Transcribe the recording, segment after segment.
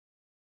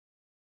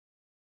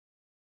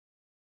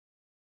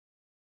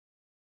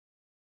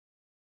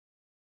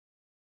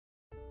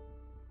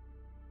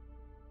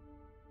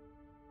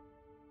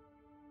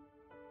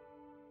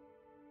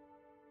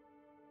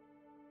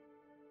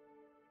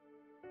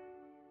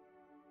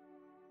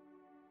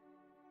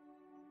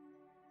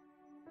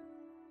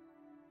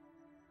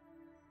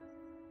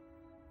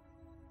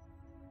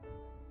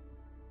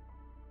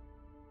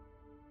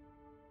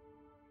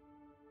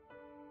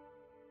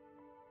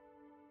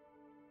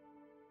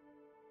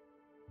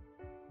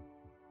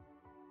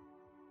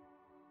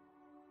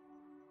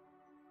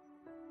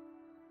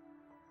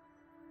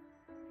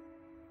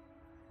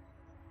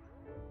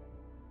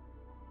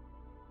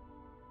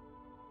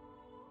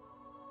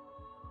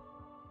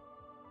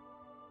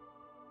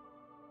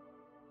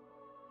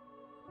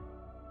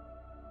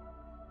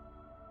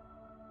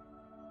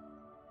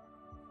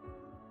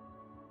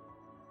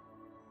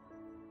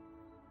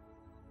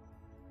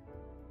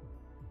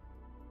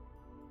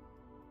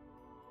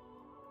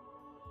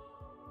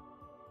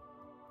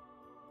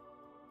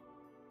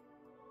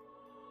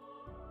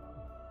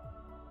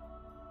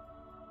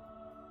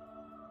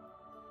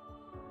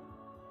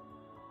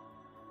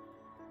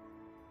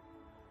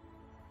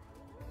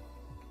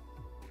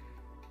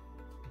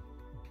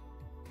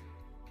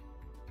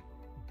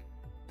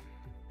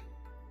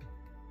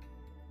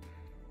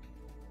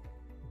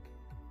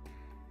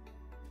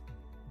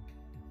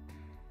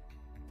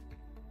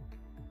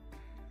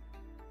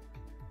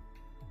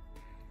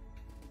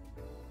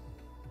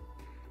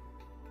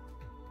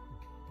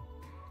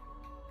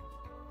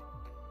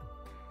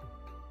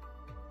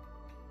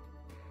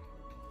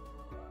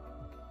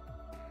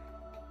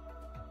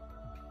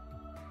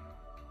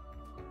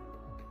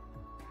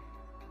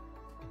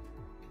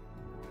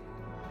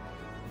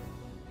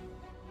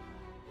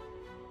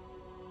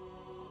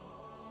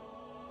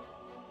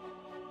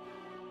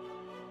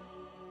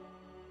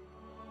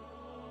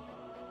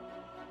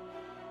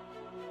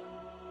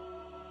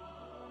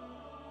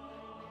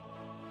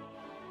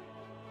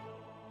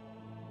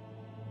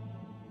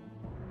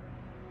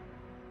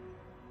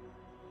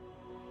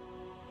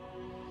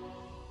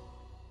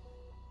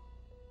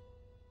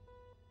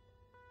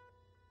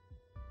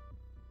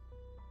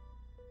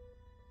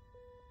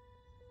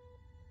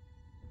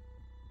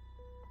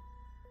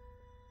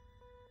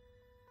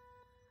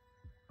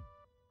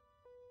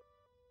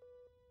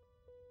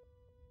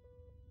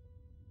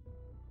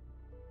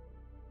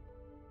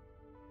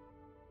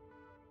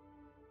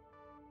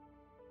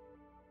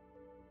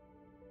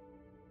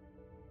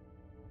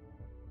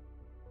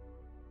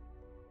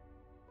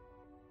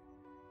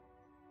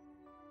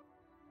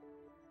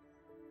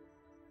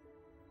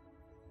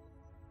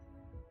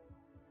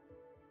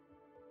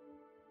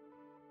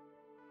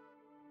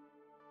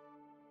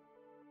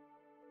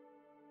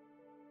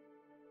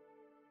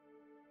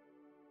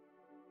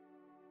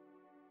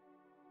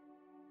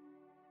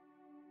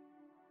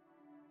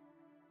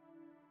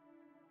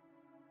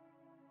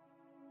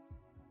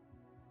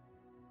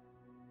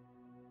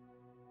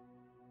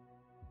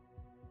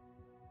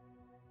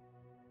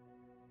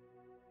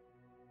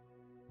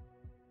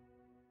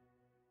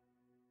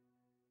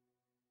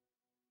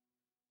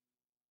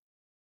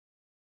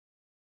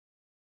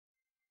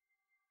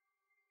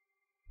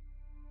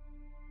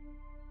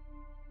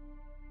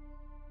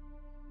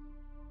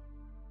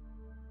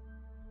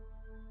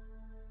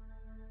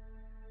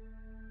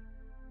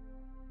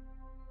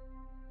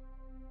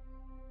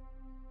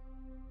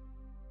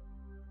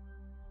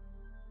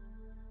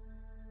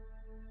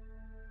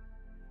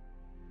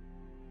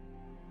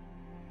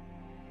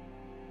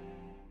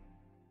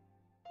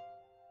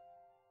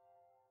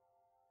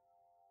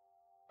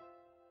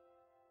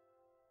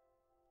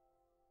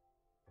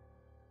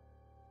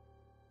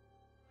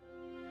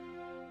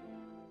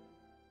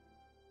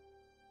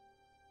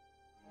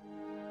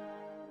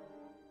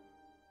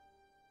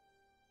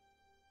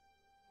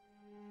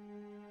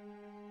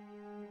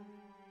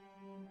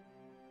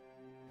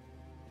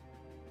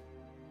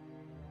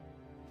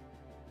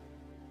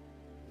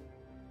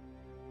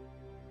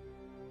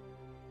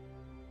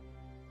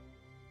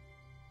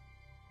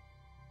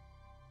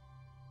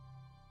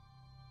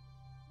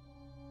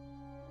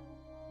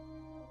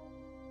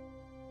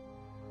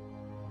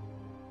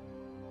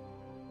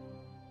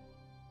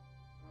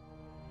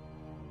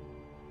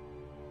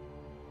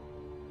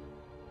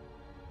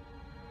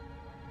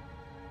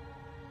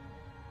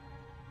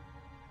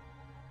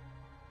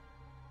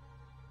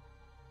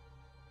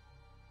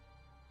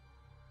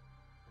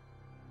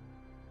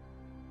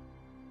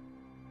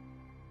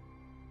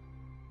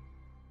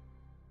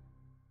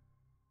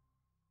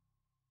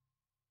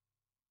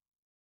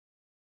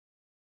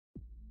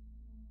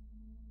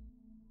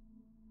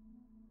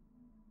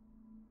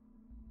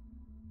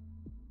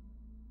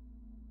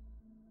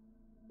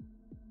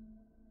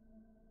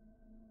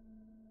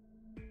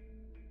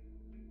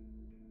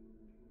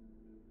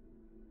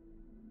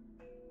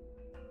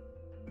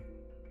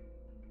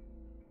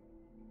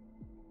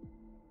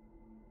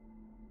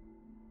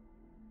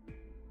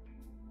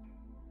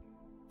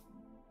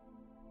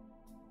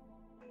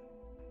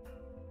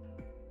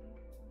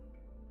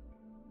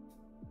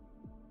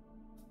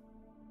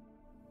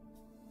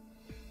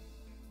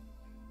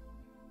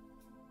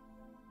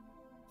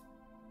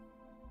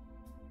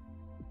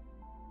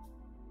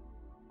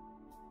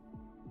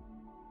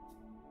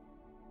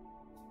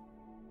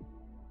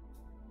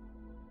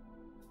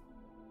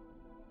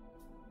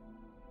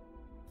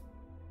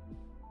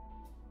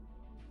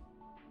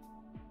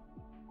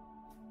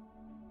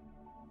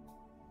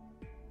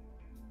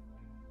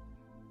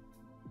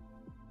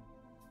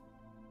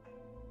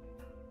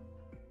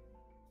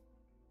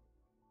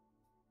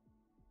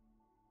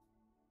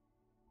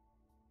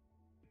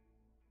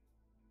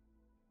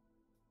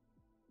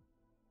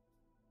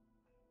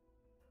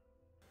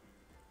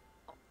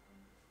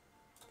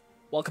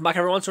Welcome back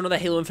everyone to another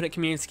Halo Infinite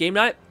community game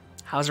night.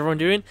 How's everyone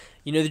doing?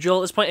 You know the drill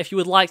at this point. If you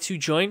would like to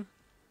join,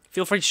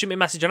 feel free to shoot me a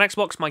message on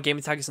Xbox. My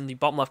gaming tag is in the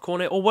bottom left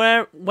corner,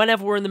 or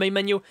whenever we're in the main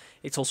menu,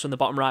 it's also in the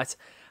bottom right.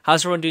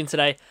 How's everyone doing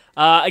today?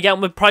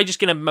 Again, we're probably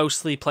just going to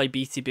mostly play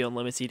BTB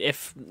Unlimited.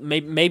 If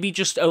maybe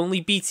just only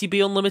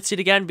BTB Unlimited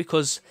again,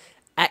 because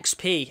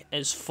XP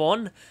is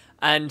fun,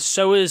 and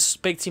so is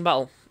Big Team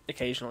Battle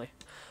occasionally.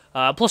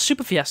 Plus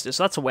Super Fiesta,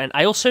 so that's a win.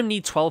 I also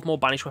need 12 more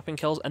Banished Weapon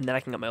kills, and then I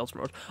can get my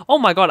ultimate mode. Oh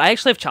my god, I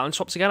actually have challenge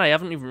swaps again. I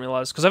haven't even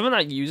realized because I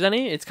haven't used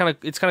any. It's kind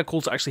of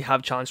cool to actually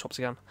have challenge swaps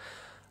again.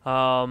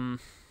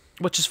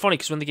 Which is funny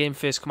because when the game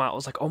first came out, I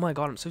was like, oh my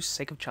god, I'm so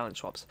sick of challenge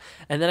swaps.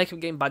 And then I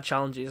kept getting bad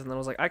challenges, and then I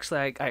was like,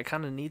 actually, I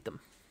kind of need them.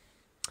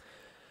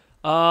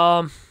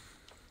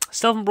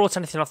 Still haven't brought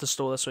anything off the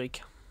store this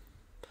week.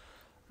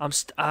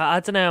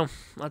 I don't know.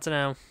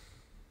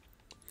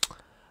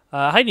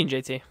 How you doing,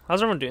 JT?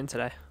 How's everyone doing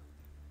today?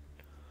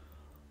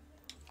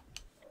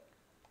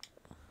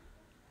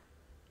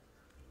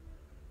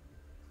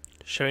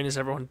 Showing as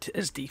everyone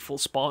as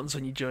default Spartans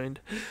when you joined.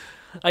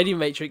 I do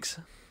Matrix.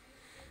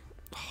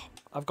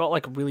 I've got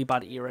like a really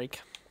bad earache.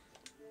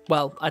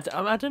 Well, I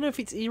don't know if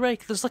it's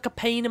earache. There's like a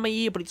pain in my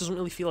ear, but it doesn't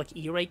really feel like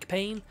earache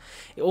pain.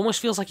 It almost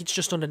feels like it's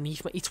just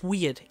underneath my... It's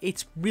weird.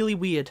 It's really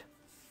weird.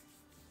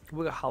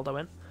 We got Haldo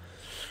in.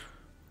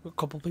 We got a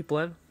couple people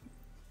in.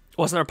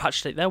 Wasn't there a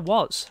patch date? There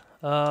was.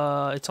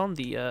 It's on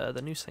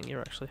the news thing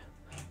here actually.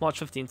 March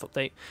 15th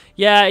update.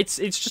 Yeah, it's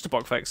just a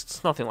bug fix.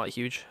 It's nothing like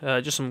huge.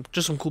 Just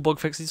some cool bug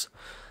fixes.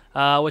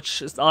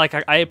 Which is like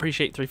I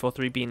appreciate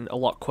 343 being a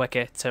lot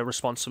quicker to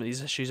respond to some of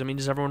these issues. I mean,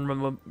 does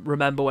everyone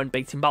remember when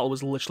Big Team Battle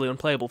was literally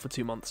unplayable for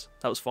 2 months?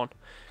 That was fun.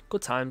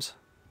 Good times.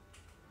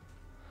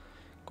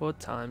 Good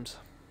times.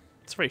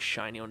 It's a very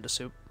shiny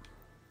undersuit.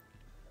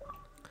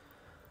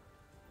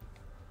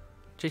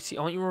 JT,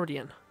 aren't you already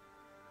in?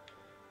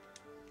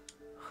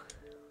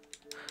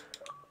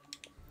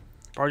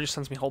 Bro just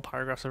sends me whole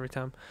paragraphs every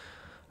time.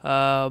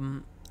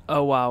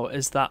 Oh wow,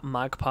 is that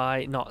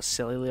Magpie not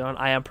silly, Leon?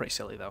 I am pretty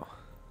silly though.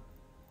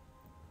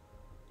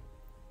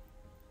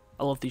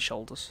 I love these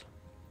shoulders.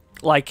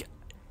 Like,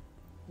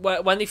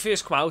 when they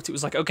first come out, it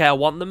was like, okay, I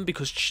want them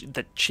because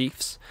they're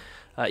Chiefs.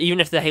 Even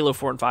if they're Halo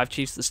 4 and 5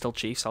 Chiefs, they're still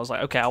Chiefs. I was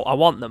like, okay, I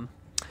want them.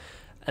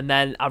 And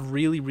then I've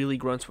really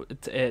grown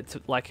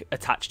to like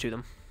attach to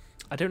them.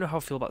 I don't know how I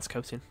feel about this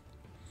coating.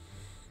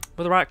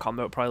 With the right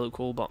combo, it would probably look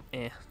cool, but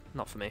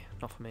not for me.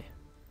 Not for me.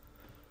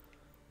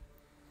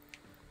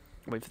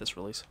 Wait for this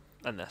release.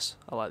 And this.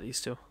 I like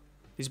these two.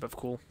 These are both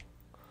cool.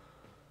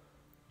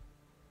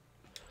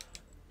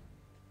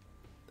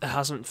 It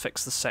hasn't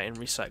fixed the set and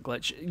reset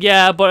glitch.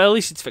 Yeah, but at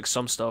least it's fixed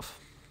some stuff.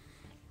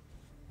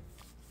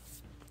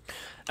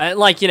 And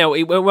like, you know,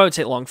 it won't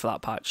take long for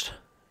that patched.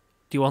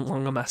 Do you want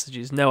longer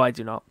messages? No, I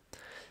do not.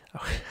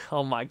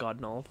 Oh my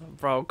god, no.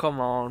 Bro, come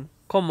on.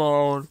 Come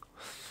on.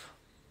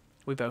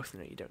 We both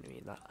know you don't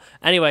mean that.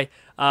 Anyway,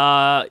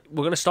 we're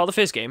going to start the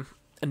first game.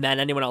 And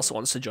then anyone else that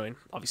wants to join,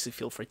 obviously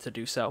feel free to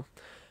do so.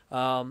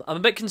 I'm a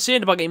bit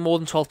concerned about getting more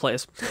than 12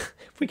 players.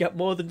 If we get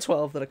more than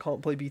 12, then I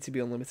can't play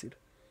BTB Unlimited.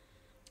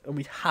 And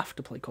we'd have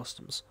to play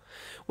customs.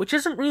 Which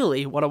isn't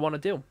really what I want to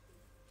do.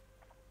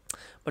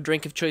 My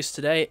drink of choice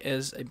today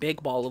is a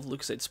big bottle of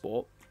Lucozade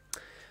Sport.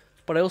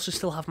 But I also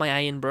still have my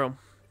Iron Bro.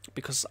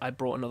 Because I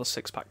brought another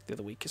 6-pack the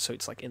other week, so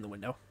it's like in the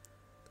window.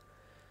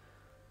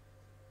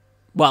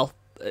 Well,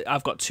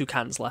 I've got 2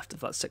 cans left of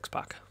that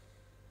 6-pack.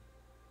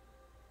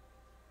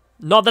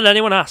 Not that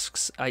anyone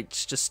asks.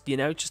 It's just, you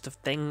know, just a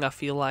thing I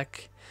feel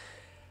like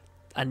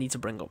I need to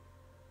bring up.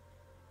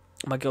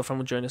 My girlfriend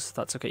will join us if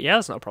that's okay. Yeah,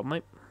 that's not a problem,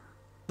 mate.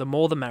 The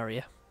more the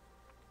merrier.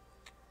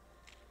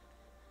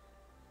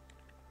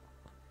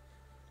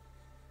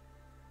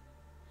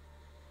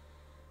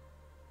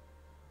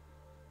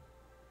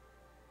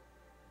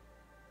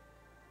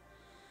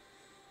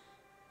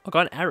 I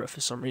got an error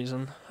for some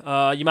reason. You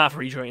might have to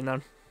rejoin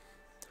then.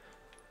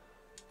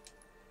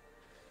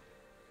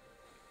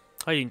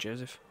 How are you doing,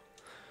 Joseph?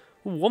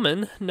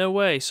 Woman? No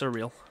way,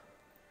 surreal.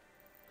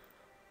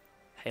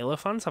 Halo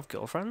fans have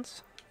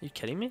girlfriends? Are you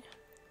kidding me?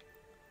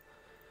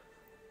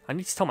 I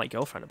need to tell my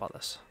girlfriend about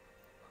this.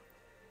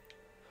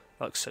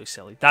 That looks so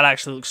silly. That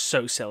actually looks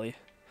so silly.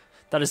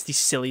 That is the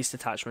silliest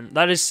attachment.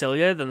 That is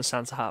sillier than the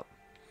Santa hat.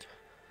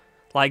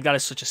 Like, that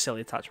is such a silly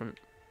attachment.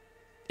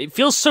 It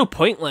feels so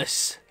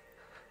pointless.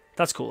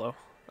 That's cool, though.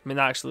 I mean,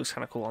 that actually looks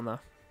kind of cool on there.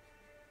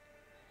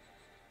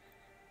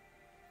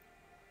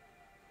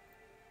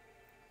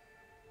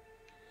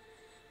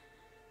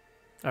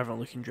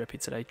 Everyone looking drippy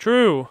today.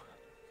 True!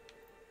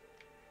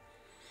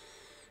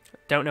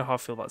 Don't know how I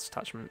feel about this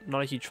attachment.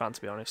 Not a huge fan,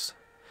 to be honest.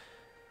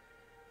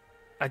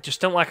 I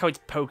just don't like how it's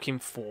poking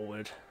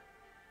forward.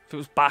 If it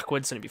was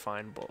backwards, then it'd be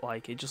fine, but,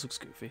 like, it just looks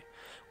goofy.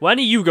 When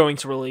are you going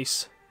to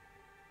release?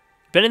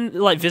 Been in,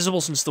 like, visible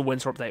since the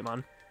winter update,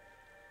 man.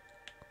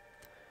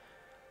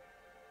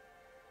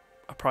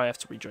 I probably have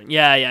to rejoin.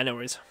 Yeah, no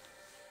worries.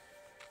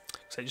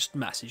 So just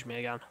message me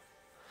again.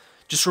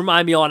 Just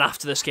remind me on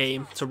after this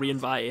game to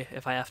re-invite you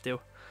if I have to.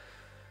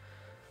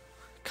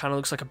 Kind of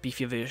looks like a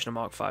beefier version of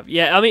Mark 5.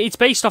 Yeah, I mean, it's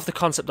based off the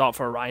concept art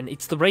for Orion.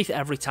 It's the Wraith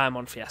every time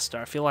on Fiesta.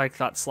 I feel like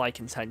that's, like,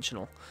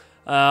 intentional.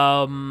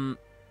 What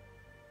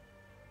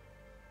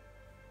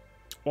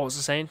was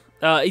I saying?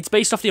 It's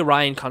based off the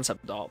Orion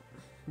concept art,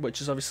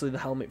 which is obviously the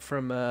helmet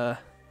from, well,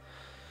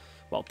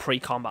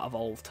 pre-combat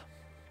evolved.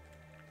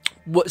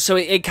 So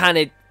it kind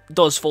of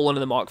does fall under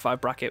the Mark 5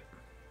 bracket.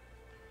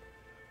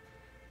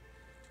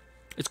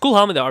 It's a cool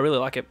helmet, though. I really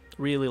like it.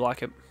 Really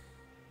like it.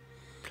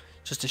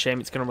 Just a shame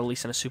it's going to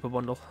release in a super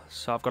bundle,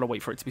 so I've got to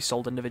wait for it to be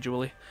sold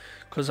individually,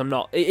 because I'm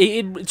not...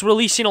 It's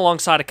releasing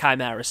alongside a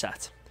Chimera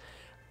set.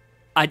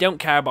 I don't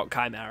care about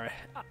Chimera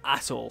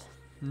at all.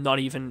 Not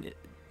even,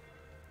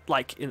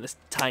 like, in the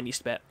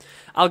tiniest bit.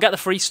 I'll get the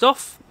free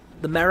stuff.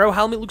 The Mero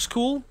helmet looks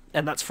cool,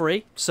 and that's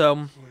free,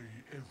 so...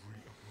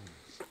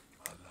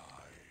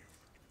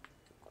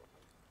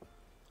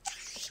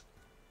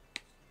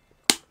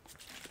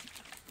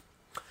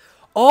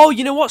 Oh,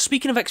 you know what?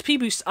 Speaking of XP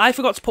boosts, I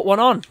forgot to put one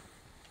on.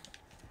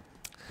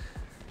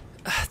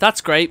 That's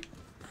great.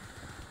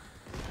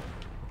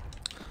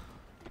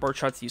 Bro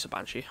tried to use a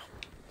Banshee.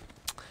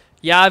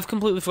 Yeah, I've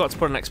completely forgot to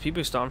put an XP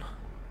boost on.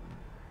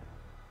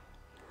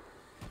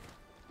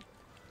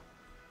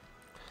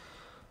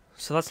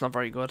 So that's not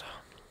very good.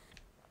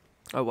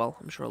 Oh well,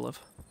 I'm sure I'll live.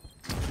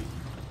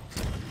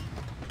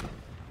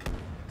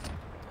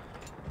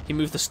 He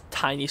moved the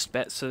tiniest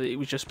bit so that it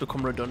would just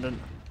become redundant.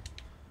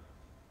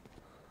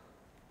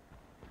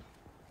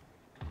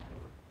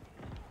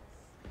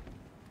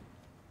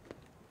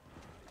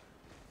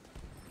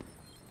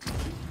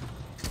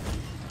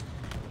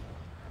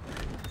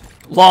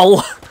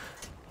 LOL.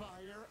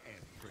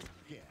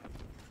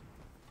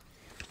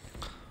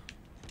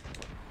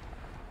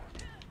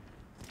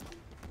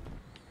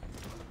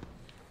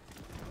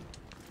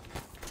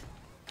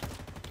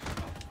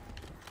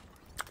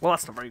 Well,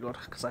 that's not very good,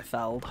 because I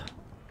failed.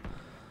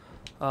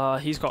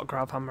 He's got a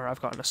grab hammer, I've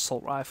got an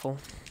assault rifle.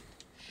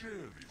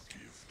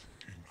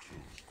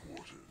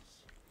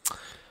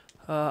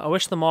 I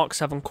wish the Mark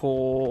 7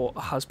 core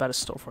has better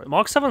stuff for it.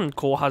 Mark 7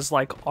 core has,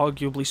 like,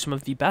 arguably some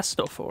of the best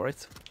stuff for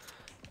it.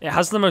 It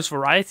has the most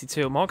variety,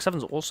 too. Mark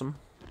 7's awesome.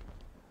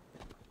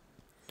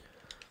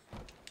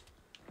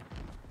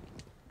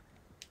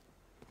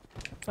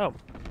 Oh.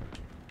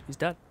 He's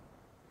dead.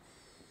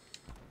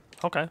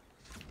 Okay.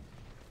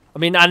 I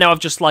mean, I know I've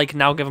just, like,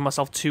 now given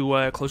myself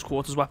 2 close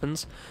quarters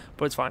weapons,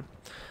 but it's fine.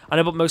 I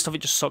know, but most of it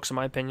just sucks, in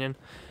my opinion.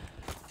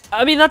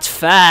 I mean, that's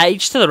fair,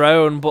 each to their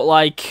own, but,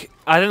 like,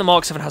 I think the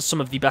Mark 7 has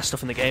some of the best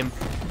stuff in the game.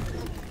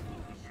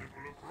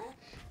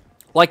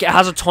 Like, it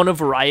has a ton of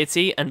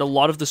variety, and a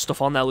lot of the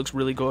stuff on there looks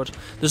really good.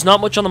 There's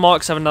not much on the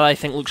Mark 7 that I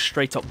think looks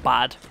straight up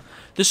bad.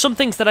 There's some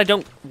things that I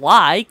don't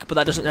like, but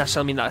that doesn't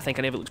necessarily mean that I think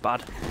any of it looks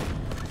bad.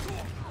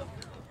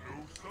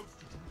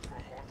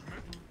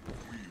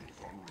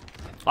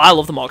 I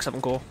love the Mark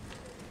 7 core.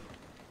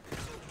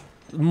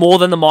 More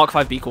than the Mark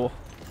 5B core.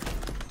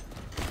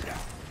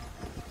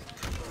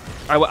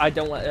 I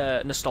don't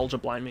let nostalgia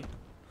blind me.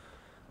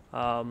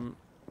 But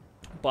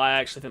I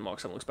actually think Mark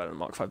 7 looks better than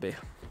Mark 5B.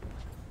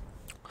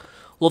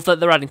 Love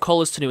that they're adding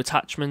collars to new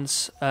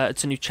attachments,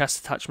 to new chest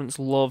attachments.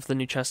 Love the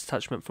new chest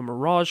attachment for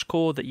Mirage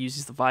Core that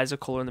uses the visor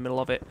collar in the middle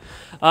of it.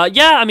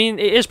 Yeah, I mean,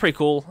 it is pretty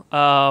cool.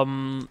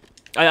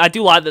 I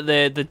do like that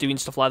they're doing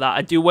stuff like that.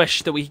 I do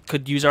wish that we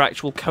could use our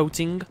actual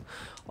coating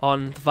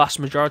on the vast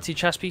majority of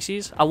chest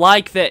PCs. I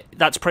like that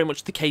that's pretty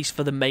much the case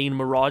for the main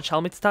Mirage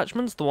helmet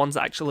attachments, the ones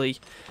that actually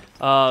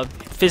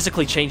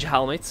physically change a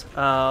helmet.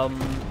 I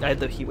had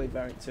the Heatwave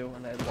variant too,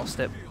 and I lost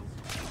it.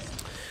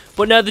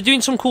 But no, they're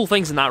doing some cool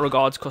things in that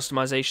regard,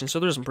 customization, so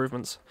there's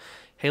improvements.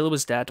 Halo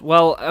was dead.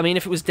 Well, I mean,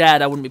 if it was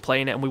dead, I wouldn't be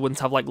playing it, and we wouldn't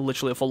have, like,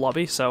 literally a full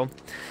lobby, so...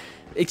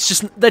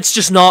 That's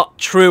just not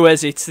true,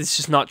 is it? It's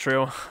just not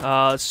true.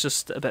 It's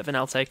just a bit of an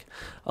outtake.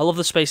 I love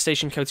the space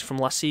station coating from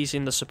last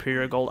season, the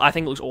Superior Gold. I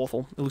think it looks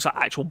awful. It looks like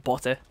actual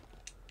butter.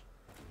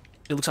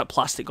 It looks like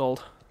plastic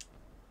gold.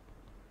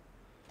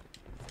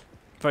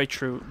 Very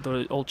true.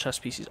 The old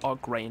chest pieces are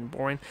grey and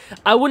boring.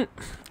 I wouldn't...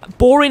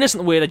 Boring isn't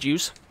the word I'd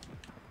use.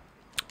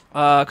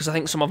 Because I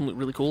think some of them look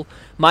really cool.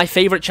 My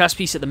favourite chest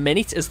piece at the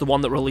minute is the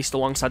one that released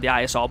alongside the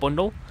ISR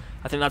bundle.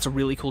 I think that's a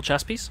really cool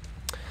chest piece.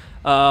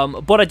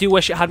 But I do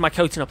wish it had my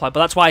coating applied, but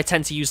that's why I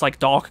tend to use like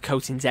darker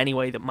coatings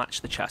anyway that match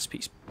the chest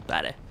piece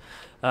better.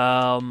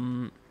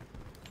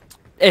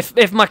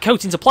 If my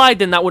coating's applied,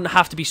 then that wouldn't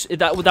have to be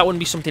that wouldn't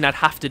be something I'd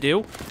have to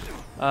do.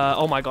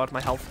 Oh my god,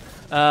 my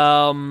health.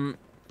 But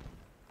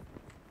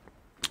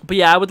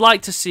yeah, I would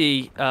like to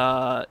see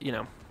you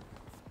know,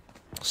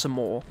 some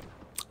more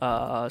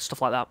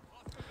stuff like that.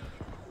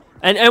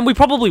 And we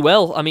probably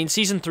will. I mean,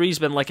 Season 3's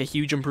been, like, a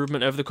huge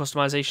improvement over the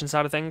customization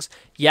side of things.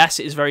 Yes,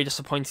 it is very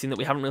disappointing that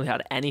we haven't really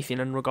had anything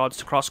in regards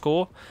to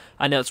cross-core.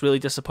 I know it's really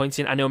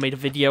disappointing. I know I made a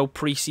video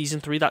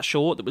pre-Season 3, that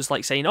short, that was,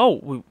 like, saying, oh,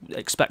 we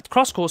expect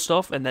cross-core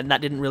stuff, and then that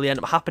didn't really end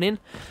up happening.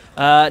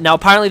 Now,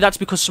 apparently that's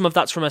because some of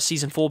that's from a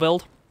Season 4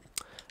 build.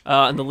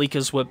 And the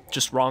leakers were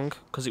just wrong,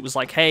 because it was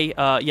like, hey,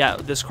 yeah,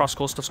 this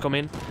cross-core stuff's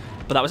coming.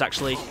 But that was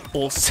actually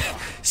all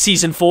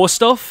Season 4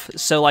 stuff,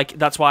 so, like,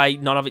 that's why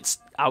none of it's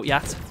out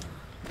yet.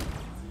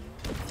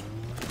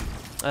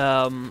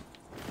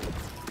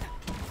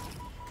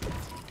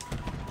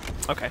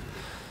 Okay.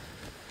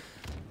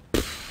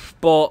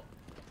 But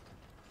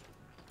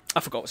I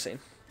forgot what I was saying.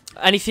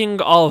 Anything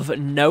of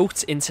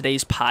note in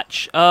today's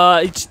patch?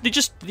 They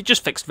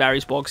just fixed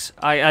various bugs.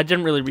 I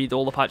didn't really read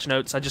all the patch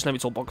notes. I just know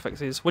it's all bug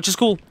fixes, which is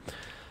cool.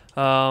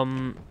 At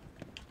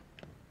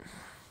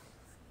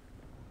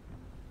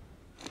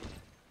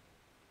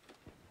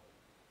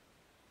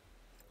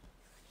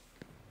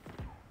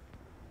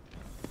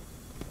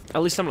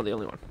least I'm not the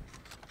only one.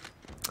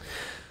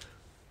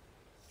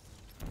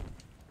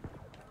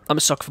 I'm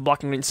a sucker for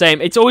black and green.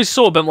 Same. It's always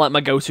sort of been like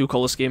my go-to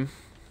colour scheme.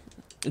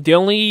 The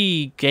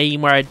only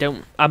game where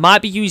I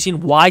might be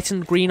using white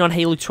and green on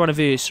Halo 2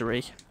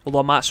 Anniversary, although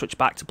I might switch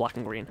back to black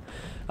and green.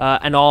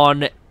 And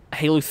on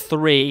Halo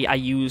 3,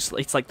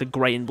 it's like the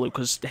grey and blue,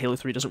 because Halo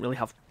 3 doesn't really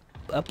have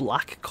a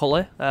black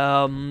colour,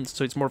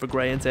 so it's more of a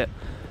grey, isn't it?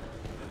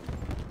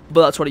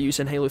 But that's what I use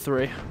in Halo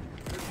 3.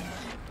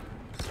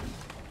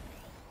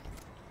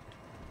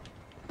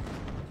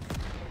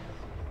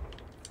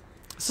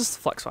 Is this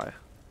the flex fire?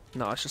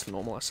 No, it's just a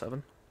normal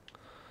S7.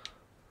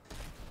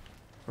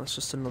 That's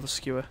just another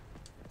skewer.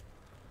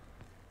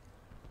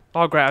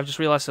 Oh great! I've just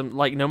realised I'm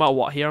like, no matter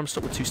what here, I'm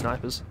stuck with 2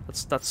 snipers.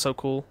 That's so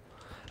cool.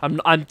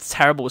 I'm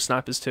terrible with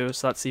snipers too,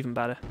 so that's even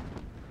better.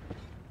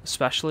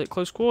 Especially at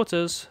close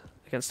quarters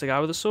against a guy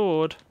with a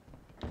sword.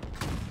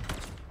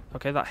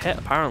 Okay, that hit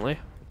apparently.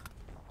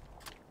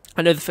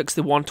 I know they fixed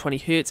the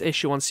 120Hz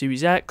issue on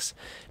Series X.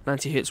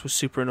 90Hz was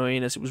super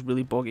annoying as it was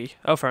really buggy.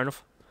 Oh, fair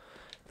enough.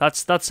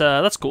 That's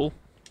cool.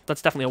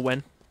 That's definitely a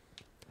win.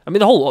 I mean,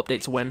 the whole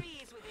update's a win.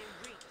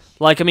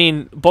 Like, I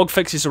mean, bug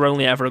fixes are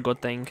only ever a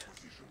good thing.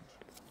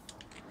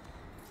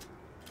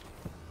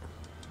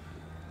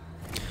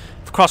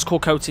 For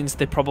cross-core coatings,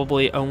 they're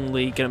probably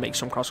only going to make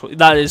some cross-core.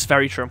 That is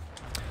very true.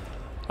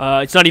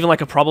 It's not even like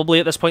a probably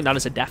at this point, that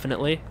is a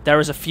definitely. There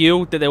is a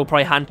few that they will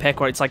probably handpick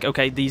where it's like,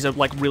 okay, these are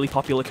like really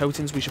popular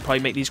coatings, we should probably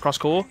make these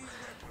cross-core.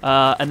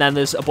 And then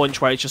there's a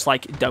bunch where it's just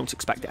like, don't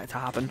expect it to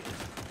happen.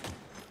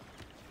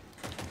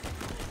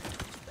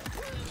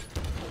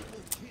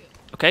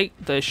 Okay,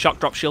 the shock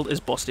drop shield is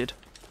busted.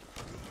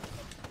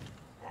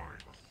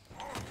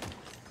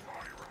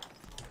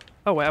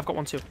 Oh wait, I've got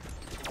one too.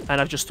 And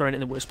I've just thrown it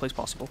in the worst place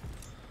possible.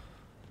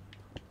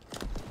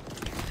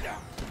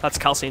 That's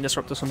Calcine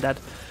Disruptor, I'm dead.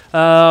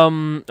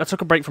 I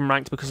took a break from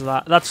ranked because of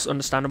that. That's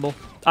understandable.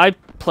 I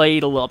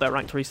played a little bit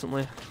ranked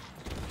recently.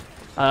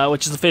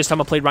 Which is the first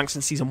time I played ranked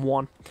since Season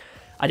 1.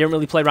 I didn't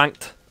really play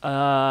ranked,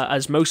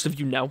 as most of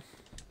you know.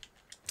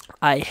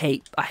 I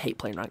hate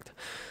playing ranked.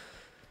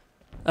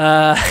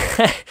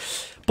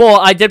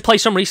 But I did play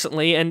some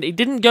recently, and it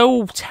didn't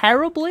go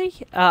terribly.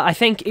 I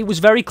think it was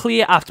very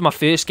clear after my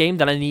first game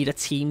that I need a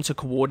team to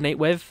coordinate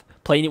with.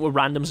 Playing it with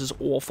randoms is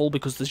awful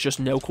because there's just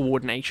no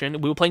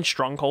coordination. We were playing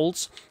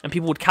strongholds, and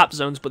people would cap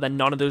zones, but then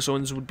none of those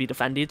zones would be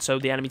defended, so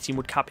the enemy team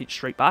would cap it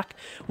straight back.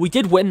 We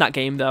did win that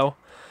game, though.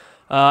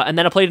 And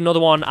then I played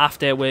another one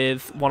after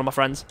with one of my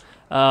friends,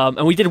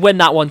 and we did win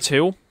that one,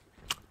 too.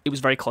 It was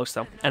very close,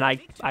 though, and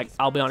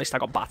I'll be honest, I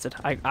got battered.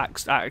 I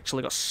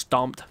actually got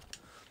stomped.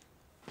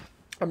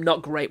 I'm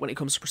not great when it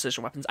comes to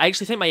precision weapons. I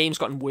actually think my aim's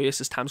gotten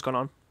worse as time's gone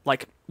on.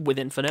 Like, with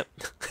Infinite.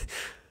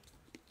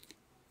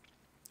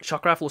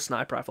 Shock rifle or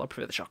sniper rifle? I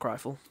prefer the shock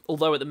rifle.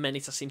 Although at the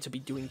minute I seem to be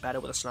doing better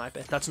with a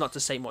sniper. That's not to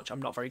say much.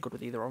 I'm not very good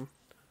with either of them.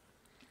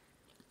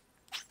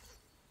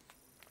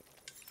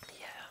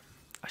 Yeah.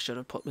 I should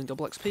have put my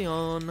double XP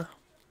on.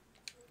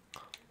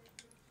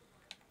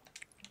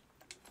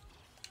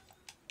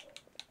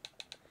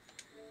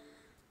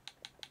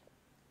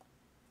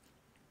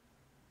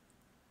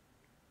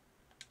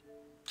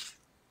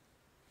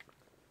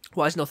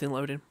 Why is nothing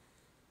loading?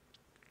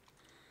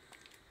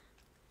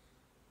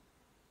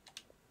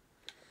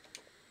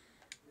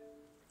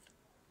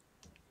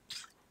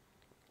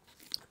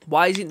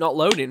 Why is it not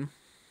loading?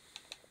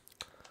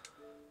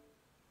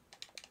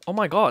 Oh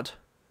my god.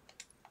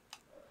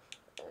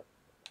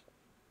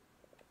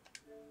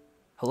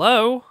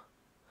 Hello?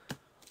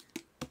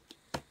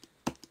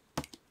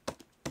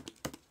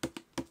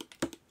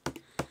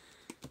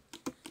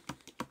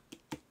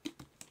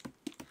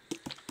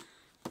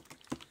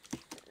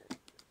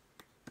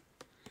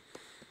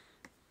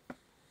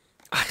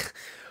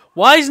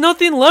 Why is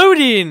nothing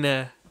loading?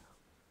 I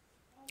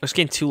was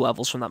getting 2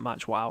 levels from that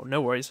match. Wow, no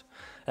worries.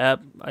 I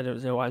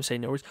don't know why I'm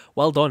saying no worries.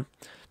 Well done.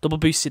 Double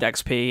boosted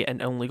XP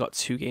and only got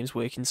 2 games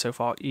working so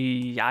far.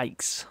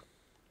 Yikes.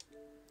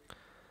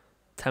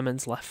 10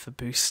 minutes left for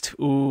boost.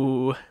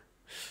 Ooh.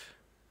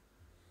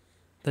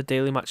 The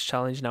daily match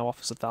challenge now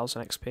offers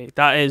 1,000 XP.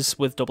 That is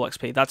with double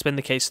XP. That's been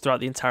the case throughout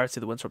the entirety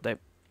of the winter update.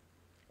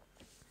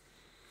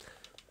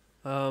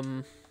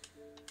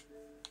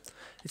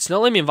 It's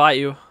not letting me invite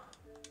you.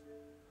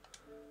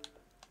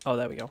 Oh,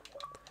 there we go.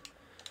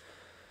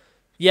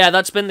 Yeah,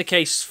 that's been the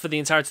case for the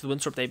entirety of the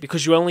winter update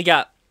because you only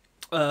get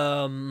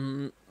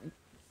one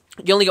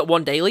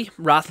daily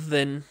rather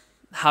than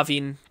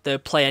having the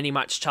play any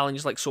match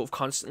challenge like sort of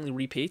constantly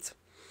repeat.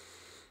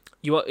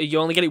 You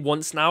only get it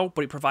once now,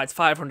 but it provides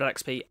 500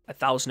 XP,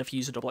 1,000 if you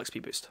use a double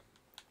XP boost.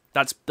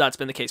 That's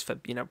been the case for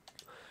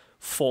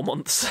 4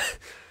 months.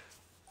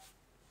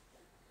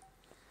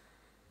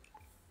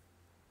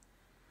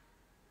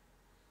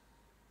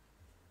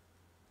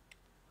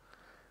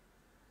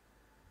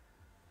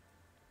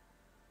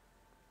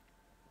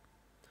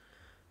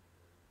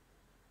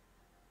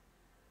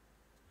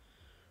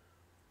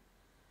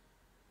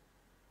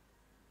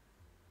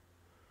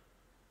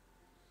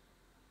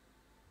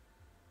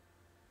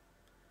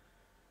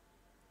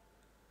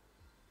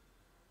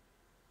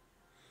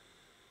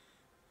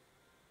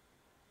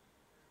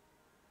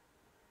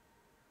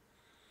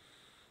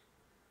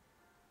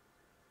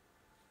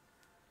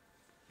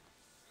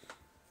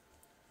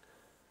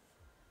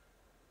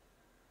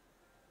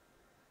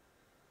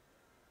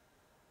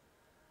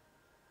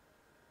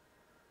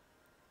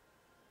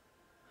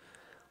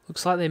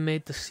 Looks like they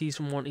made the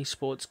Season 1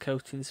 esports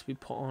coatings to be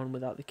put on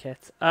without the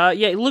kit. Yeah,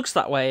 it looks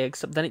that way,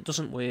 except then it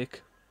doesn't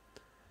work.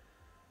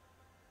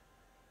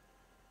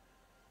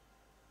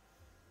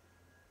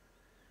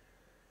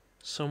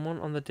 Someone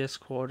on the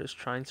Discord is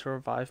trying to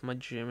revive my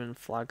German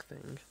flag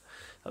thing.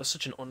 That was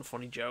such an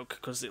unfunny joke,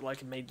 because it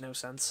made no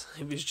sense.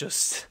 It was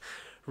just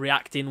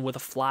reacting with a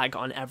flag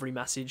on every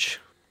message.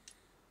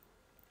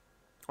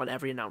 On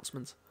every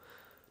announcement.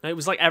 No, it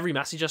was like every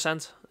message I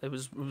sent. It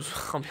was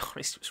I'll be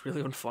honest, it was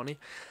really unfunny.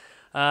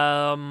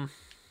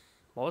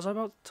 What was I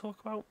about to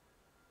talk about?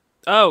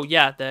 Oh,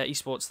 yeah, the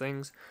esports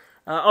things.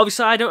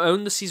 Obviously, I don't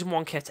own the Season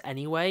 1 kit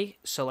anyway,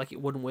 so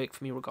it wouldn't work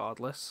for me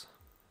regardless.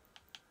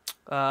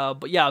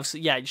 But yeah,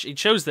 obviously, yeah, it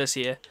shows this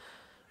here.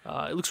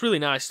 It looks really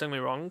nice, don't get me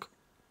wrong.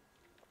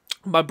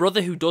 My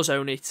brother, who does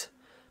own it,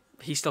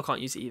 he still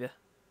can't use it either.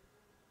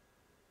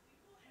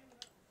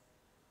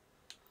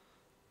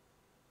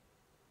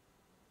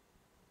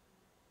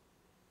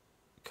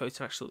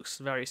 Coating actually looks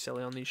very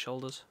silly on these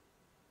shoulders.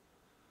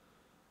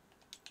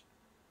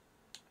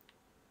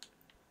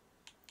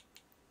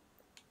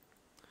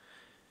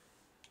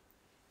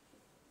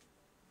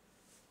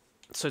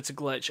 So it's a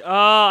glitch.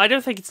 I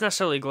don't think it's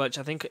necessarily a glitch.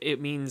 I think it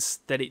means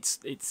that it's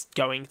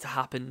going to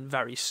happen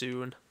very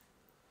soon.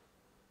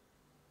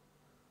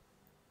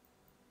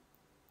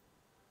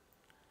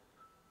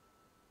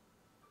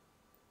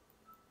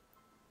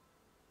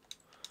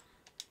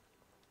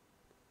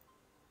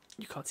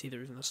 You can't see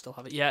either, even though I still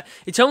have it. Yeah,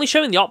 it's only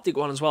showing the optic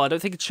one as well. I don't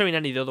think it's showing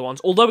any of the other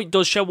ones. Although it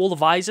does show all the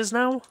visors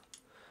now.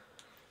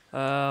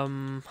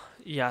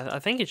 Yeah, I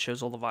think it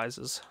shows all the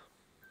visors.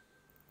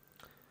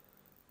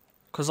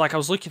 Because, I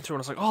was looking through and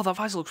I was like, oh, that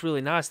visor looks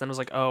really nice. Then I was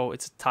like, oh,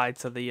 it's tied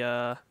to the,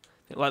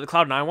 the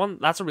Cloud9 one.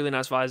 That's a really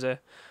nice visor.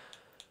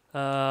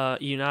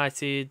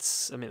 United.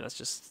 I mean, that's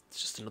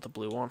just another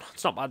blue one.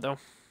 It's not bad, though.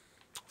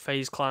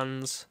 FaZe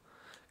Clans.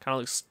 Kind of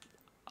looks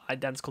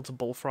identical to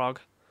Bullfrog.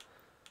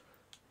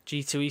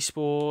 G2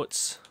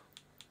 Esports.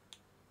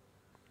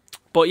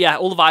 But yeah,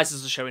 all the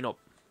visors are showing up.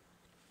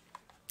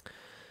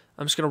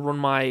 I'm just going to run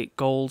my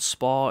gold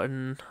spot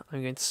and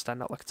I'm going to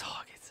stand out like a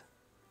target.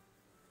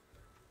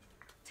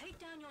 Take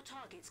down your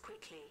targets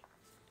quickly.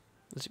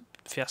 Is it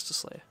Fiesta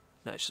Slayer?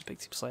 No, it's just Big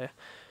Team Slayer.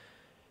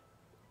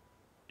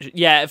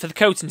 Yeah, for the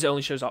coatings it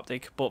only shows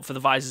optic, but for the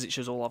visors it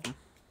shows all of them.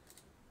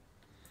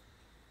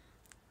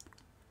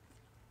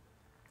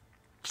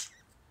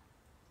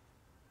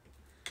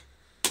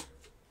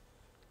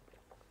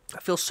 I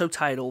feel so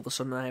tired all of a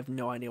sudden, I have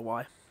no idea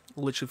why. I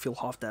literally feel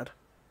half dead.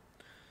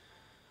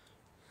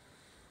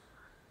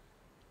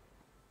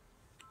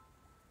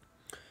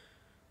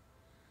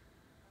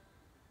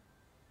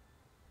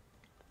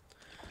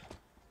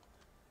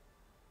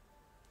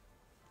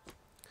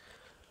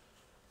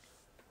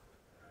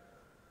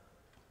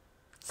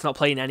 It's not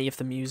playing any of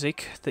the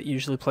music that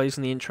usually plays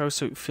in the intro,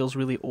 so it feels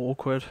really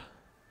awkward.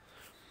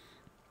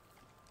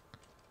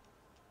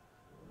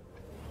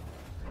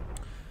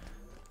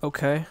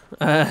 Okay.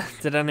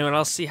 Did anyone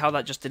else see how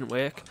that just didn't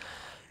work?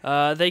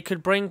 They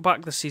could bring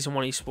back the Season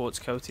 1 esports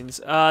coatings.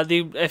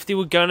 If they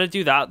were going to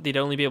do that, they'd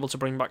only be able to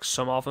bring back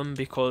some of them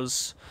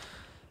because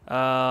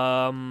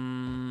G2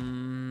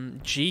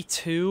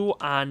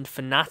 and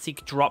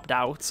Fnatic dropped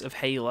out of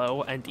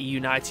Halo and E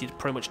United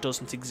pretty much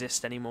doesn't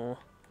exist anymore.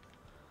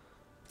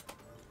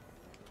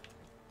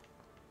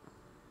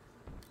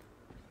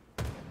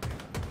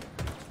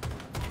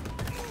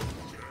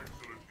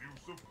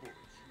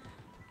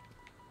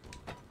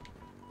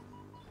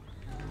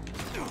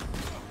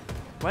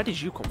 Where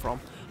did you come from?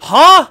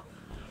 Huh?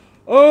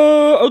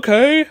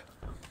 Okay.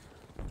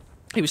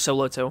 He was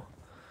solo too.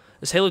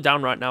 Is Halo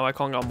down right now? I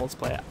can't get on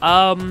multiplayer.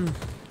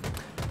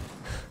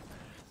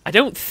 I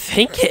don't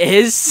think it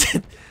is.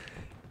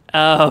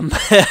 I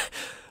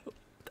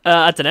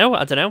don't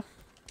know.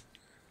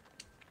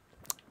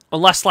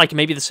 Unless,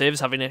 maybe the server's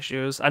having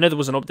issues. I know there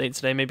was an update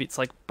today. Maybe it's,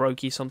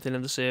 brokey something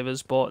in the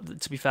servers. But,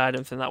 to be fair, I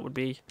don't think that would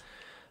be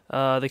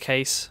the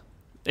case.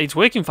 It's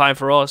working fine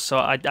for us, so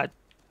I'm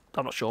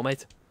not sure,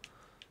 mate.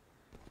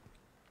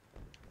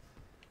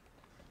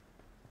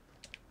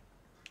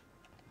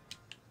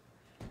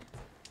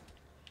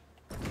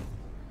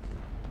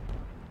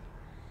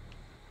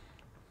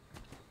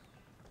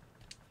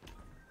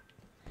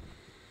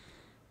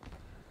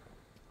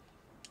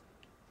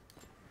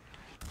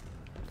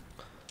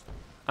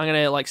 I'm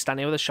gonna like stand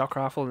here with a shock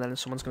rifle and then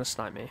someone's gonna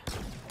snipe me.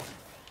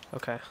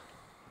 Okay.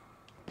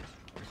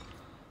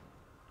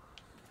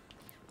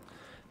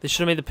 They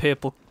should have made the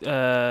purple.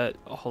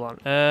 Hold on.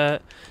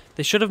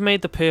 They should have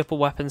made the purple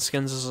weapon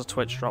skins as a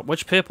Twitch drop.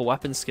 Which purple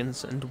weapon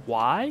skins and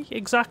why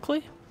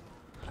exactly?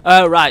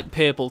 Oh right,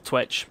 purple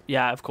Twitch.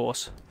 Yeah, of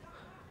course.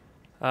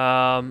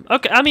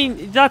 Okay, I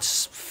mean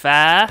that's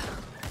fair.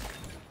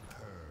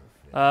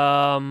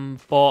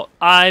 But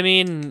I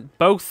mean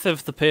both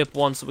of the purple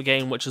ones that we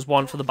gained, which is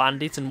one for the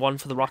bandit and one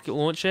for the rocket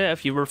launcher.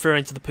 If you're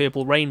referring to the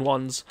purple rain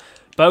ones,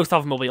 both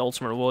of them will be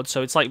ultimate rewards.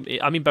 So it's like,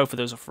 I mean, both of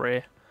those are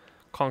free.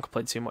 Can't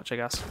complain too much, I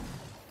guess.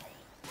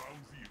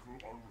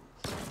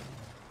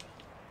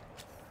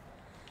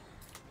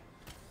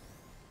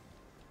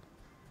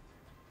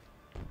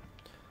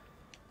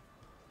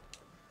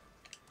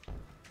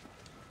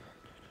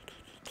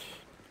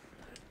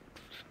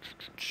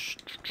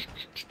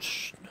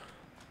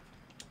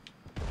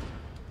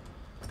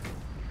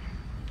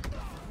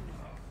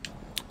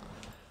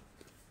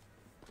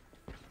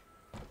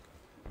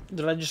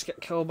 Did I just get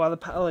killed by the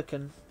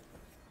pelican?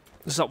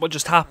 Is that what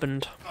just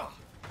happened?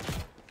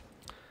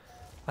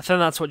 I think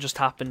that's what just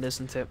happened,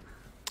 isn't it?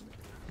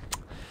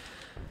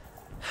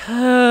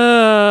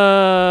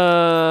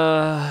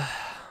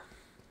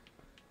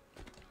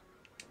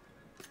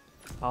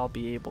 I'll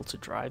be able to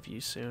drive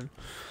you soon.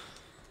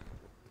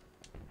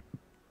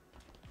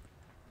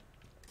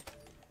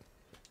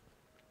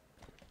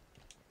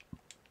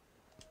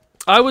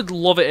 I would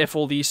love it if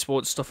all the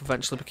esports stuff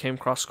eventually became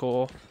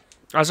cross-core.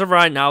 As of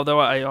right now, though,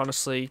 I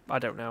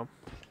don't know.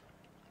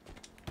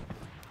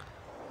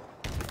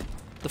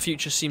 The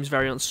future seems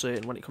very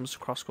uncertain when it comes to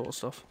cross-core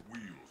stuff.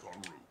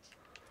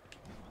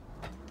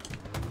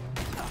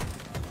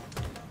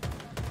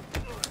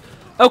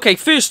 Okay,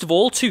 first of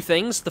all, two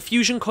things. The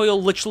fusion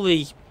coil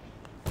literally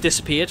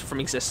disappeared from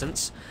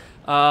existence.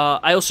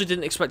 I also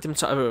didn't expect him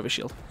to have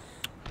overshield.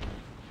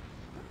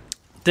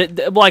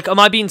 Like, am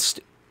I being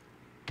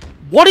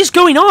what is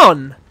going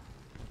on?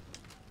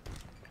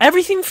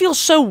 Everything feels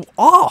so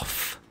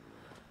off.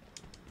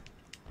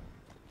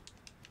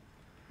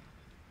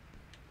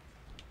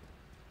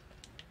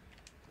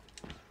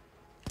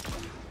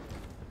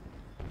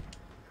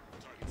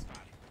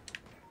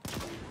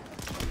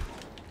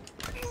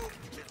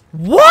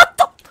 What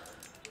the?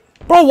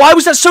 Bro, why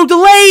was that so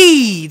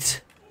delayed?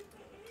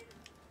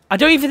 I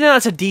don't even think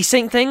that's a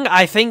desync thing.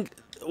 I think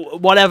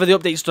whatever the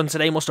update's done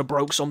today must have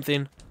broke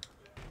something.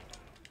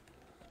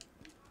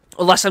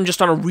 Unless I'm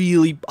just on a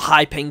really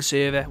high ping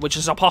server, which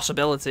is a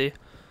possibility.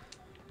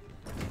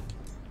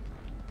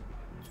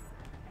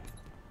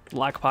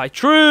 Lag pie.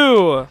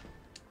 True!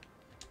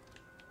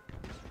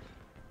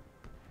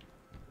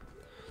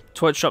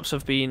 Twitch drops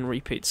have been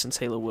repeats since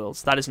Halo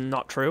Worlds. That is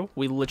not true.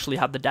 We literally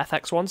had the Death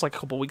X ones like a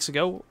couple weeks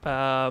ago.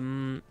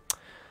 Not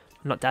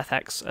Death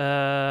X.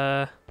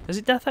 Is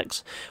it Death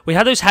X? We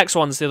had those Hex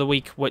ones the other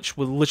week, which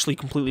were literally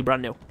completely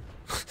brand new.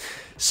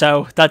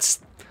 So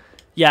that's...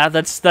 Yeah,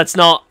 that's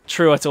not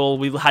true at all.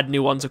 We had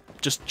new ones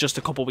just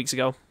a couple weeks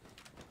ago.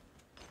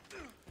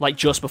 Like,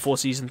 just before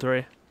Season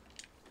 3.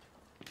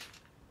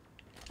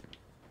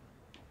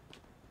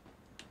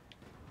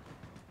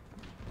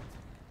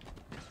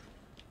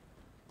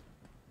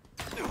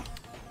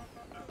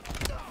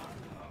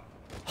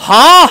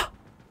 Huh?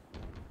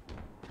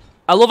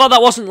 I love how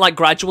that wasn't, like,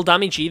 gradual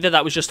damage either.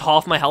 That was just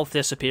half my health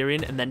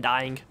disappearing and then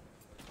dying.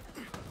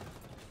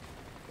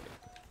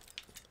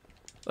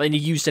 And he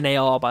used an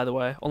AR, by the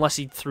way. Unless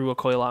he threw a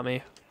coil at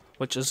me.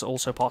 Which is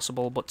also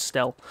possible, but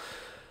still.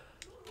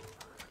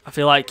 I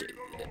feel like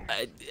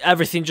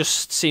everything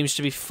just seems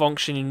to be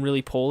functioning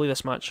really poorly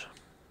this match.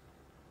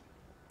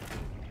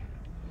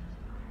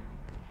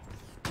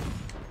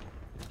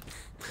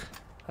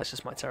 That's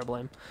just my terrible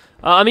aim.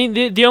 I mean,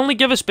 they only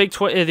give us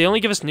they only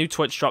give us new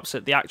Twitch drops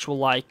at the actual,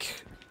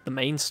 like, the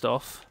main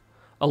stuff.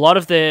 A lot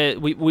of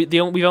we've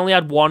only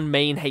had one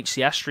main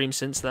HCS stream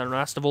since then. The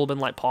rest have all been,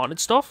 like, partnered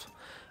stuff.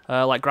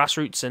 Like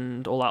Grassroots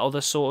and all that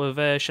other sort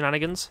of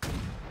shenanigans.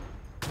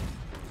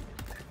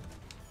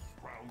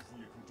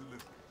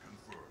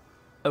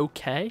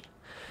 Okay.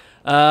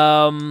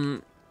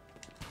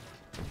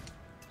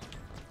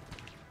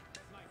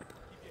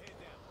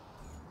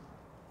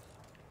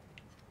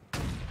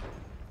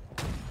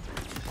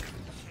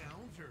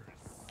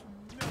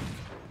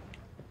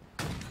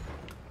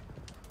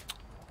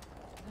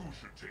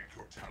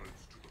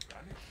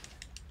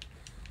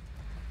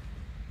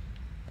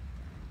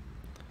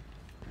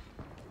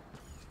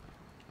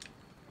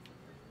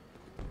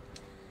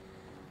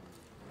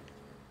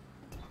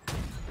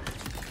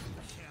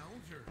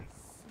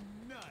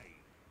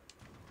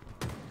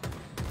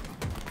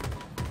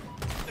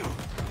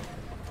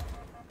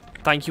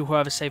 Thank you,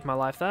 whoever saved my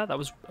life there. That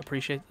was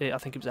appreciated. I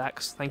think it was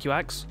Axe. Thank you,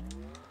 Axe.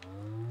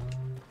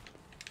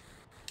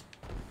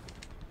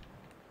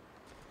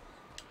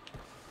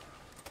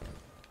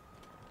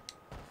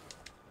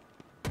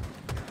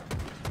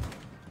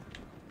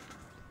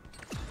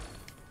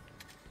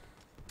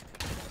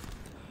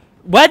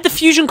 Where'd the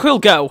fusion coil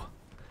go?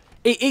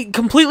 It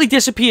completely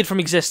disappeared from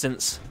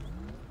existence.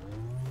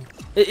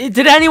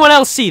 Did anyone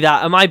else see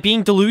that? Am I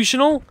being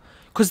delusional?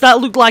 Because that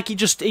looked like it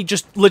just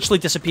literally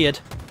disappeared.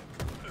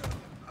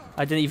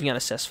 I didn't even get an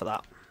assist for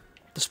that.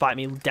 Despite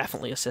me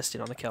definitely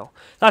assisting on the kill.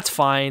 That's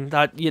fine.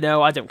 That, you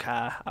know, I don't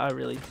care. I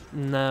really...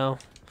 No.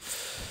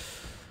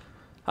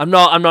 I'm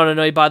not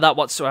annoyed by that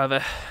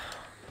whatsoever.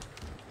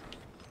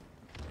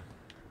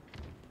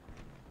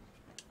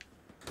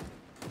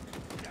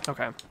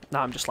 Okay.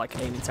 Now I'm just, like,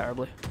 aiming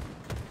terribly.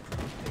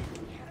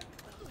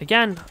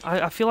 Again,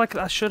 I feel like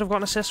I should have got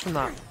an assist from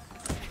that.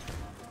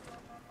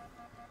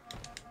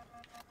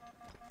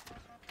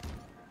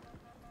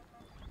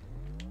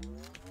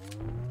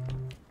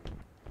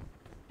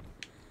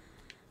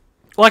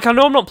 Like, I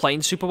know I'm not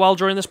playing super well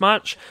during this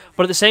match,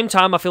 but at the same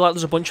time, I feel like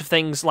there's a bunch of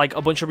things, like,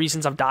 a bunch of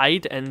reasons I've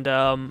died, and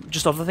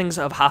just other things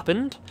that have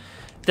happened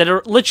that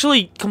are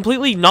literally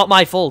completely not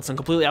my fault and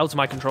completely out of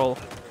my control.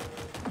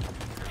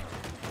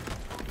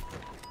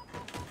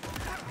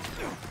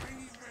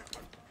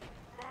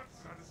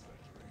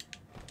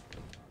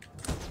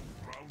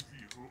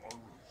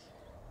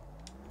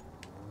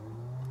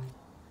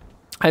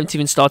 I haven't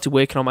even started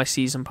working on my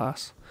season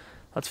pass.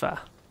 That's fair.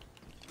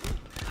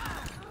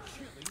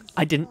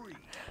 I didn't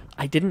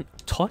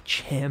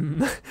touch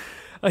him.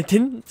 I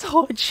didn't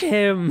touch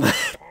him.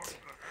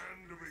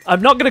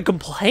 I'm not gonna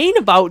complain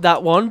about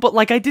that one, but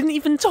like I didn't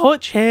even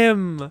touch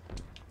him.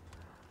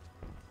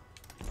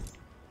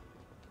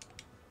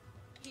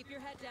 Keep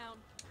your head down.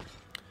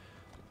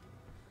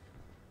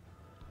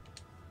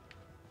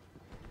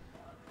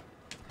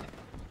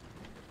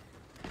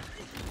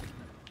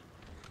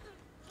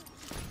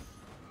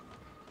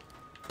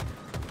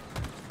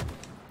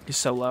 He's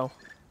so low.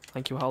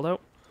 Thank you, Haldo.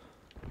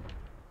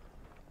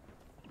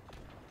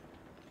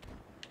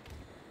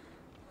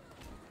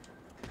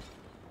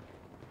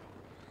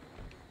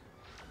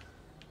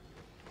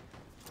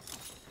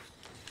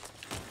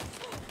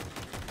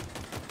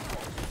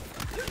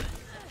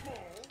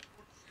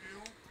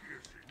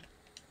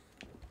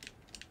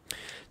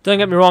 Don't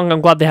get me wrong,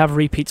 I'm glad they have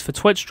repeats for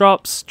Twitch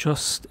drops.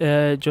 Just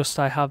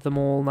I have them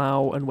all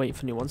now and waiting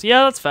for new ones.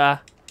 Yeah, that's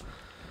fair.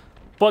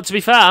 But to be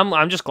fair,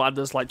 I'm just glad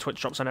there's like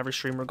Twitch drops on every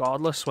stream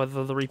regardless,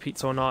 whether the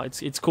repeats or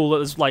not. It's cool that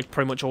there's like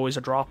pretty much always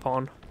a drop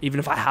on, even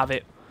if I have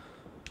it.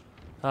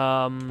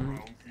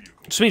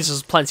 Just means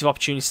there's plenty of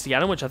opportunities to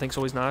get them, which I think is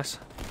always nice.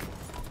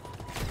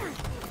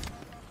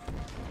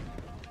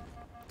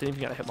 Didn't even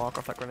get a hit mark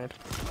off that grenade.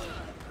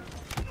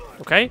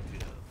 Okay.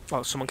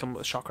 Oh, someone come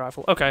with a shock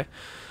rifle. Okay.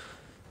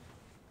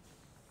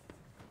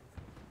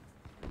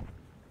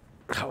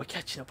 Oh, we're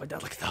catching up. I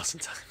died like 1,000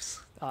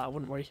 times. I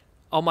wouldn't worry.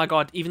 Oh my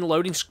god, even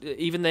the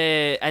even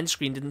the end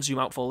screen didn't zoom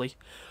out fully.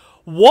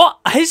 What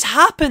has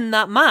happened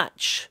that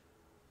match?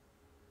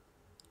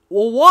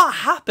 Well, what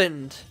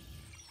happened?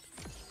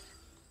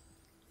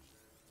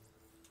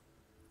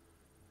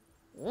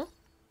 Huh?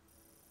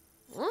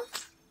 Huh?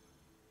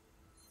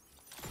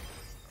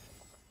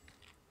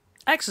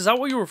 X, is that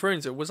what you were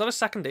referring to? Was that a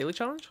second daily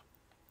challenge?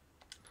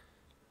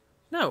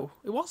 No,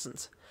 it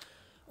wasn't.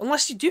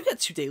 Unless you do get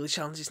 2 daily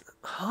challenges.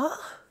 Huh?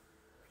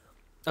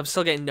 I'm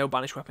still getting no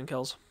banished weapon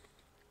kills.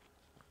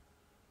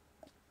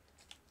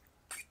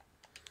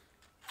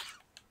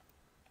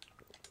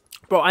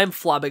 Bro, I am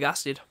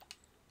flabbergasted.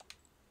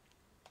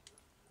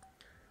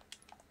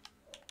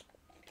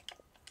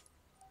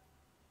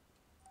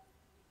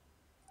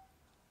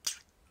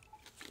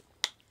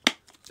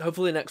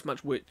 Hopefully the next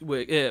match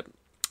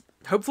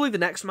hopefully the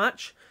next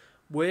match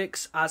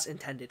works as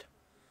intended.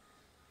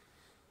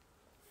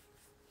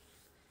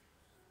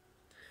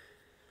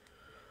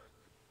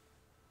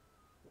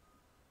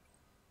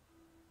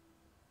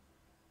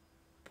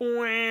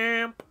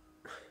 Bwamp.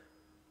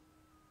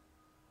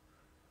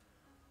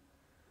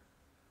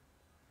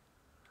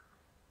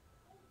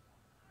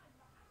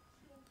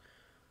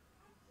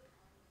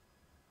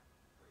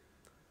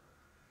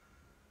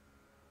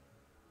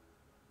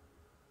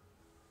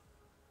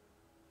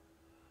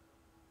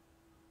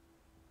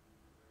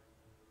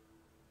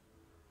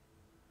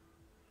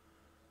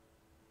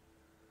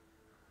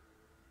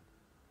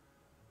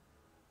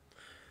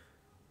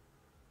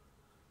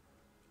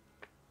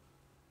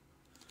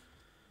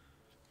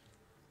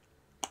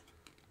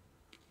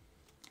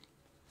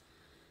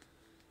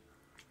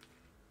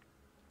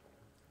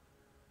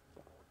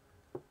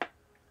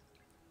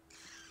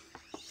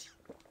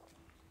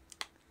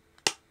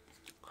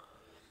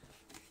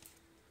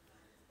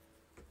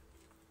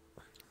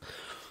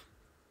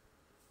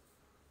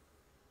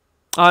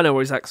 Oh, no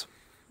worries, X.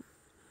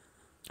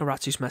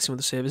 Aratu's messing with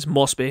the servers.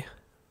 Must be.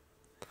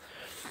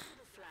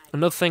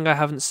 Another thing I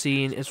haven't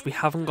seen is we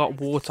haven't got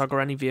Warthog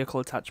or any vehicle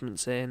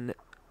attachments in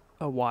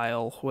a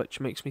while, which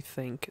makes me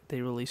think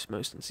they released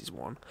most in Season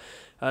 1.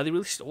 They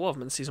released all of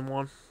them in Season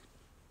 1,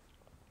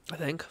 I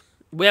think.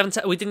 We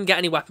didn't get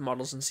any weapon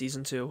models in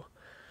Season 2.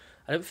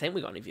 I don't think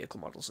we got any vehicle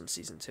models in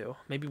Season 2.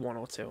 Maybe 1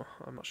 or 2.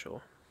 I'm not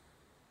sure.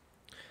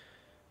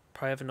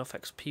 Probably have enough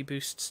XP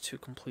boosts to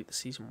complete the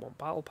Season 1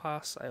 Battle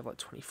Pass. I have like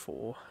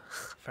 24.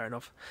 Fair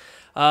enough.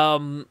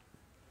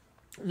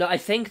 No, I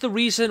think the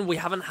reason we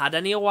haven't had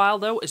any a while,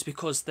 though, is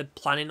because they're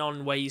planning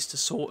on ways to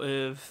sort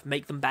of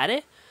make them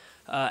better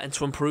and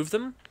to improve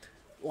them.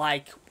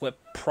 Like, we're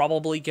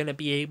probably going to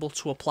be able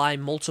to apply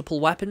multiple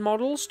weapon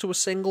models to a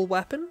single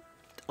weapon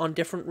on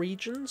different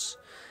regions,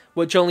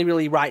 which only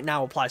really right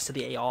now applies to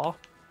the AR.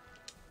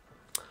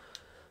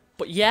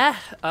 But yeah,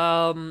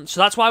 so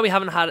that's why we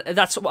haven't had.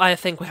 That's why I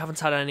think we haven't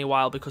had it in a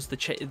while, because the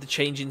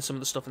changing some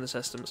of the stuff in the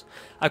systems.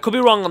 I could be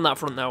wrong on that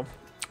front though,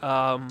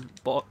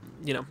 but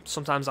you know,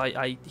 sometimes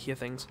I hear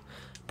things.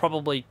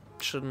 Probably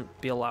shouldn't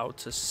be allowed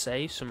to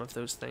say some of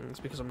those things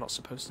because I'm not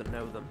supposed to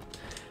know them.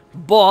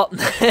 But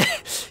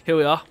here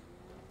we are.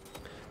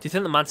 Do you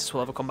think the Mantis will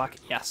ever come back?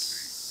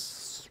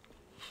 Yes,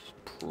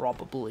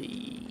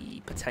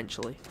 probably,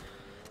 potentially,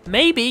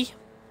 maybe,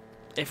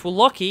 if we're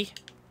lucky.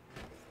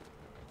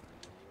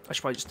 I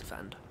should probably just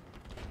defend.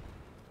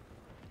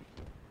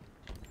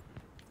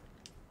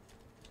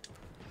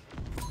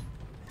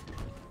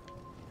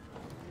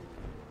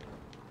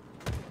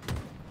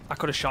 I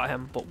could have shot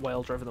him, but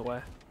Whale drove the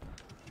way.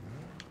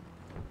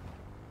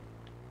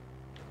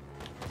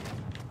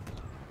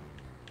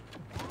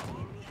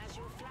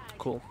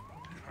 Cool.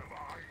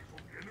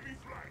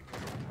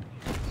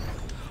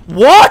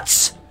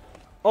 What?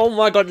 Oh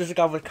my god, there's a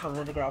guy with a camera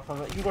on the ground.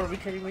 You gotta be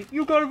kidding me.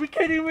 You gotta be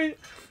kidding me.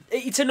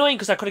 It's annoying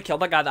because I could have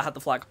killed that guy that had the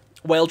flag.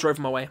 Whale drove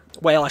him away.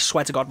 Whale, I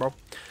swear to God, bro.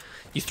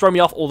 You throw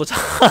me off all the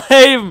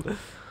time.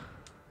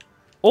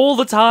 All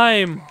the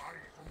time.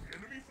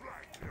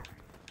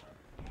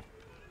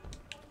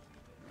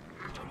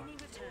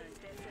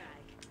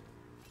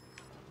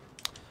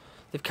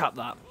 They've capped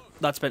that.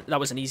 That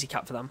was an easy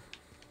cap for them.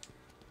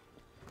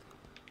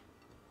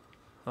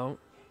 Oh,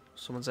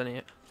 someone's in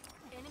it.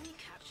 Enemy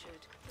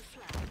captured the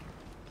flag.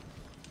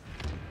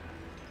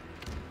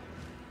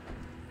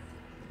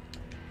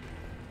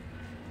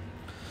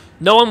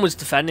 No one was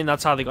defending,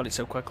 that's how they got it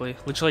so quickly.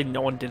 Literally no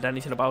one did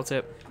anything about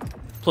it.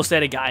 Plus they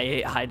had a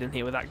guy hiding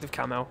here with active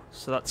camo,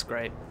 so that's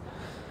great.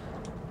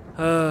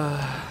 We've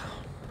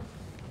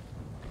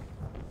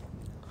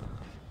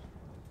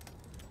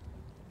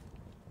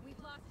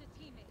lost a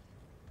teammate.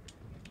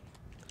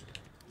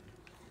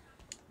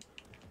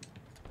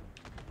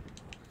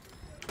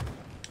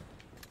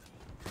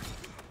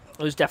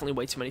 There's definitely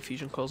way too many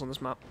fusion coils on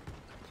this map.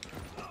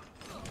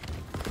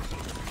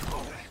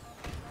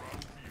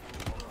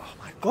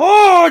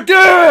 God!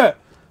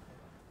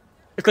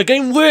 If the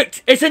game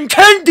worked as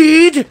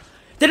intended,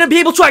 then I'd be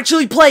able to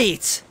actually play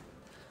it.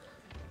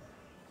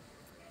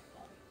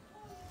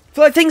 I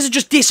feel like things are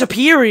just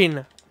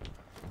disappearing.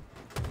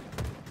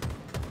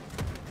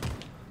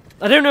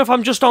 I don't know if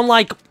I'm just on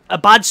like a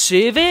bad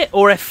server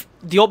or if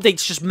the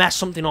updates just mess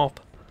something up.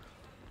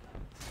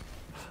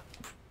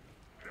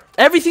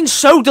 Everything's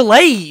so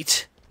delayed.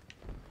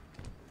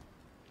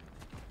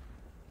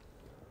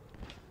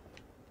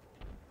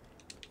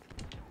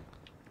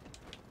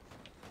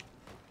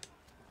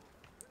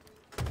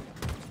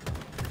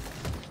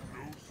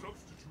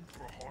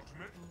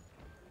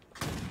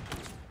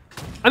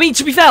 I mean,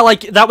 to be fair,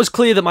 like, that was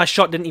clear that my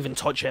shot didn't even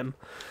touch him.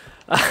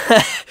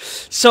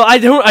 So I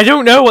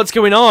don't know what's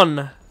going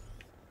on.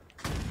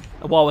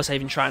 What was I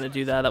even trying to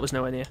do there? That was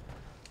nowhere near.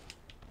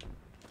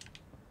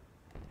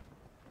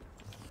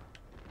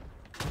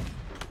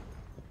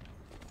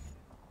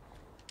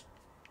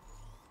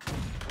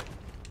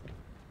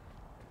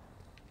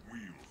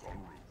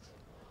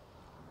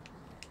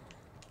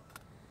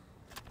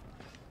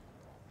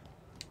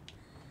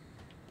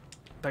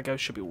 That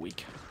ghost should be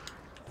weak.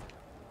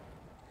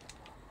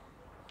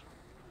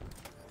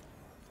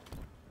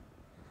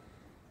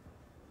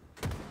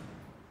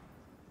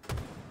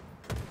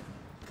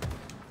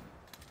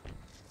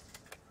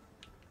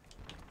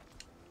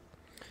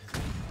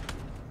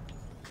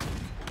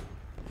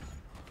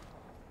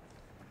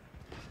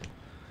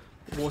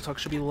 Warthog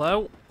should be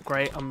low.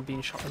 Great, I'm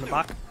being shot in the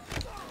back.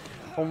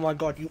 Oh my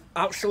god, you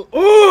absolute...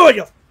 Oh,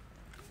 you...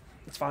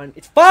 It's fine.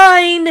 It's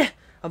fine!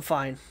 I'm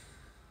fine.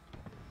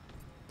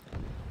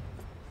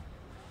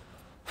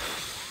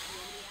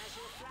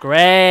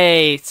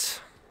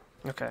 Great!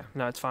 Okay,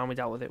 no, it's fine. We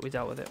dealt with it. We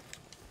dealt with it.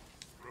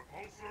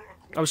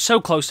 I was so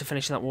close to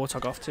finishing that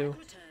Warthog off, too.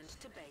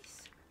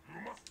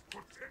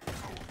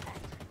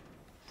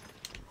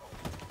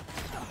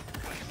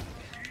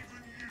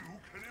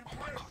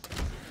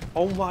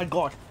 Oh my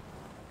god.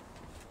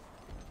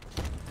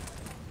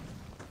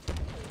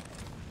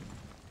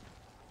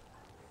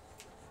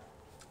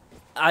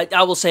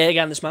 I will say it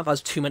again, this map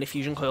has too many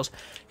fusion coils.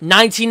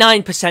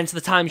 99% of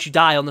the times you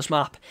die on this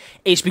map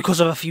is because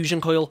of a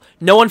fusion coil.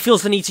 No one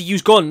feels the need to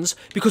use guns,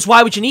 because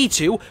why would you need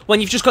to when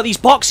you've just got these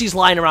boxes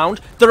lying around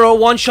that are a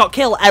one-shot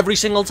kill every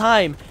single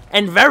time?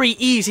 And very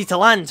easy to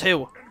land,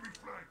 too.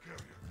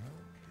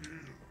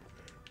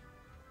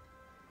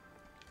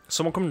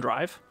 Someone come and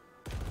drive.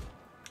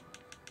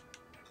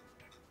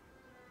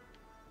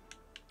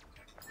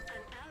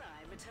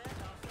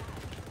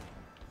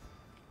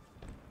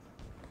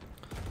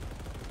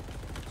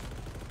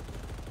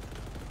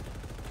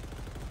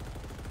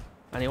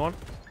 Anyone?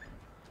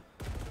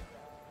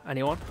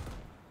 Anyone?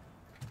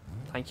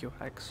 Thank you,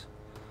 X.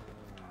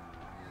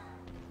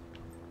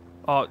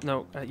 Oh,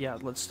 no. Yeah,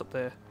 let's stop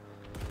there.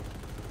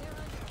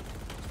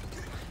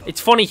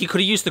 It's funny, he could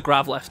have used the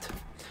grav lift.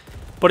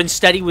 But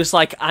instead he was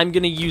like, I'm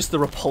going to use the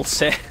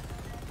repulsor.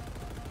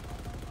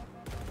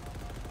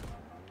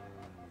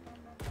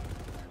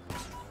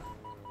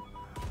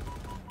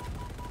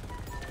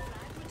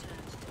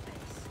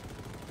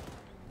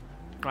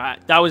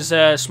 Right, that was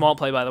a smart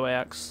play by the way,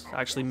 Axe.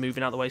 Actually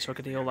moving out the way so I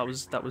could heal,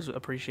 that was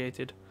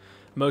appreciated.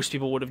 Most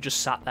people would have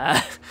just sat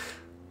there.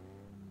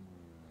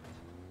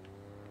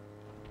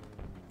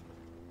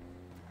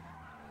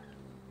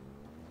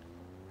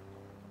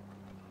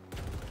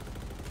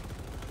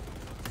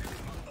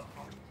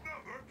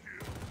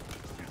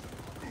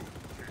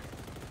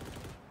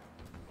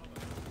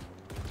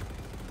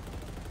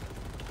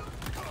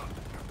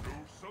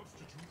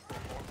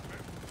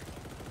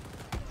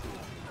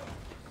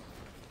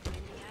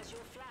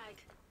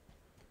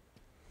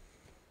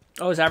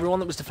 Oh, is everyone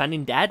that was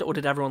defending dead, or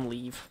did everyone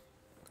leave?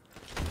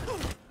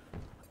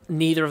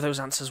 Neither of those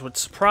answers would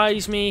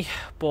surprise me,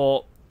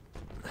 but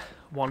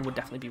one would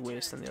definitely be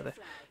worse than the other.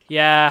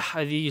 Yeah,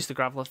 I used the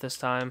grav lift this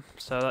time,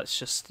 so that's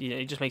just, you know,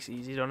 it just makes it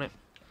easy, don't it?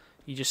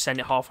 You just send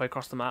it halfway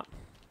across the map.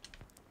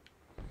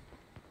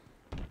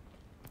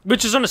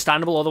 Which is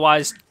understandable,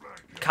 otherwise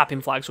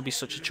capping flags would be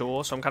such a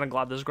chore, so I'm kind of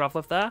glad there's a grav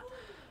lift there.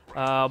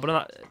 But in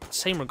that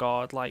same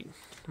regard, like,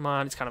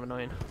 man, it's kind of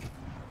annoying.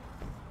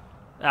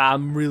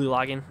 I'm really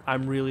lagging.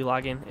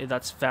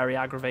 That's very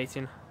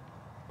aggravating.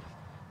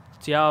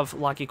 Do you have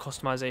laggy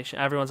customization?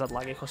 Everyone's had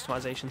laggy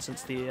customization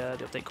since the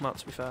update come out,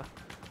 to be fair.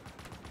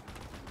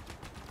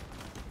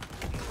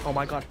 Oh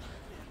my god.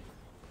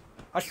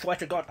 I swear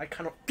to god, I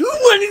cannot do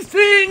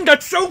anything!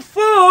 That's so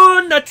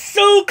fun! That's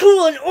so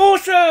cool and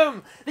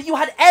awesome! That you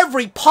had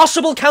every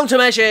possible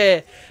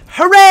countermeasure!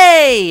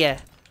 Hooray!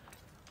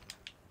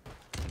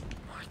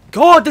 My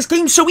god, this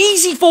game's so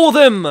easy for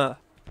them!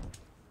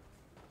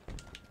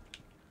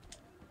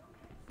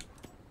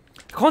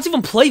 I can't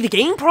even play the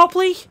game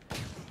properly!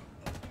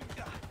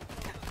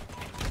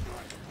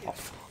 Oh,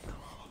 fuck.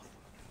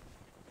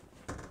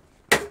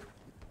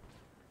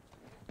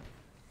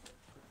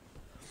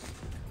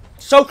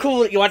 So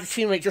cool that you had a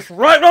teammate just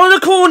right around the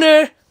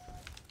corner!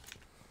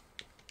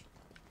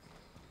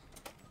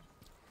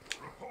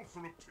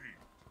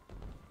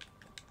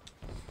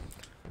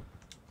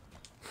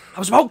 I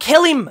was about to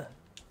kill him!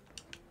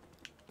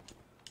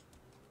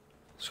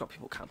 There's got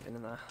people camping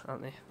in there,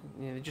 aren't they?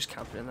 Yeah, they're just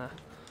camping in there.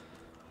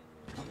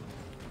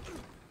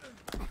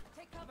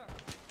 Take cover.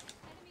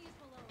 Enemy is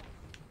below.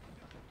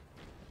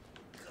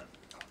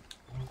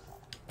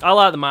 I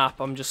like the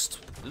map, I'm just...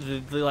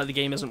 the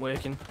game isn't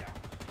working.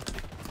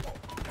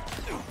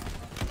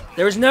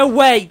 There is no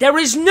way! There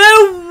is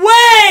no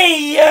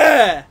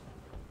way!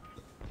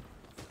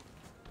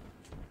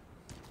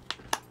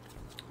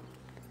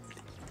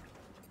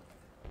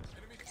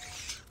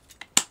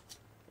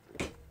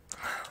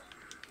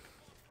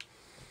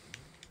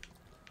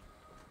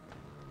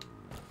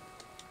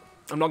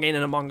 I'm not getting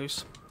in a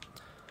mongoose.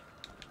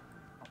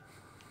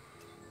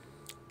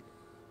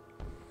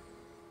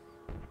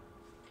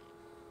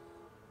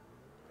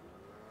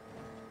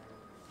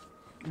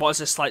 What is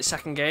this, like,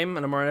 second game,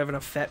 and I'm already having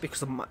a fit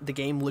because the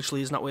game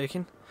literally is not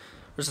working?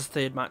 Or is this the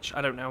third match?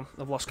 I don't know.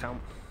 I've lost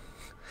count.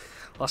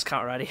 Lost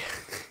count already.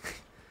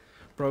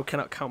 Bro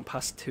cannot count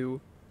past 2.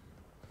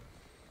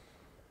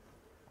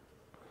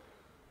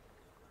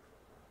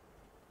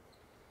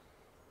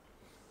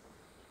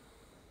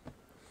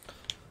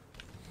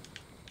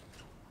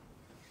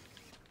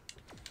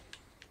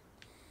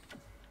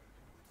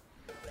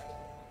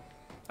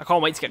 I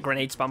can't wait to get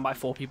grenade spammed by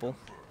 4 people.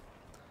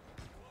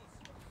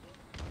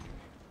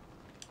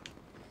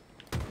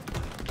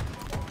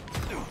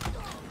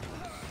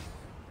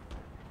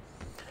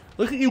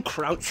 Look at you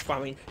crouch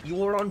spamming.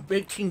 You are on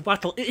Big Team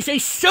Battle. It is a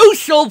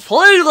social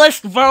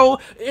playlist, bro.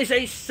 It is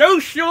a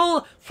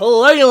social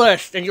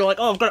playlist, and you're like,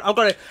 oh, I've got to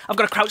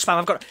crouch spam.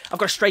 I've got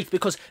to strafe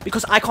because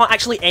I can't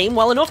actually aim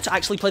well enough to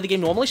actually play the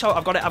game normally. So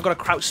I've got to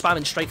crouch spam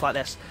and strafe like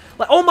this.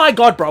 Like, oh my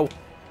god, bro.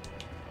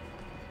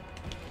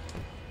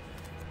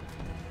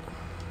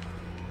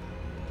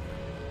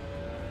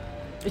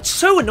 It's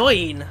so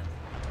annoying. An ally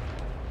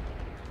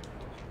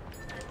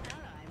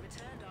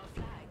returned our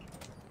flag.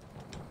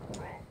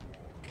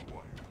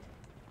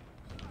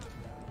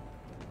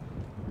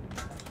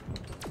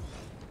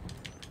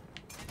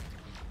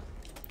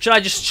 Should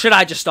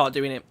I just start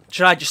doing it?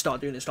 Should I just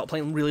start doing it? Start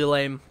playing really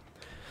lame?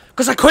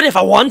 Because I could if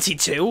I wanted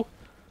to.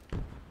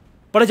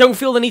 But I don't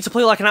feel the need to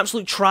play like an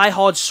absolute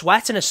try-hard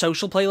sweat in a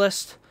social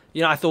playlist.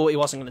 You know, I thought he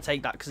wasn't going to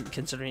take that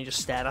considering he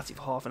just stared at it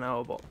for half an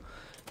hour, but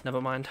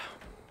never mind.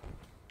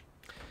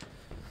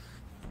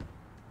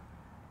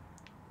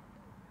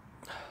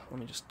 Let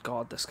me just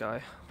guard this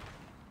guy.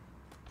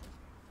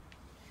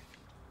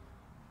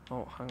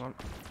 Oh, hang on.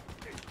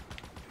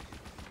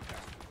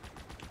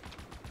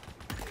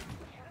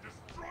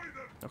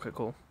 Okay,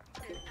 cool.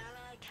 An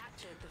ally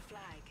captured the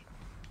flag.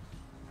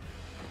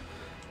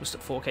 Just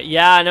at 4K.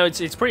 Yeah, I know,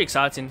 it's pretty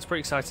exciting. It's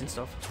pretty exciting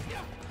stuff.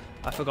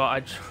 I forgot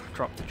I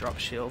dropped the drop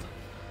shield.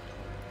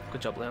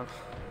 Good job, Leon.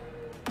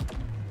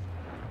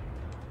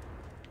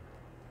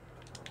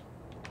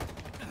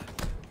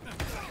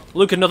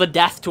 Look, another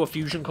death to a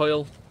fusion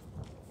coil.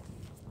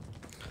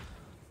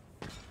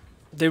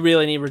 They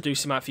really need to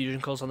reduce the amount of fusion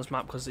coils on this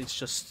map because it's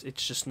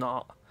just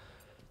not.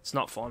 It's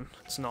not fun.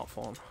 It's not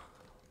fun.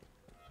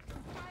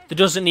 There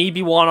doesn't need to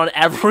be one on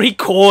every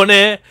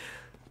corner.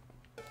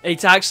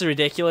 It's actually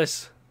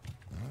ridiculous.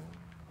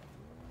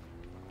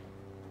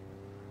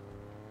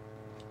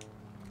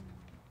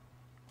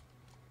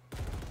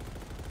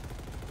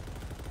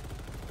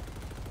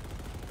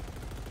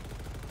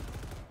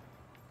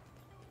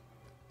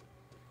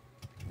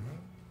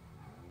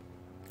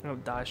 I'll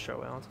die straight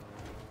away.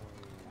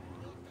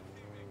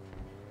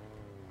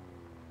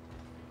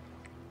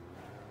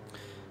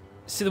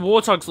 See, the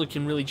Warthog's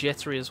looking really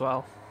jittery as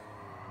well.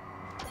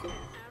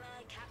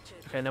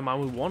 Okay, never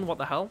mind, we won. What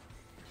the hell?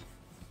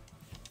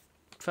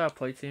 Fair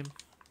play, team.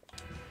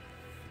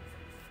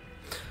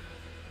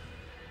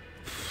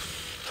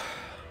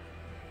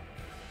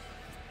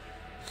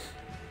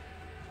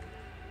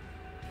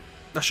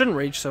 I shouldn't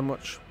rage so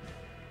much.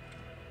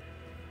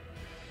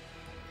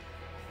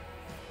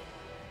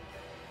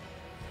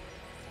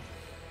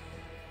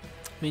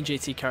 Me and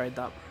JT carried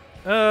that.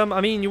 I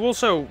mean, you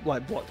also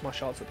like blocked my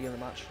shots at the end of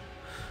the match,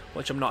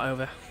 which I'm not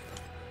over.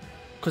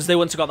 Because they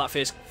wouldn't have got that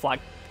first flag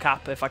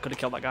cap if I could have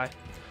killed that guy.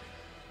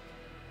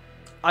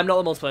 I'm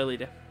not the multiplayer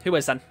leader. Who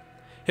is then?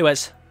 Who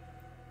is?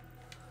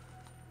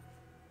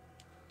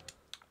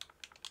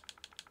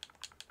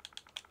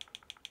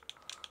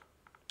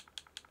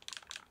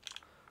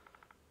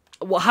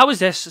 Well, how is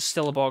this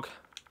still a bug?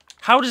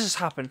 How does this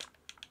happen?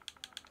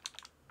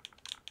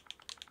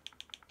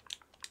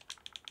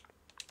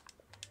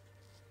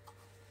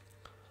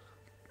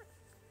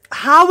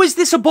 How is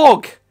this a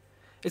bug?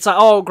 It's like,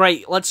 oh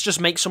great, let's just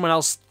make someone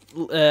else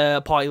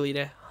party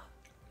leader.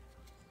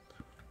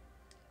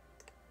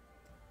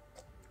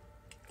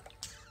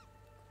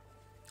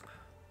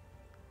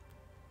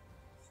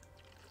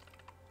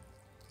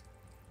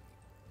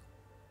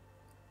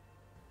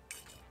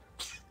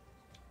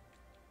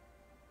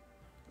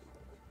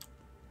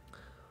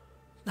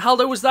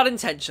 Haldo, was that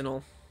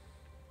intentional?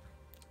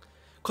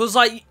 Cause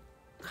like,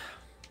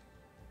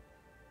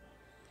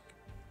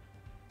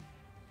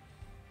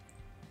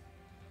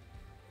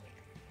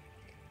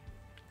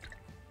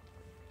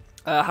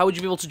 how would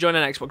you be able to join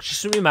an Xbox?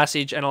 Just send me a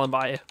message and I'll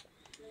invite you.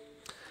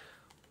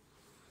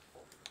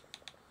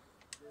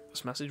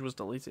 This message was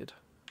deleted.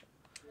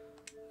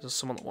 Is there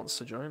someone that wants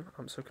to join?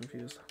 I'm so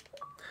confused.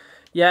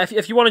 Yeah,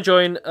 if you want to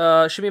join,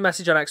 shoot me a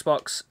message on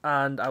Xbox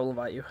and I will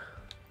invite you.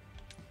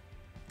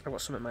 I've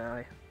got something in my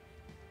eye.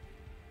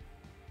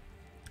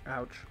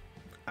 Ouch.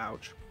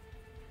 Ouch.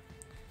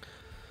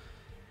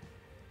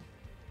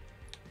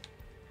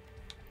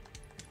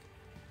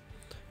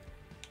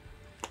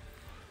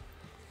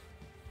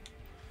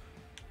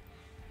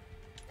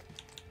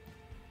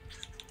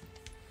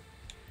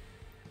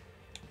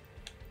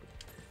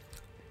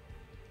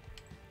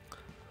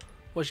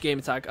 What's your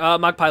game tag?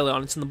 Magpie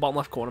Leon, it's in the bottom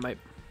left corner, mate.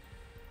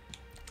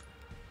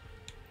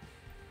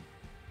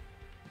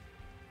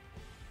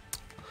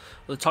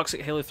 The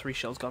Toxic Halo 3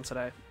 shell's gone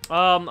today.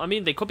 I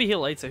mean, they could be here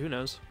later, who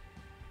knows?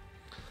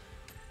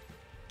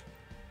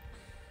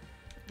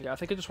 Yeah, I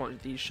think I just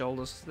wanted these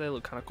shoulders. They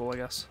look kind of cool, I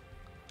guess.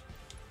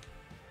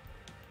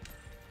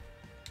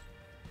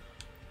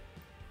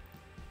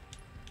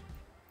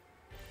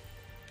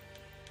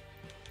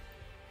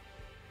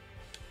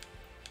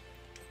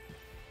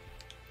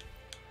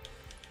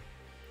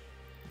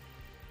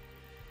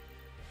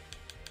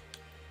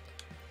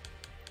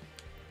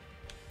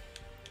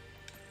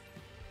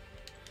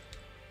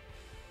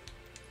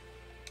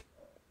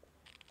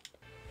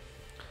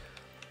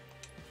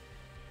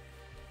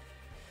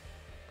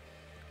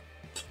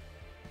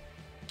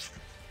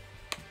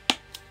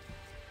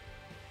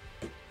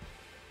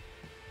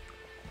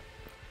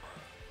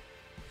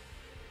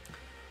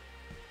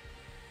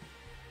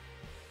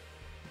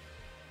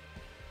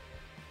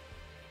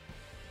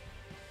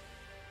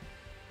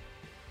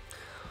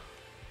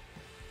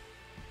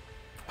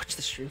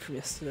 The stream from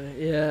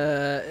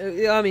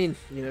yesterday. Yeah, I mean,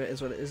 you know, it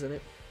is what it is, isn't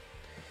it?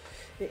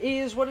 It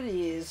is what it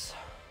is.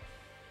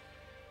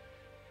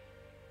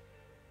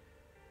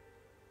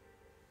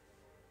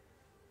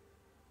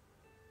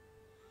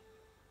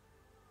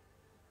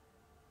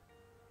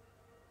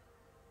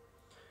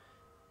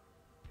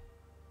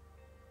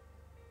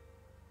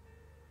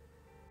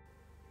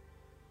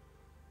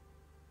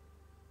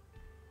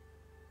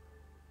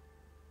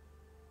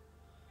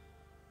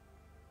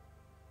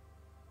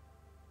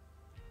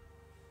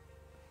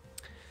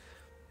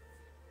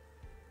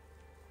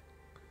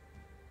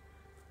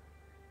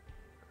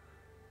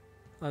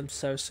 I'm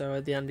so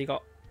at the end he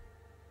got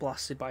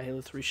blasted by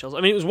Halo 3 shells. I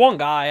mean, it was one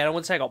guy. I don't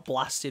want to say I got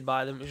blasted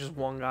by them. It was just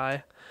one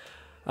guy.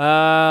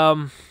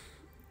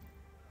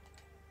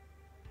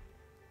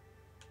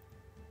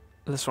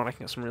 This one I can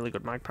get some really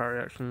good magpie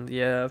reaction.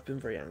 Yeah, I've been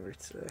very angry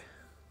today.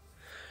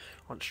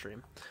 On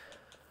stream.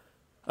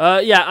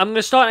 Yeah, I'm going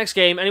to start next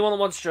game. Anyone that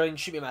wants to join,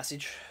 shoot me a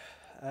message.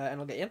 And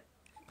I'll get you in.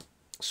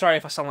 Sorry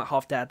if I sound like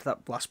half dead.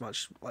 That last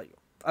match, like,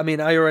 I mean,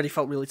 I already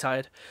felt really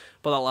tired.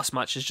 But that last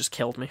match has just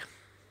killed me.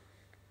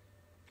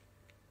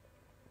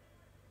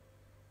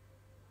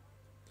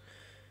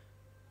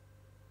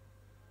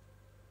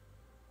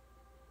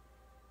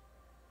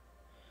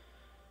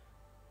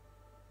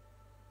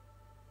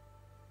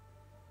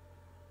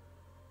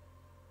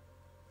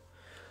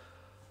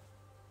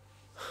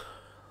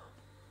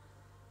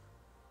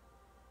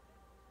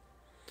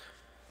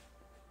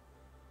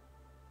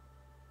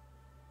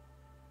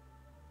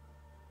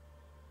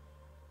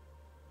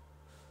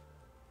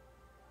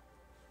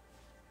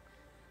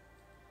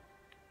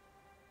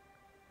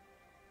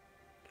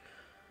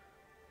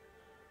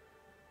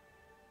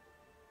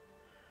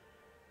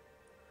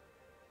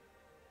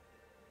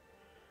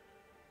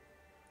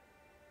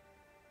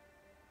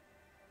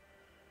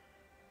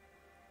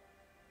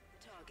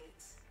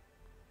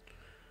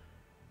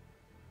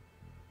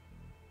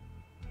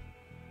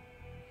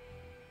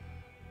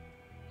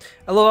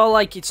 Although,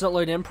 like, it's not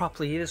loading in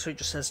properly either, so it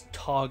just says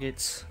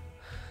targets.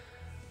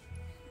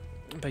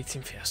 Big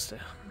Team Fiesta.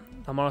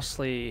 I'm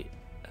honestly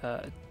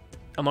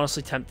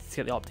tempted to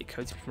get the optic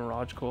coating from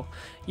Mirage Core.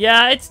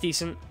 Yeah, it's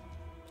decent.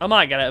 I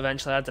might get it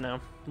eventually. I don't know.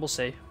 We'll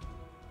see.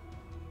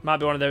 Might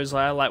be one of those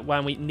like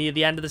when we near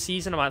the end of the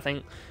season, I might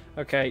think,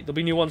 okay, there'll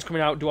be new ones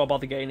coming out. Do I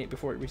bother getting it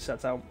before it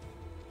resets out?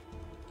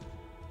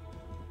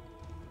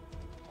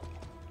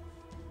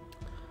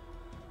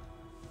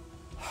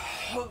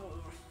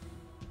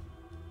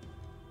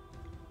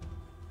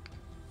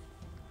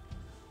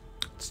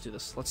 Let's do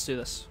this. Let's do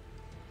this.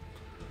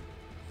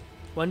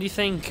 When do you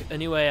think a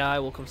new AI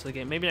will come to the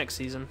game? Maybe next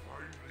season.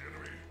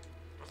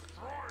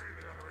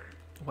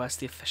 Where's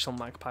the official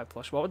Magpie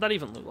plush? What would that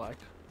even look like?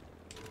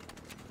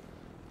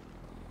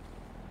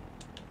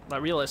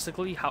 Like,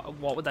 realistically,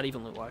 what would that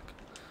even look like?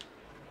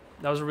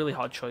 That was a really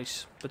hard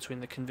choice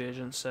between the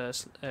Convergence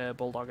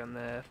Bulldog and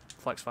the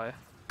Flexfire.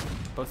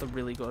 Both are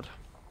really good.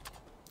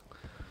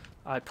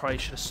 I probably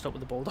should have stuck with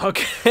the Bulldog.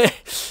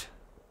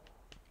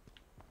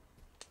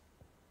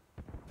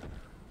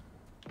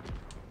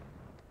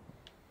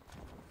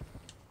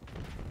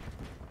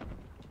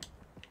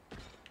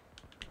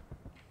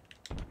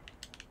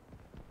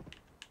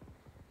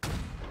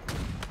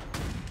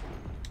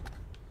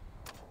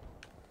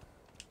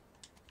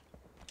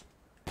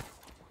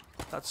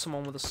 That's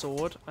someone with a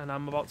sword, and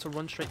I'm about to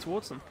run straight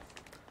towards them.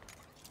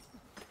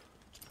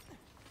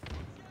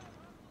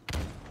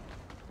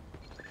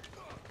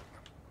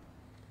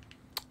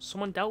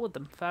 Someone dealt with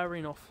them, fair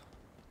enough.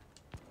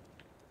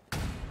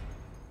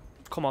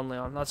 Come on,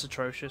 Leon, that's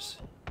atrocious.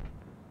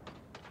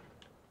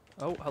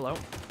 Oh, hello.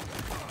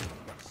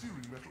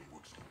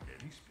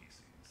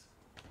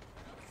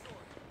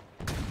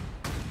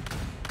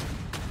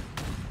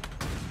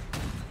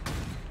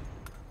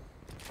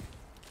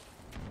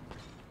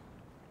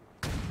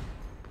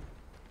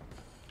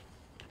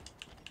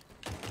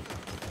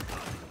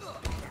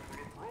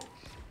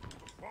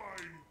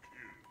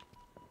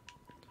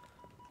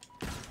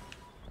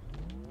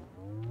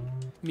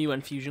 Mew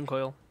and Fusion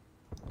Coil.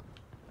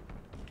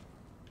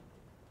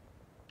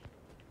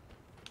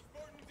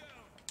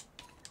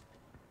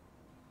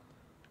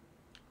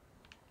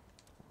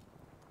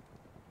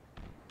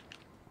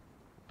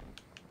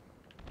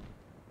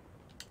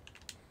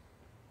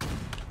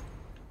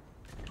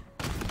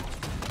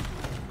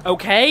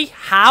 Okay,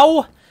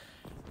 how?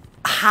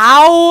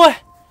 How?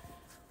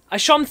 I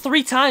shot him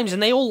 3 times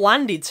and they all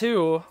landed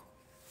too.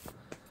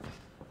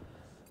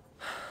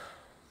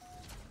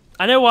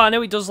 I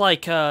know he does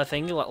like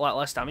thing like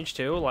less damage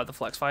too, like the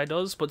Flex Fire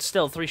does, but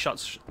still 3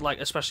 shots, like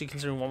especially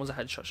considering one was a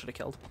headshot, should have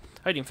killed.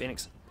 How you doing,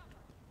 Phoenix?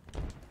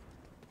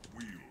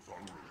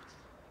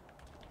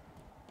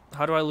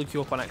 How do I look you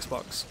up on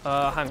Xbox?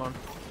 Hang on.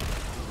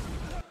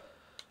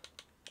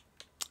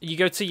 You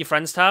go to your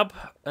friends tab,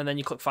 and then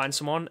you click find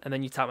someone, and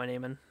then you type my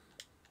name in.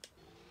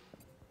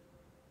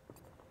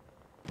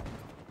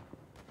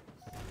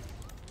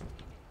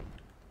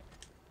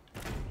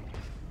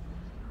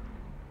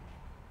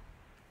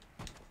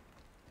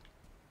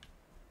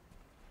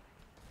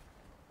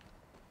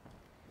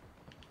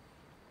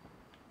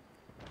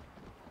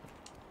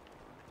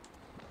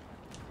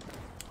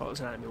 Oh, it was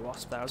an enemy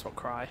wasp there, I was about to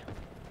cry.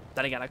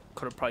 Then again, I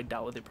could have probably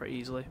dealt with it pretty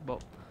easily,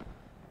 but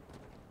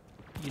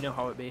you know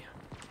how it be.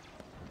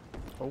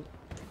 Oh,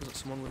 is it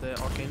someone with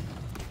the arcane?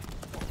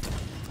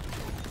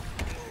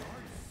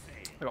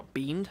 I got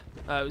beamed.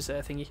 It was a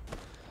thingy.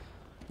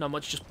 Not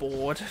much, just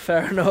bored.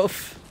 Fair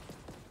enough.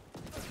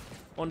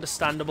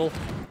 Understandable.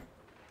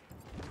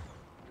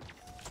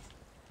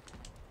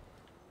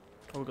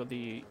 Oh, we got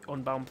the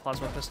unbound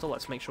plasma pistol.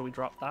 Let's make sure we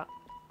drop that.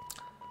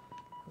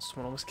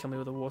 Someone almost killed me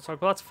with a warthog,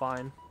 but that's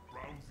fine.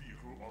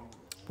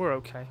 We're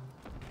okay.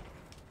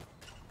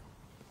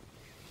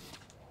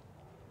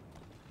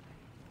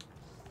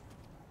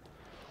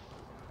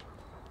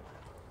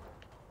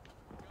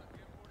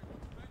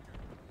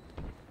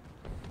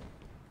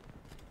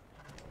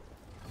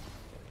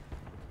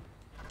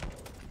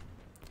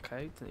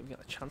 Okay, didn't even get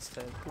a chance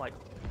to, like,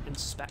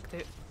 inspect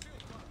it.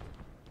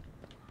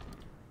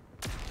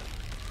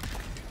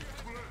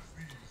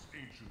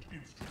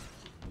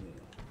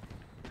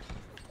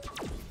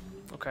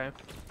 Okay.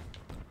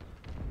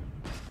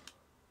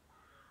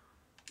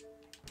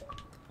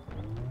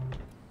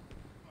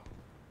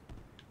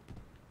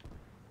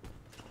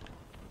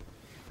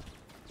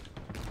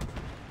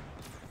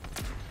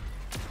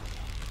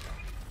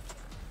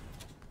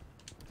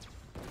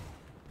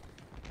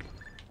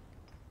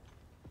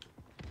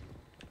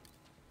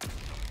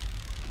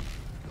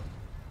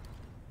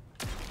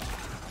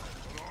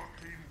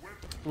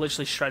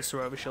 Literally shreds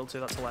through overshield too,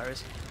 that's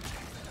hilarious.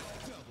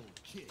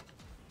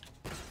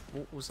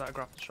 Oh, was that a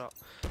grapple shot?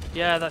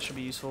 Yeah, that should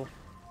be useful.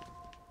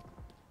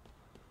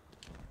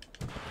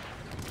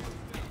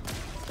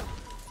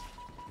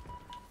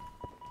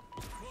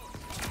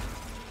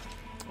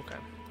 Okay,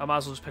 I might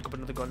as well just pick up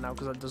another gun now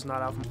because it does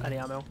not have any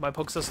ammo. My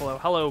pug's so slow.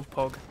 Hello,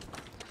 pug.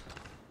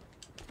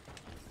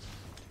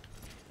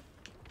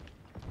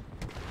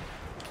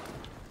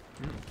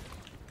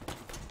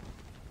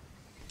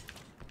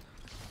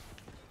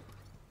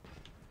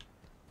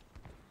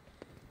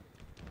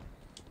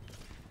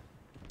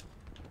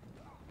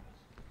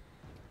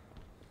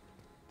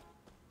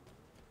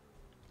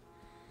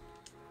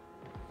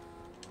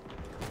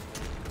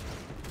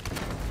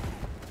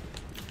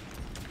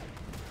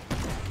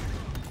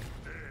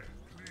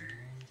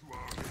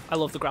 I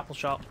love the grapple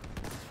shot.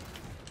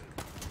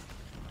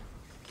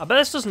 I bet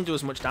this doesn't do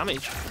as much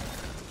damage.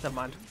 Never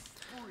mind.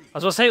 I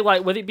was gonna say,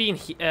 like, with it being,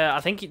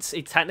 I think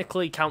it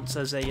technically counts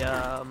as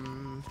a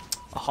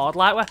hard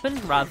light weapon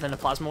rather than a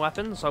plasma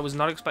weapon, so I was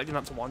not expecting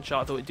that to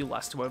one-shot. I thought it'd do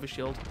less to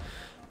overshield.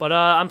 But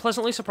I'm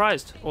pleasantly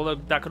surprised, although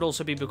that could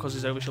also be because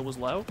his overshield was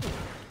low.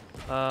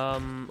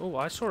 Oh,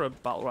 I saw a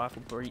battle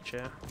rifle breach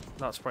here.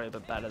 That's probably a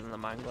bit better than the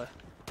mangler.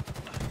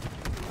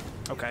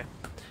 Okay.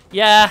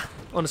 Yeah,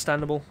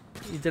 understandable.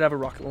 He did have a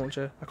rocket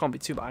launcher. I can't be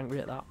too angry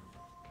at that.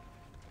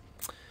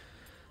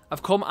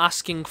 I've come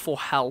asking for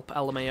help,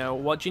 LMAO.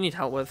 What do you need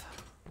help with?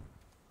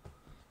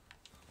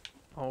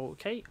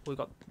 Okay, we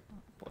got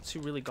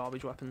two really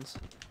garbage weapons.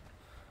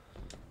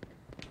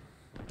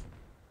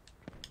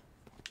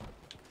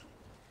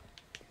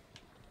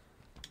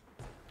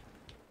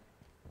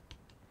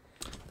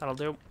 That'll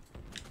do.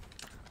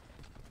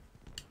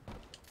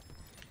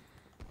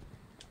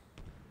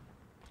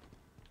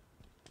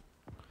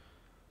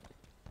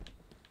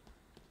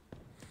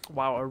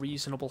 Wow, a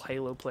reasonable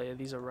Halo player.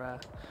 These are rare.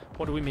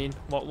 What do we mean?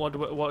 What do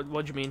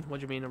you mean? What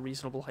do you mean a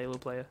reasonable Halo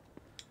player?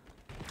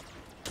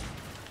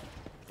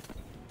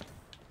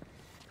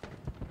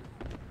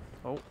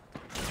 Oh.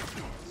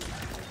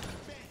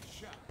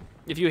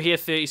 If you were here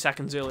 30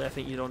 seconds early, I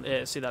think you don't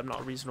see that I'm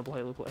not a reasonable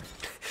Halo player.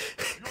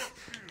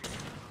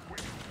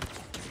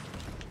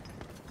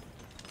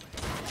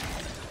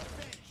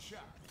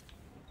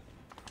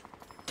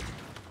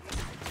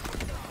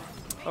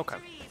 Okay.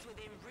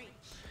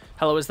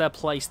 Hello, is there a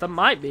place? There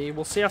might be.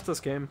 We'll see after this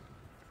game.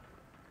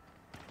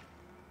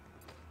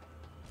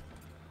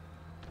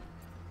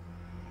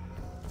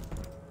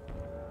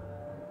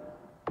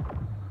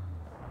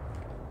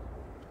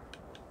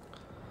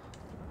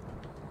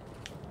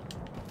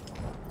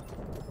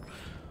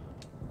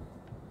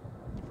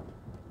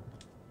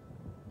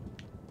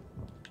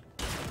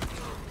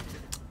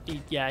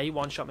 Yeah, he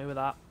one-shot me with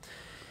that.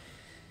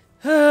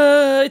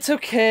 It's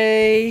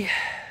okay.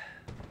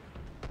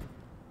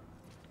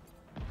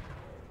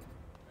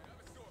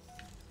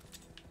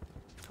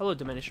 Hello,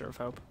 Diminisher of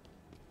Hope.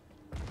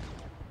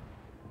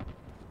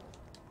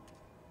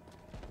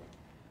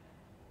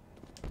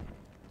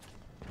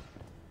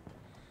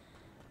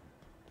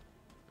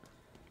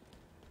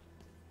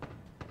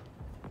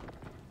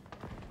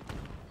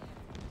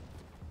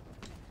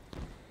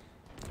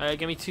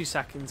 Give me 2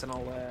 seconds and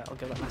I'll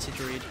get that message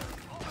read.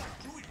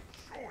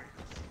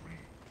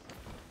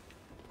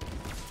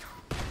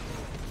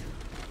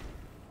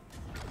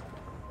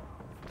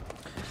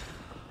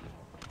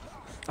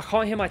 I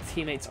can't hear my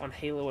teammates on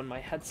Halo and my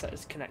headset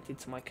is connected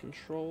to my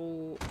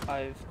control.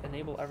 I've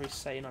enabled every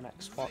setting on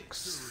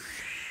Xbox.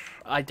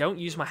 I don't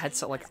use my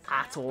headset like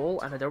at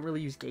all, and I don't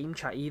really use game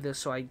chat either,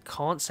 so I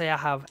can't say I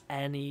have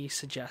any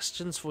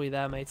suggestions for you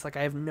there, mates. Like,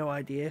 I have no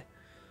idea.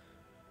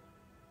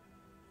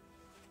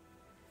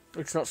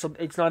 It's not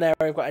an area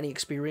I've got any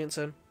experience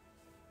in.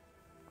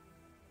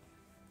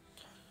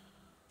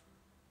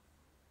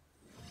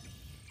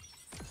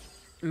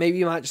 Maybe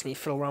you might just need to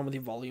fiddle around with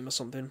your volume or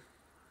something.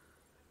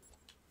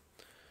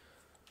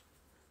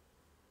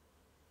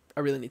 I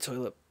really need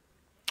toilet.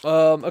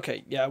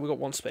 Okay, yeah, we got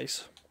one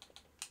space.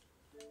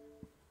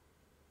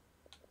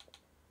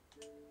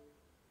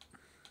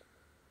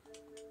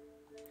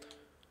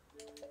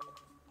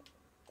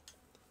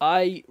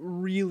 I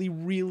really,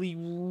 really,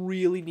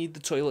 really need the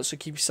toilet, so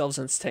keep yourselves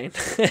entertained.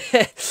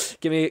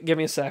 Give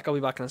me a sec, I'll be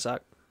back in a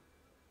sec.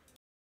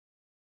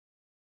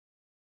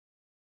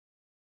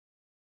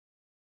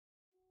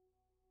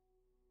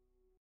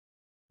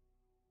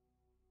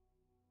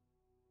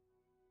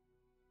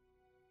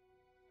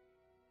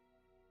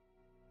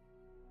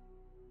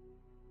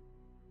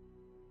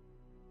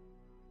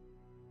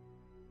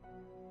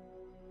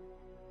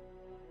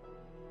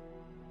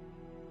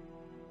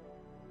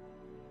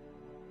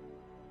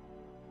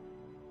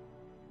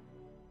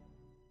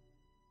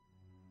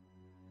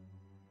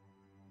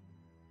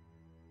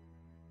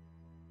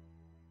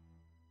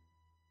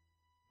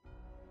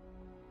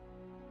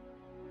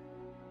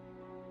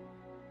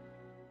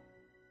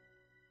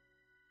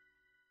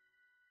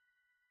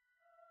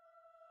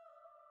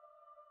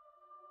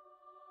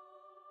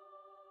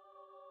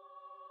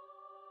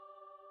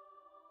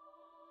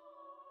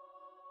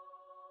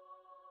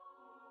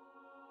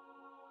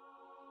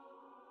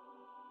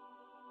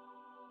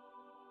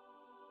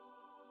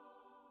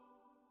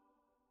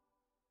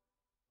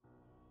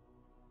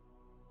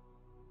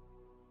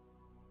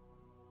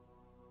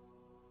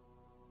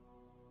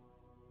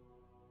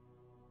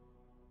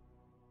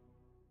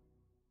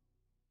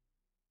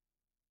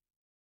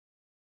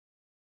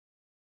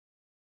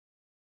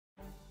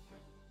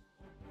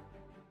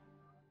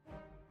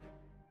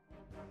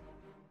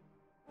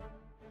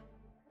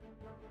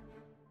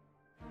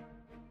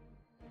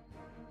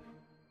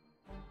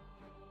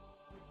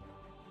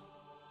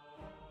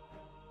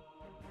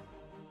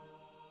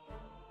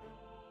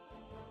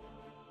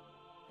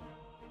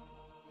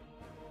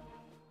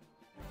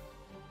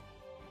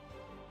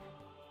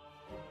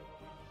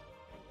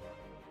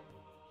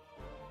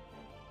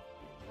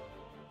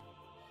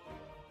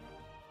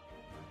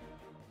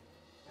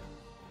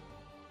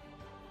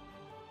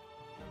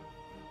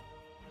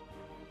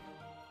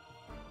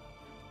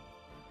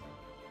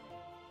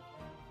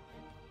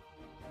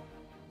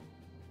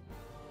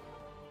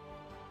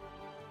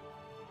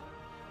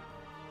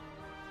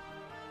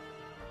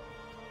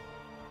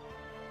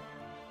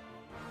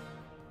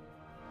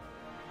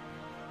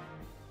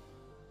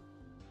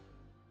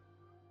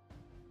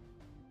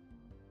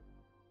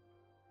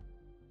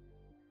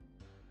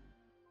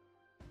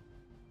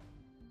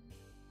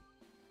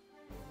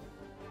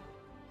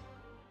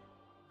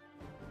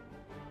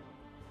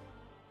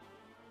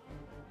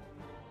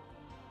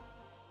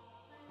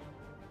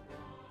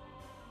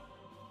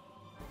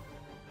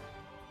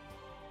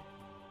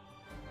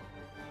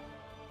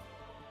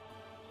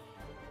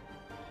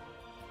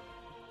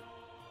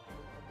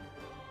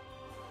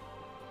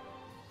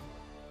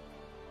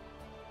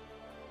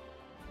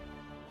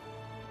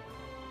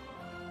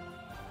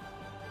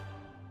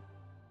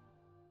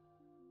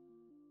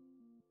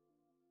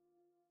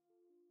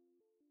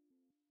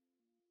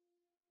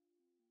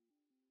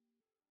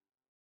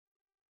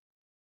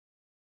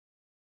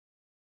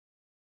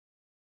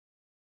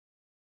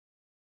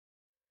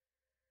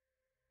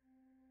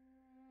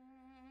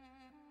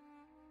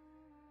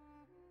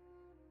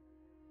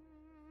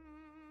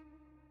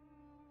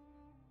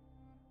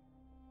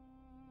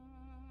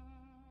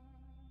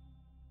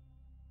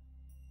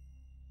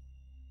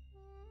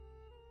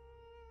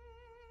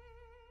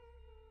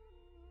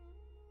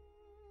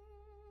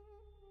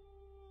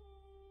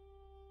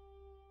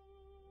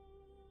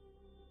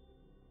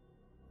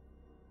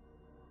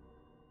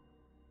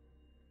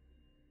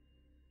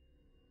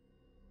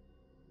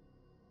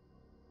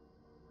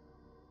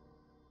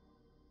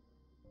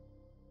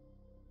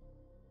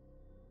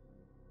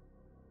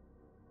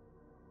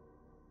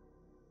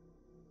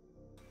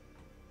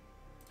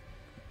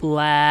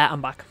 Blah,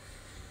 I'm back.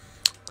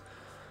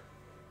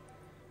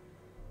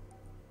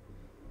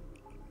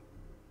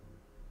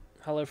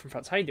 Hello from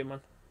France. How you doing, man?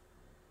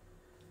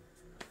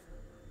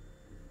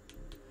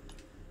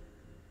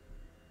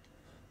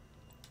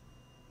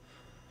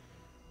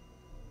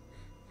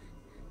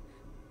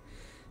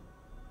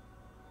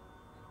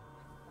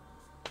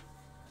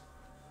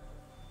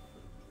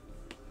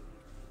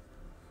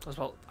 As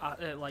well,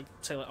 like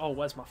say like, oh,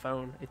 where's my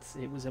phone?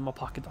 It was in my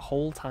pocket the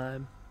whole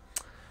time.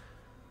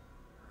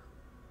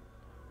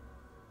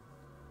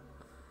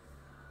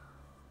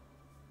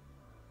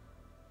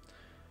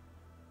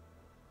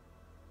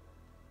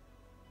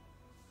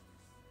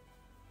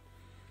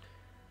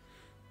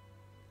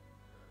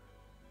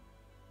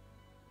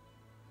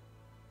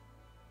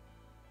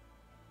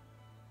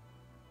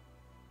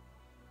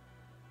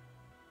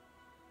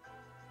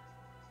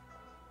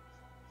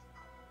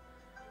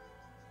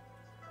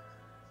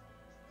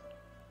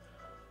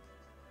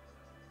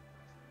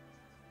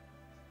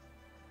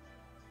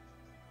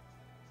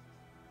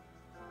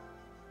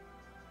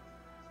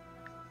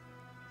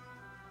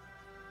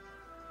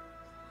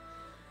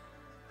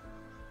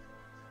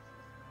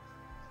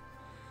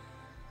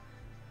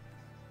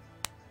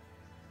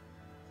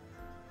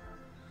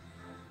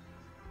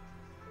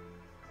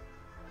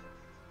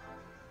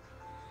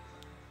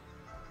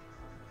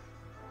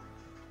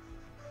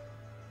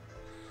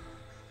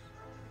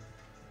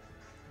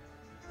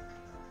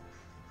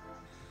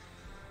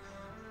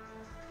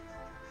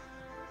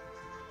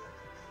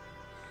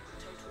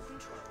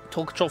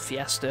 Total Control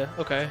Fiesta,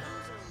 okay.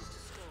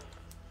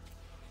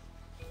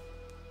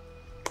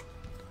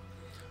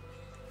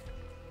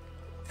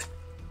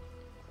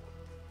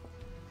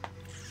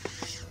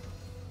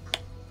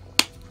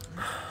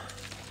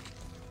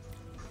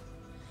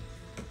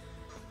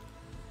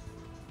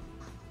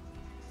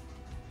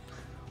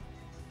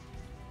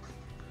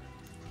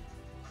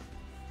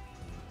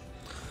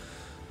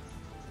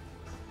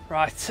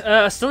 Right,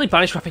 I still need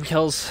banish weapon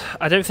kills.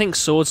 I don't think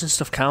swords and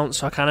stuff count,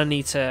 so I kind of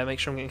need to make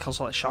sure I'm getting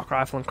kills with like shock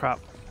rifle and crap.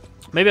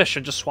 Maybe I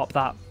should just swap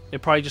that.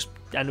 It'll probably just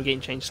end up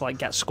getting changed to like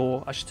get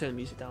score. I should turn the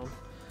music down.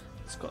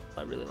 It's got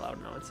like really loud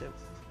now too.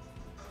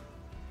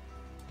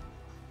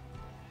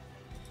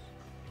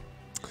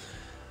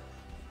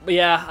 But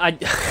yeah,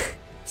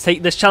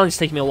 this challenge is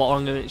taking me a lot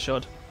longer than it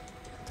should.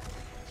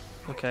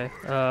 Okay,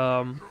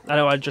 I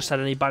know I just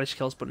said I need banish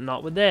kills, but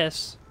not with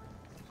this.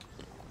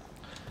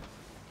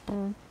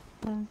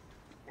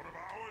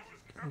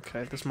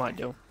 Okay, this might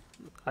do.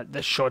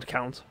 This should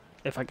count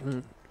if I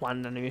can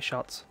land enemy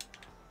shots.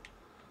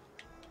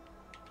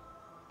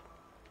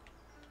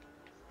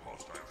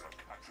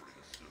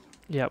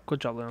 Yep,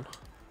 good job, Leon.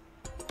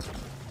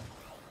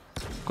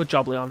 Good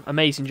job, Leon.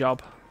 Amazing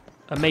job.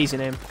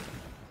 Amazing aim.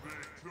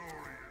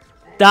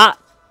 That,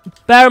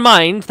 bear in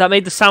mind, that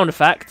made the sound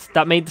effect.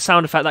 That made the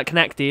sound effect that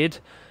connected.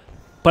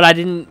 But I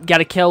didn't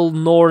get a kill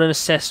nor an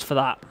assist for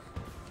that.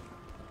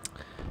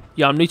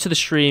 Yeah, I'm new to the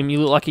stream.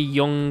 You look like a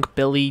young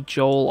Billy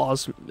Joel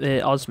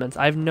Osment.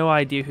 I have no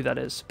idea who that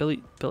is.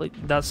 Billy,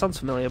 that sounds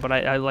familiar, but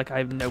I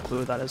have no clue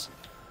who that is.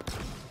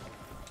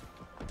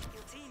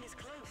 Your team is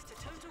close to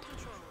total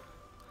control.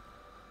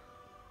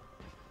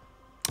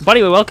 But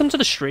anyway, welcome to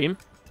the stream.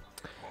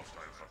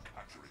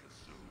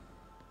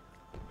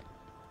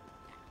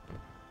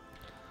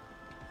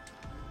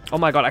 Oh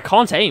my god, I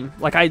can't aim.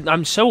 Like,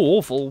 I'm so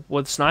awful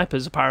with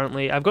snipers,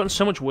 apparently. I've gotten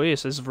so much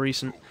worse as of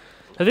recent.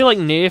 Have they, like,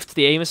 nerfed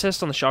the aim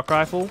assist on the shock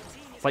rifle?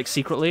 Like,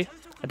 secretly?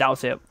 I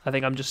doubt it. I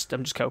think I'm just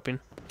coping.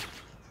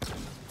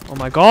 Oh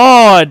my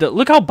god!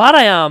 Look how bad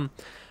I am!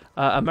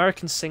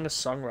 American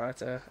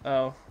singer-songwriter.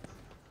 Oh.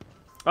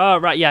 Oh,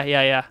 right,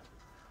 yeah.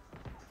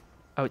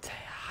 Oh, it's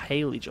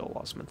Haley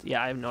Joel Osment.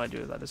 Yeah, I have no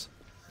idea who that is.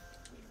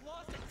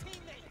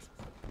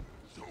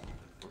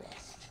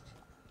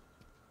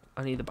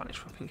 I need the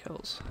banish weapon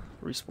kills.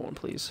 Respawn,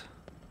 please.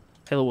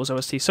 Halo Wars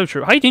OST. So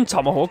true. How you doing,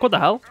 Tomahawk? What the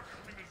hell?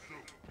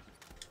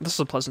 This is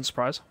a pleasant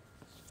surprise.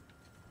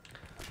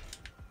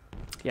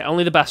 Yeah,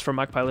 only the best from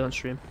Magpie on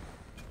stream.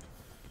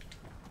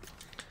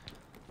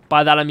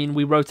 By that I mean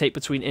we rotate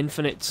between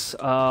Infinite's,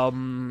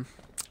 ODSTs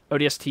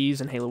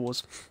and Halo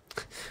Wars.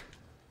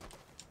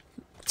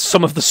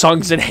 Some of the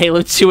songs in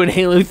Halo 2 and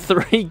Halo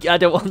 3, I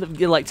don't want them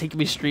to, like, taking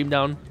me stream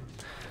down.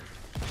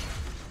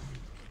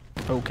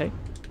 Okay.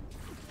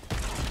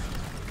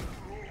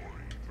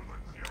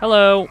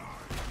 Hello.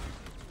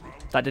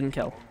 That didn't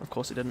kill. Of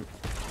course it didn't.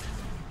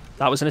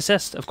 That was an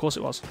assist. Of course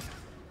it was.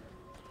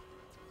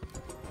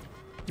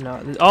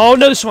 No. Oh,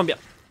 no, there's someone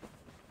behind.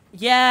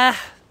 Yeah,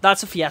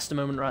 that's a fiesta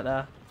moment right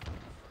there.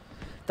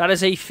 That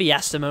is a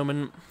fiesta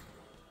moment.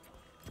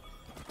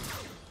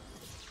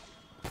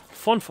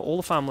 Fun for all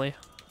the family.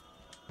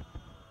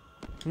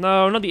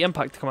 No, not the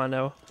impact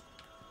commando.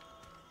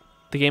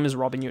 The game is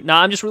robbing you.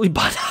 Nah, I'm just really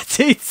bad at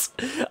it.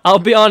 I'll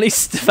be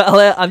honest,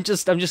 fella. I'm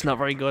just not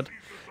very good.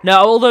 No,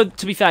 although,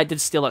 to be fair, I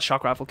did steal that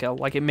shock rifle kill.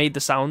 Like, it made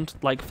the sound,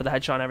 like, for the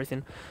headshot and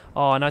everything.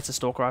 Oh, now it's a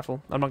stalk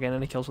rifle. I'm not getting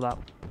any kills with that.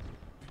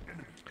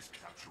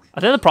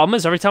 I think the problem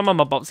is every time I'm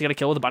about to get a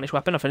kill with a banished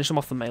weapon, I finish them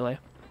off the melee.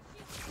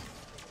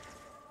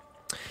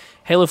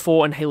 Halo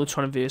 4 and Halo 2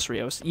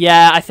 Anniversary.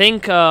 Yeah, I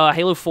think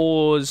Halo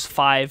 4's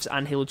 5s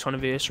and Halo 2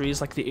 Anniversary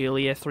is like the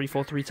earlier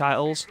 343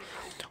 titles.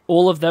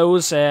 All of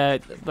those, all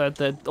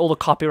the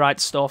copyright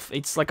stuff,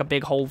 it's like a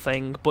big whole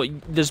thing, but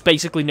there's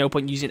basically no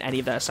point using any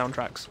of their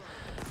soundtracks.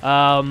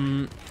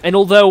 And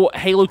although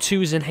Halo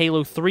 2s and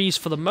Halo 3s,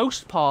 for the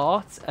most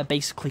part, are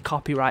basically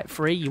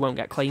copyright-free, you won't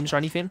get claims or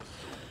anything.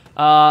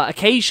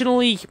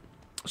 Occasionally,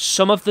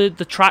 some of the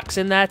tracks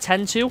in there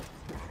tend to,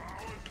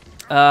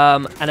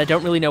 and I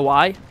don't really know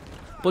why.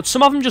 But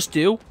some of them just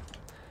do.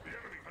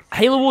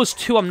 Halo Wars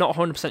 2 I'm not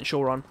 100%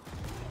 sure on.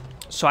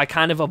 So I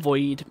kind of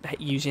avoid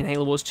using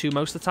Halo Wars 2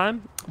 most of the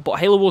time. But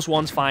Halo Wars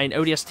 1's fine.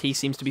 ODST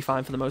seems to be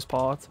fine for the most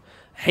part.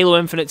 Halo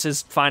Infinite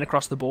is fine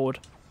across the board.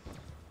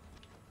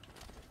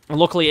 And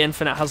luckily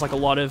Infinite has like a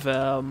lot of...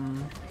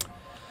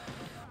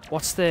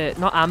 what's the...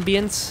 Not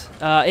ambient.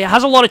 It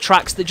has a lot of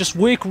tracks that just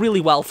work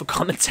really well for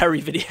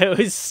commentary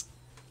videos.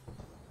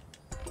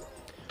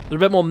 They're a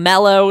bit more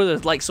mellow. They're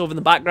like sort of in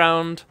the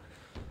background.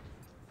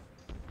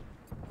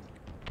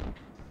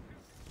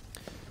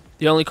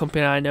 The only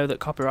company I know that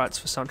copyrights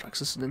for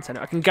soundtracks is Nintendo.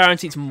 I can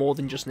guarantee it's more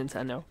than just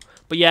Nintendo.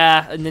 But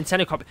yeah, a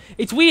Nintendo copy.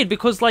 It's weird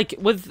because like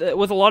with a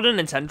lot of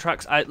Nintendo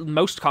tracks,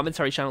 most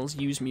commentary channels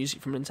use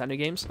music from Nintendo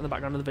games in the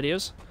background of the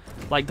videos,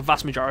 like the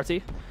vast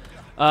majority.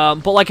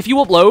 But like if you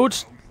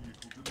upload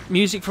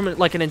music from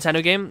like a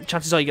Nintendo game,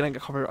 chances are you're gonna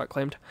get copyright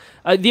claimed.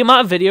 The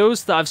amount of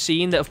videos that I've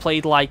seen that have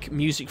played like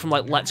music from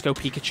like Let's Go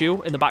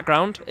Pikachu in the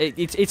background,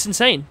 it's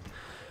insane.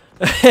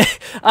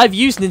 I've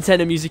used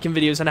Nintendo music in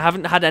videos and I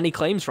haven't had any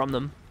claims from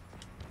them.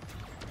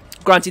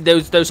 Granted,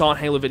 those aren't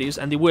Halo videos,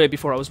 and they were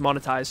before I was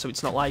monetized, so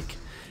it's not like...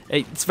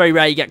 It's very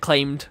rare you get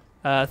claimed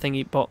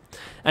thingy, but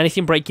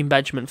anything Breaking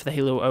Benjamin for the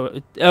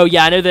Halo... Oh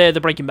yeah, I know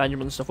the Breaking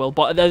Benjamin stuff will,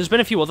 but there's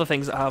been a few other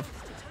things that have.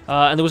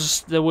 And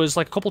there was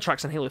like a couple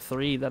tracks in Halo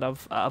 3 that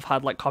I've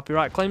had like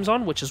copyright claims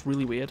on, which is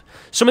really weird.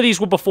 Some of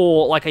these were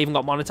before like I even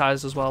got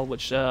monetized as well,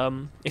 which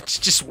it's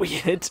just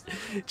weird.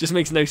 It just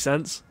makes no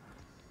sense.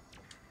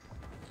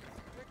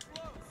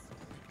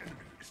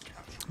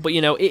 But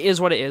you know, it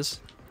is what it is.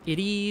 It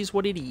is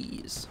what it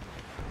is.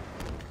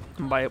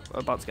 I'm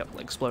about to get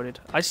exploded.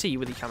 I see you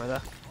with your camera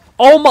there.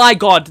 Oh my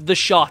god, the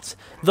shot.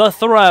 The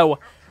throw.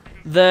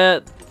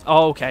 The...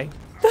 Oh, okay.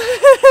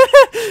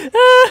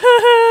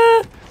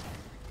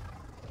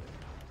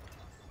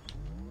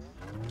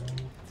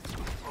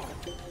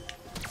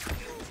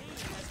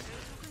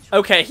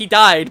 Okay, he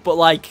died, but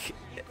like...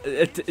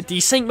 A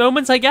desync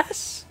moment, I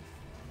guess?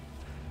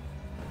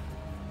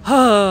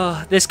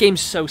 This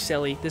game's so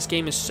silly. This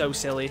game is so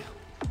silly.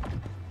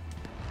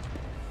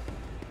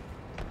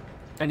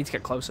 I need to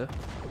get closer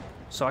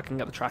so I can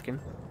get the tracking.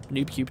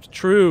 Noob cubed.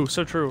 True.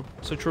 So true.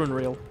 So true and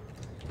real.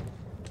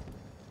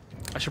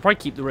 I should probably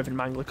keep the Riven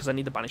Mangler because I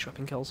need the Banish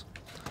Weapon kills.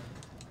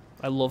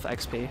 I love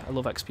XP. I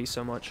love XP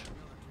so much.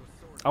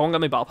 I want to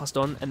get my Battle Pass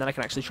done and then I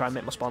can actually try and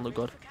make my spawn look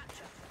good.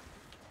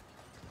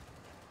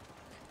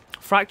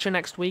 Fracture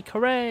next week.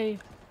 Hooray!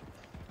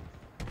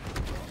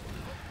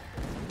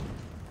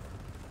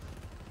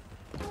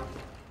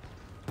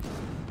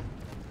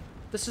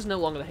 This is no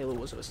longer the Halo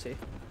Wars OST.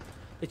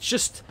 It's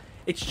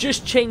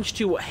just changed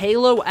to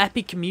Halo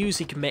Epic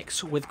Music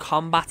Mix with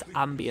Combat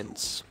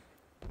Ambience.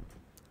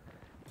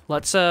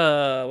 Let's,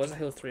 where's the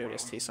Halo 3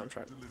 ODST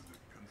soundtrack?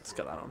 Let's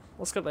get that on.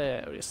 Let's get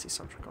the ODST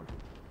soundtrack on.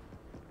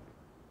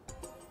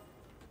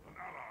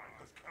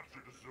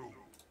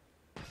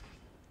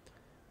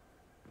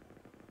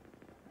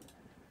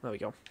 There we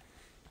go.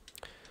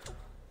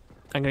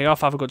 I'm gonna go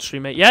off, have a good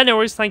stream, mate. Yeah, no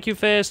worries. Thank you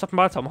for stopping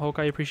by, Tomahawk.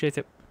 I appreciate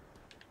it.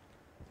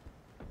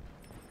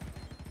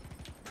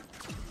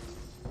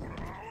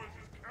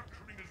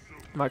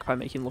 Magpie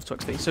making love to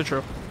XP. So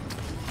true.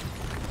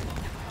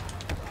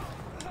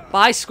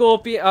 Bye,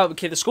 Scorpion. Oh,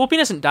 okay, the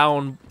Scorpion isn't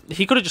down.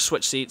 He could have just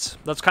switched seats.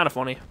 That's kind of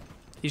funny.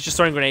 He's just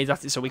throwing grenades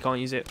at it so we can't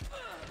use it.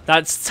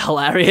 That's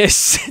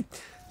hilarious.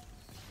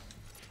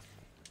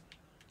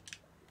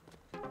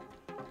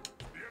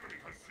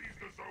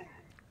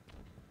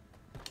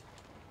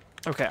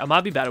 Okay, I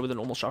might be better with a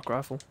normal shock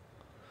rifle.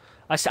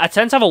 I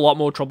tend to have a lot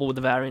more trouble with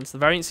the variants. The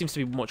variant seems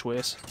to be much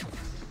worse.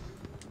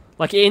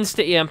 Like, it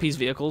insta-EMPs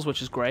vehicles,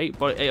 which is great,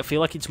 but I feel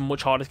like it's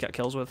much harder to get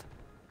kills with.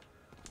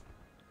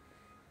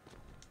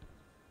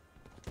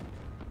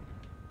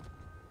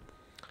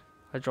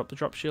 I drop the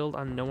drop shield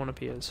and no one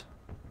appears.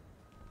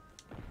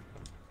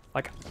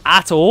 Like,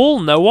 at all?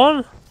 No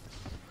one?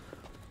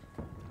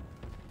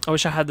 I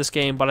wish I had this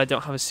game, but I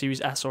don't have a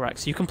Series S or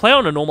X. You can play it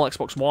on a normal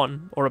Xbox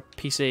One or a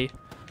PC.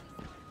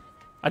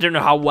 I don't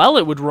know how well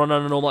it would run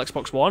on a normal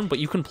Xbox One, but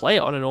you can play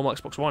it on a normal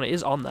Xbox One. It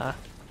is on there.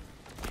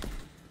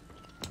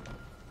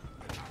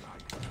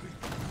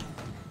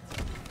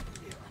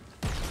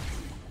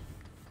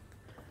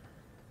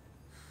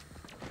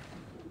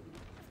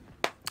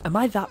 Am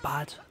I that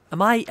bad?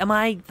 Am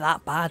I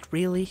that bad,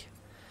 really?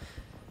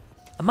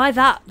 Am I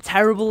that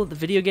terrible at the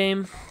video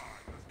game?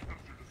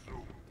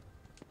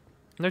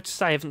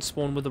 Notice I haven't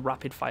spawned with a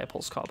rapid fire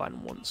pulse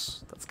carbine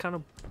once. That's kind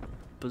of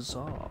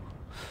bizarre.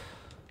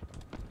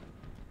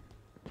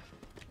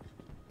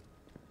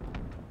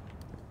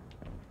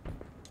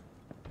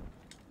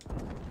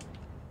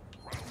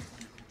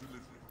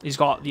 He's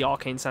got the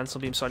arcane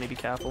sentinel beam, so I need to be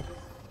careful.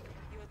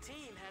 Your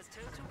team has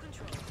total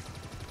control.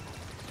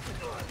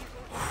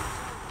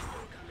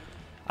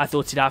 I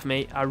thought he'd have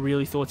me. I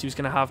really thought he was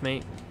going to have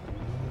me.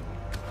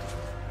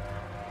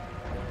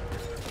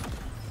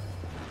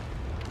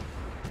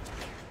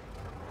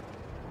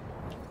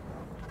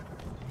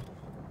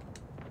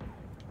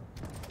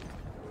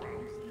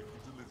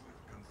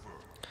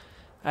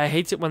 I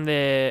hate it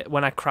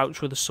when I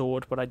crouch with a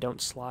sword, but I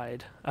don't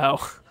slide.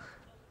 Oh.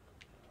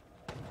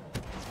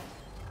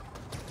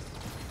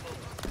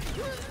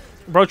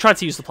 Bro tried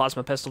to use the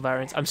plasma pistol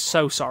variant. I'm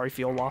so sorry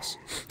for your loss.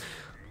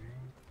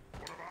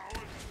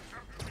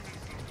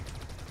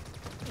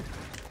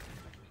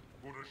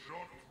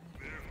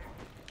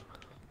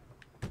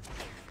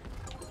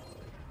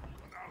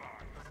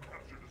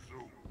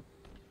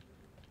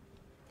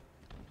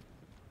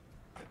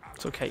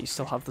 It's okay, you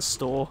still have the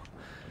store.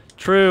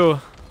 True.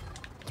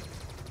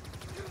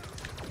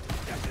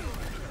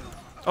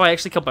 Oh, I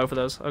actually killed both of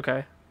those.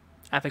 Okay.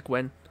 Epic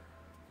win.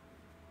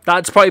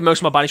 That's probably most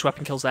of my banished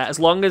weapon kills there. As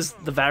long as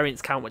the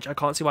variants count, which I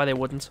can't see why they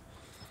wouldn't.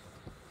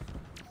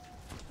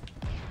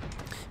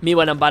 Me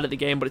when I'm bad at the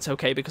game, but it's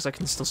okay because I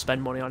can still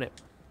spend money on it.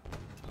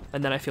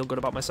 And then I feel good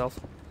about myself.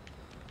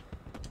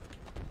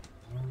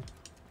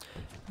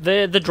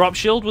 The drop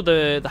shield with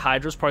the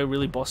Hydra is probably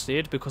really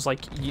busted because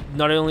like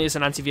not only is it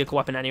an anti-vehicle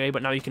weapon anyway,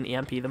 but now you can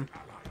EMP them.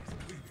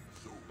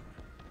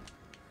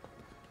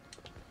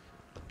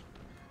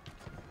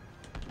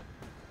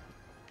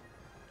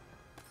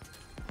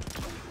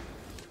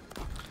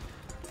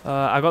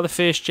 I got the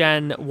first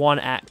gen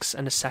 1X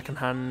and a second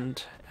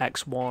hand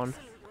X1. And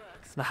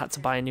I had to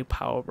buy a new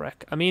power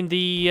brick. I mean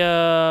the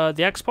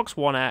Xbox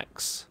One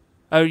X.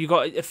 Oh, you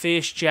got a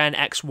first gen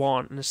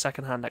X1 and a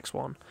second hand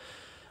X1.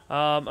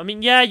 I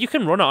mean, yeah, you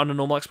can run it on a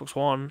normal Xbox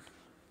One.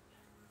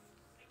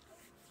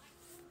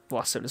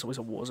 Last zone is always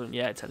a war zone.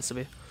 Yeah, it tends to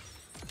be.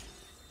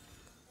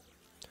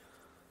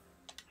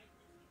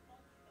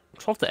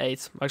 12 to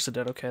 8. I actually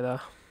did okay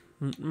there.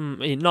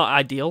 Not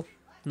ideal.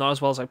 Not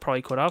as well as I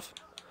probably could have.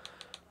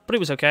 But it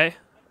was okay.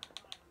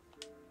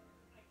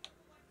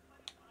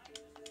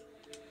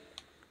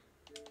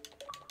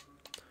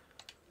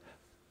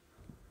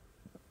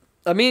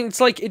 I mean,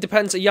 it's like, it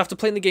depends. You have to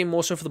play in the game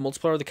more so for the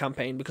multiplayer or the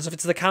campaign. Because if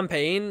it's the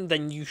campaign,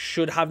 then you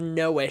should have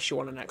no issue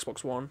on an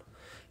Xbox One.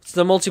 If it's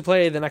the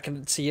multiplayer, then I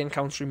can see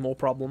encountering more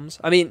problems.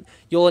 I mean,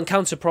 you'll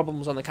encounter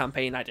problems on the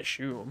campaign, I'd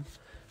assume.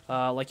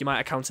 Like, you might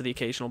encounter the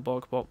occasional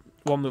bug, but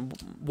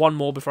one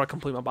more before I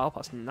complete my battle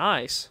pass.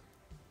 Nice.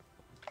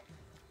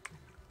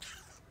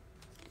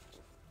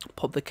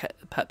 Put the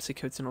Pepsi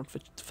coating on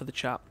for the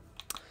chat.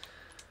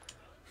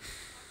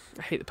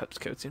 I hate the Pepsi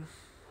coating.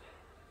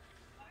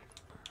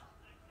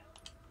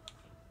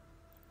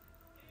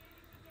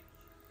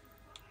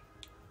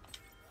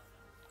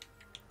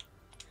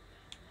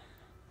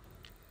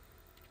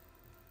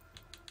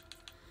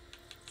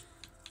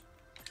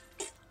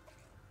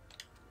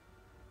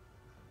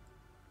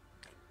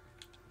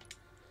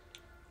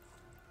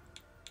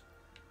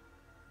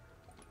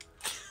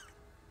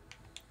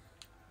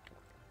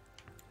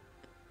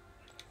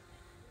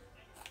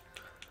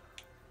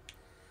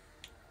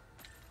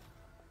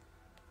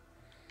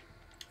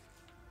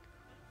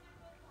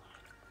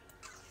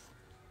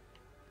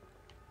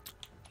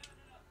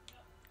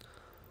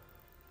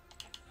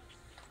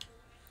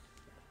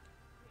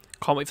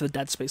 Can't wait for the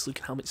Dead Space Luke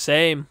helmet.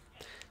 Same.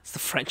 It's the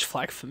French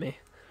flag for me.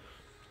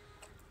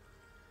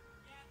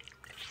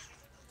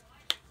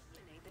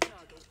 Eliminate the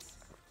targets.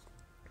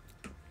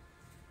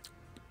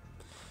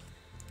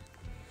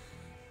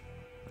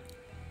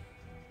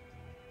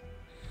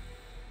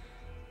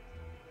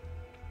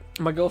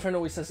 My girlfriend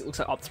always says it looks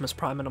like Optimus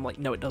Prime, and I'm like,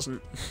 no, it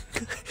doesn't.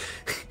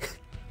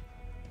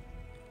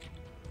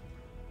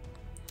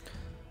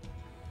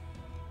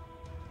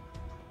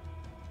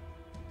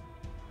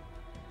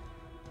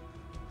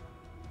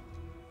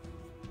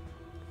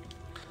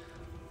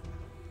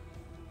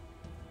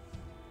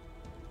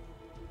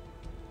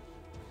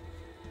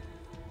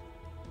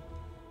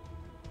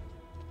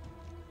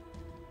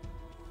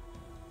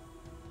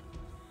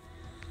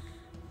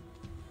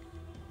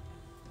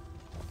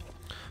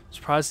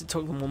 Surprised it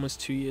took them almost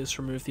 2 years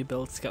to remove the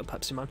ability to get the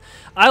Pepsi Man.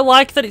 I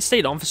like that it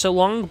stayed on for so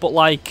long, but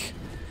like,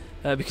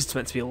 because it's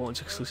meant to be a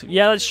launch exclusive.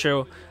 Yeah, that's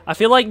true. I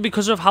feel like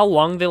because of how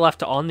long they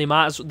left it on,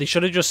 they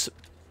should have just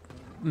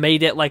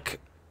made it like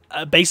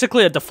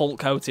basically a default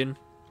coating.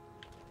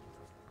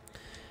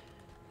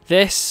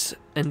 This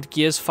and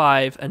Gears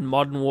 5 and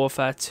Modern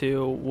Warfare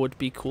 2 would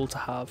be cool to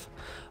have.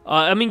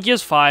 I mean,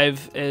 Gears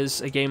 5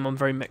 is a game I'm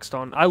very mixed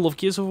on. I love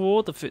Gears of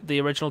War. The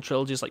original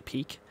trilogy is like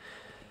peak.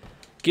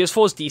 Gears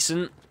 4 is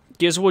decent.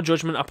 Gears of War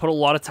Judgment I put a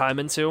lot of time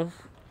into.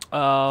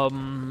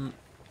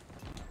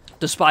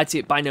 Despite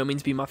it by no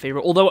means being my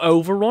favorite. Although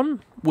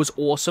Overrun was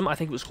awesome. I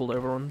think it was called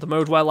Overrun. The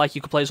mode where like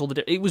you could play as all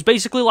the... It was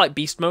basically like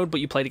Beast mode,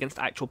 but you played against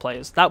actual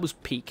players. That was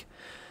peak.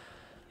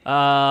 He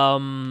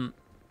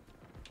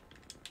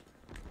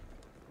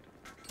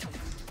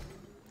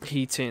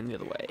turned the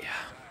other way.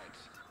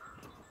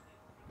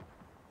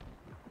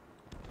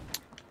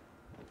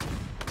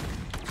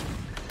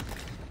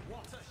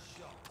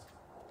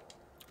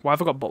 Why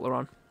have I got Butler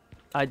on?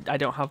 I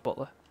don't have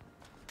Butler.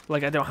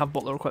 Like, I don't have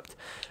Butler equipped.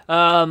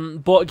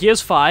 But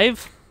Gears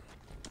 5,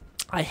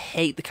 I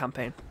hate the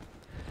campaign.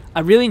 I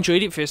really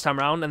enjoyed it first time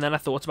around, and then I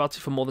thought about it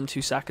for more than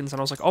 2 seconds, and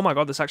I was like, oh my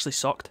god, this actually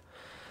sucked.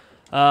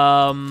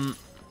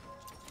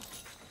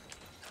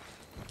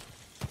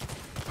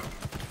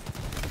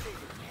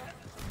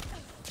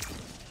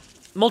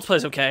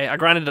 Multiplayer's okay. I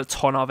grinded a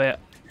ton of it,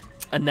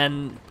 and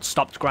then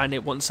stopped grinding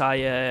it once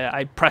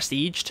I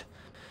prestiged.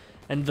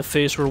 And the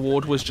first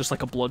reward was just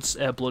like a blood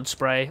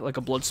spray, like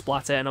a blood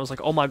splatter, and I was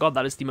like, oh my god,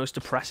 that is the most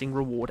depressing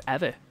reward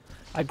ever.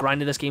 I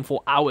grinded this game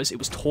for hours, it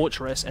was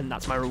torturous, and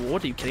that's my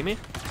reward. Are you kidding me?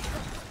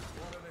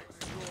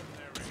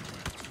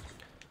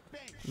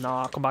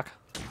 Nah, come back.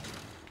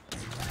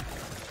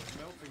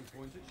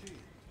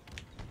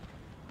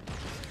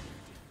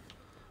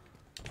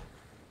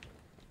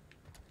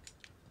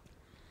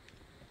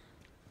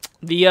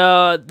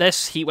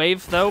 This heat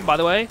wave though, by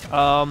the way,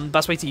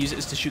 best way to use it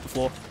is to shoot the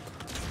floor.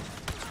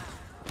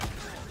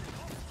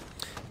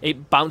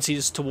 It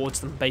bounces towards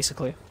them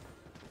basically,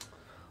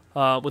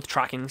 with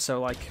tracking. So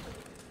like,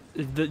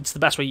 it's the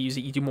best way to use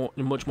it. You do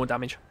much more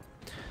damage.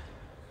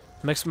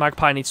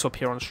 Magpie needs to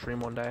appear on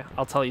stream one day.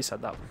 I'll tell you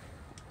said that.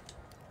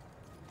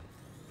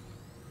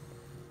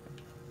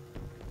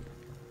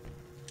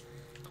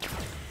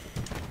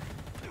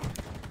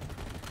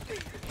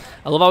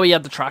 I love how he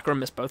had the tracker and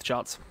missed both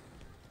shots.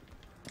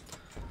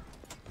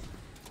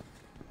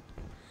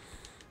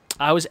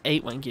 I was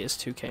 8 when Gears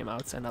 2 came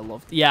out, and I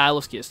loved... Yeah, I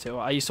loved Gears 2.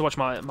 I used to watch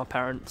my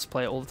parents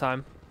play it all the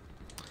time.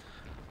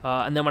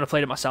 And then when I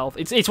played it myself...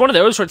 It's one of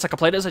those where it's like I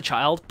played it as a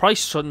child. Probably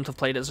shouldn't have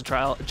played it as a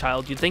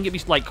child. You'd think it'd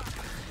be like...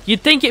 You'd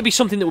think it'd be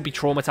something that would be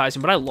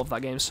traumatizing, but I love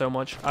that game so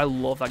much. I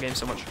love that game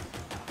so much.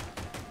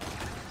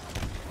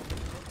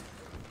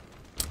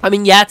 I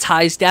mean, yeah,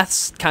 Ty's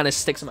deaths kind of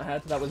sticks in my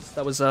head. That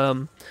was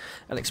an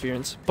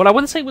experience. But I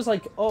wouldn't say it was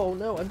like, oh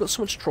no, I've got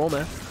so much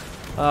trauma.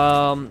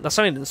 That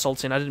sounded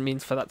insulting. I didn't mean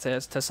for that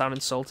to sound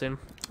insulting.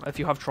 If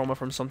you have trauma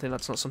from something,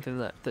 that's not something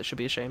that should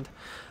be ashamed.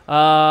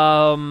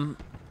 But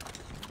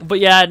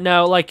yeah,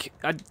 no, like,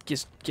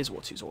 Gears of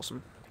War 2 is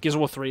awesome. Gears of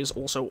War 3 is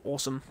also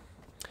awesome.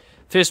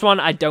 First one,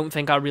 I don't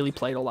think I really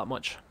played all that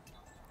much.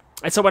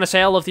 And so when I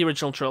say I love the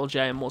original trilogy,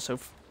 I am also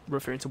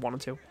referring to 1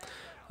 and 2.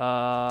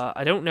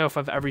 I don't know if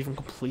I've ever even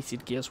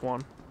completed Gears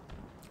 1.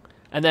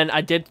 And then I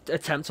did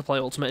attempt to play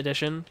Ultimate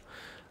Edition.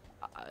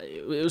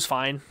 It was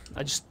fine.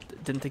 I just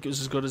didn't think it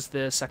was as good as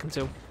the second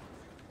 2.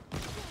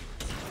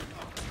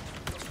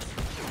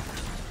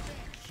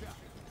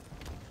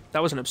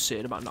 That was an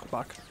absurd amount of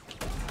knockback.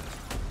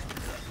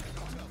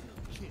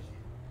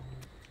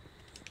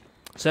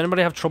 Does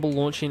anybody have trouble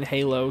launching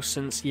Halo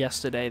since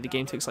yesterday? The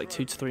game takes like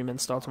 2 to 3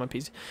 minutes to start on my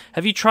PC.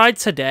 Have you tried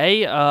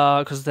today?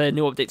 Because the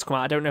new updates come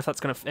out. I don't know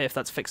if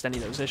that's fixed any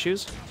of those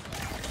issues.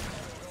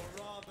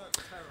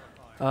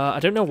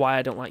 I don't know why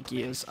I don't like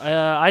Gears.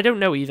 I don't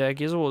know either.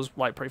 Gears was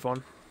like pretty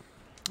fun.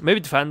 Maybe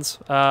it depends.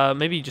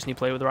 Maybe you just need to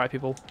play with the right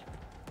people.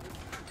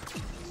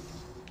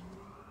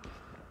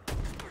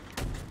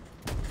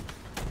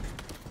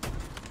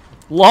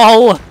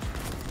 LOL!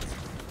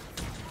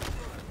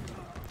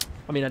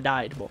 I mean, I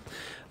died, but...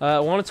 I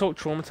want to talk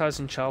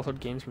traumatizing childhood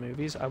games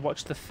movies. I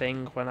watched The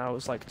Thing when I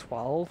was like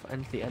 12,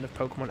 and the end of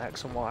Pokemon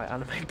X and Y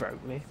anime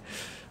broke me.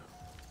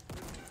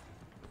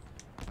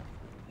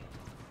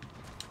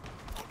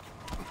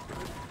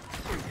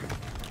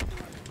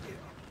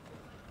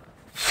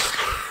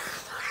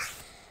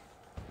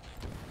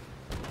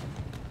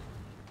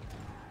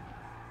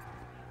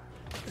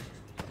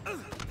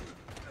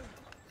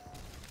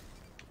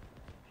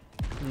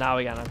 Now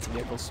I got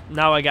anti-vehicles.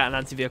 Now I got an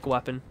anti-vehicle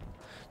weapon.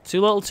 Too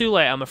little, too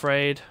late, I'm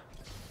afraid.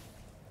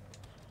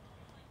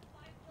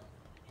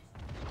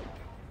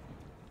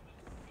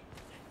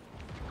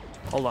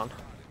 Hold on.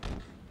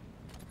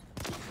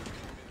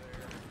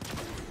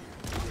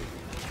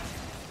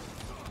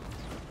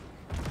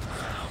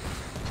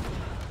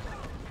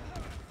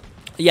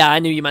 Yeah, I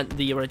knew you meant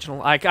the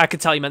original. I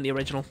could tell you meant the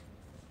original.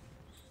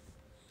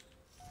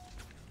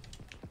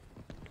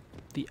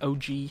 The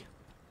OG.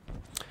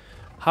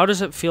 How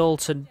does it feel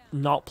to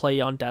not play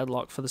on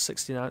Deadlock for the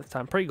 69th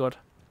time? Pretty good.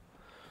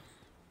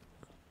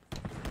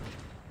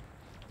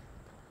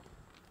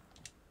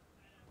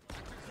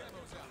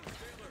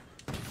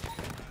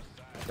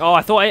 Oh,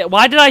 I thought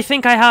why did I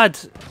think I had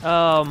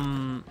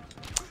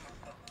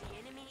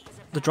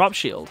the drop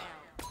shield?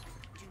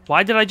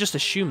 Why did I just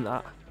assume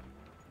that?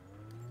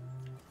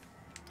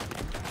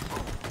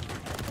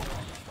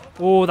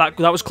 Oh, that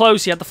was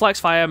close. He had the flex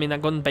fire. I mean,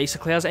 that gun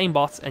basically has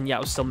aimbot, and yeah, I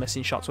was still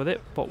missing shots with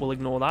it, but we'll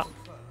ignore that.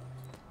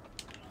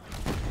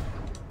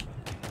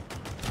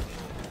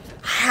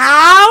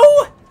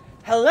 How?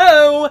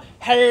 Hello?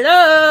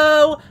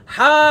 Hello?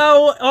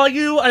 How are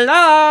you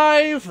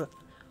alive?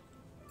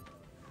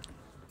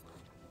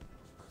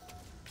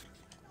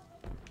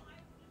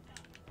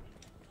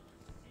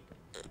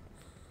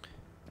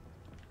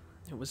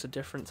 It was a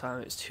different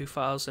time. It was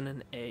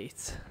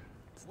 2008.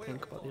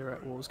 Think about the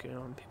Iraq War was going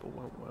on. People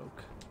won't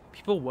woke.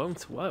 People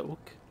won't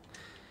woke.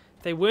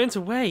 They weren't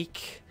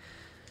awake.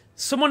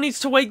 Someone needs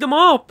to wake them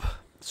up!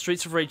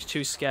 Streets of Rage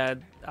 2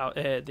 scared out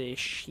the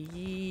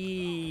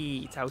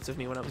shit out of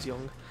me when I was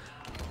young.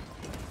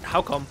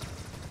 How come?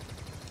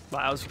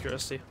 Like, out of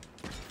curiosity.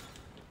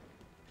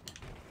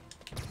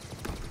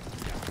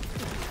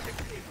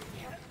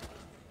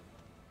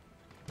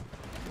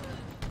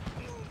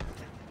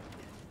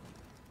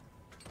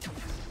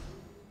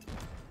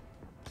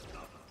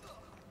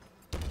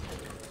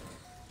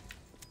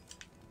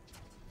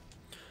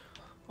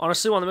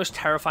 Honestly, one of the most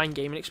terrifying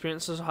gaming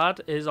experiences I've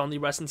had is on the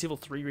Resident Evil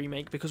 3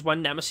 remake, because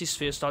when Nemesis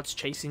first starts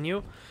chasing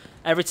you,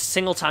 every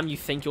single time you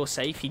think you're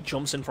safe, he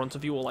jumps in front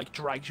of you or like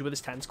drags you with his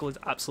tentacle. It's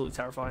absolutely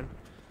terrifying.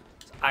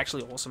 It's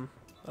actually awesome.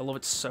 I love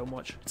it so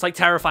much. It's like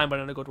terrifying,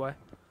 but in a good way.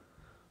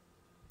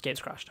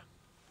 Game's crashed.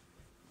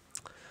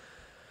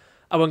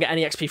 I won't get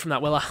any XP from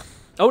that, will I?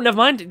 Oh, never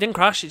mind. It didn't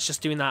crash. It's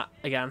just doing that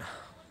again.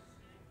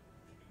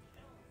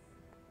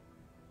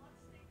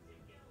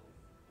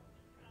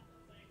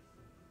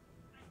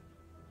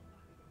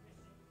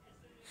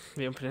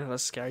 The opening has a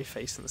scary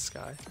face in the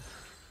sky.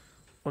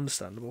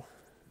 Understandable.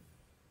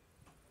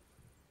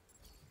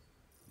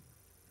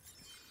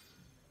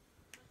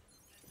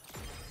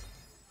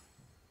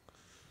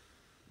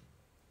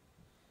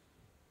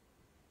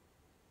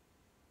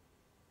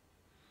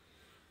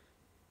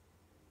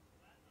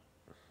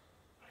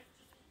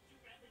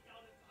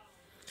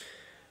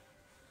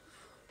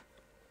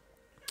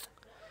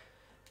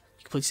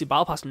 Complete the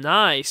battle pass.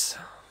 Nice.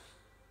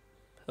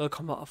 The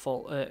combat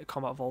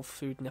evolved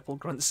food nipple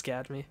grunt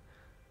scared me.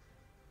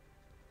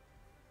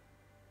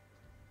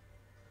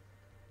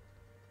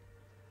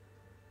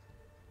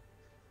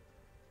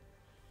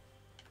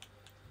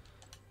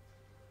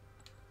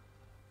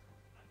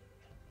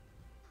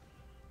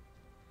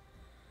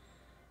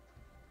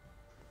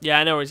 Yeah,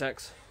 I know where he's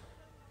X.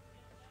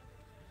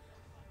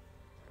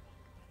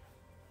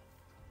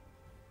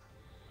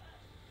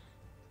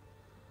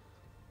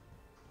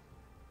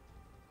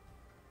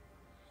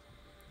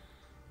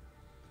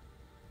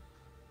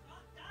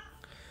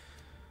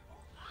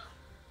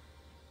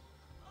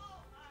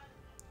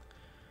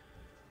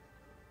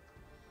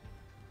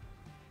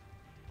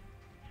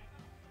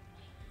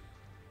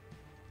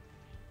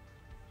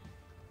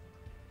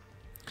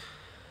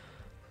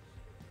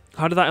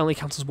 How did that only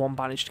count as one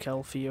bandaged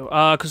kill for you?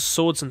 Because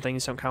swords and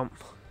things don't count.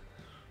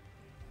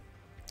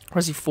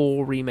 Resident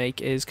 4 remake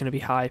is going to be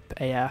hype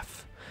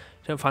AF.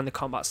 Don't find the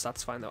combat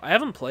satisfying though. I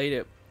haven't played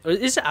it.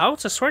 Is it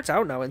out? I swear it's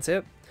out now, isn't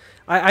it?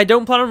 I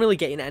don't plan on really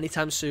getting it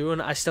anytime soon.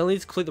 I still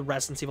need to complete the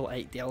Resident Evil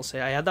 8 DLC.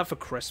 I had that for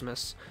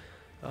Christmas.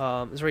 It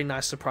was a very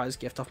nice surprise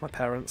gift off my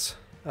parents.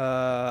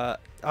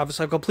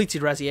 Obviously I've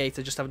completed Resi 8,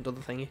 I just haven't done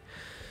the thingy.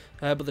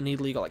 But the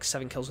Needle got like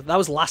 7 kills. That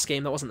was last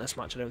game, that wasn't this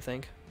much, I don't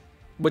think.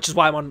 Which is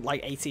why I'm on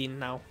like 18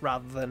 now,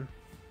 rather than...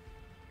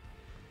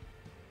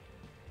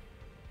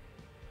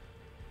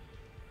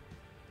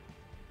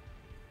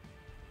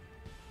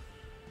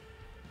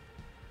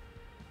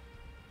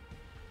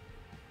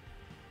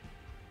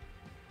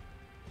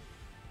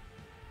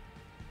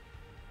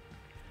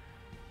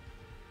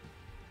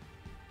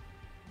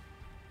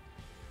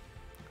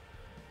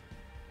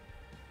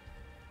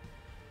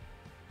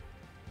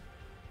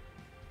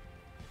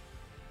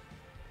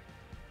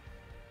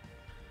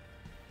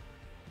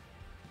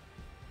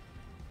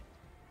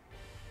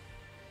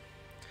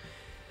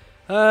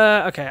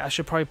 Okay, I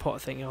should probably put a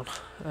thing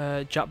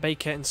on. Jack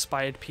Baker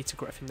inspired Peter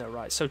Griffin, though,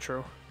 right? So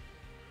true.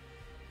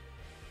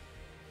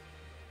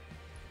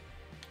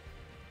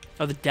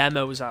 Oh, the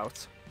demo's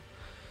out.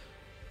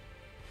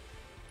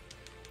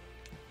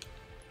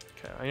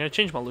 Okay, I'm gonna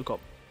change my look up.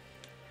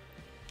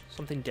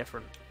 Something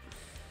different.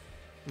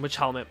 Which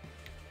helmet?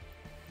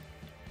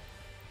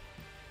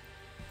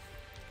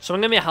 So I'm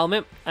gonna make a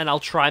helmet, and I'll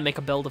try and make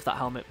a build of that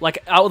helmet. Like,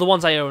 out of the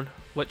ones I own,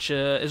 which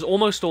is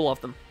almost all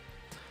of them.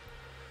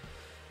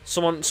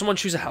 Someone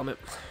choose a helmet.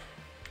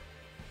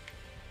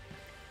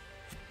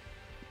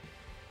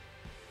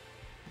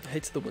 I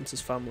hate the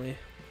Winters family.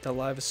 Their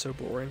life is so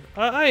boring.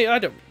 I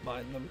don't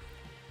mind them.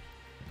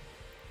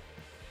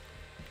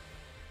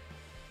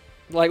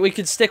 Like, we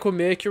could stick with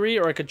Mercury,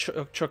 or I could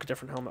chuck a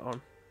different helmet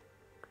on.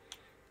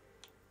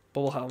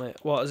 Bubble helmet.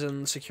 What, as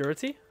in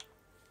security?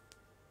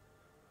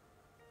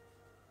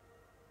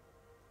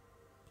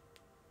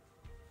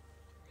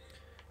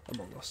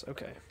 Among Us,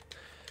 okay.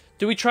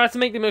 Do we try to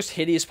make the most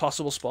hideous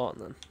possible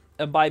Spartan then?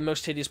 And by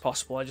most hideous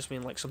possible, I just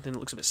mean like something that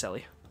looks a bit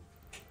silly.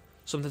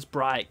 Something that's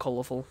bright,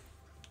 colourful.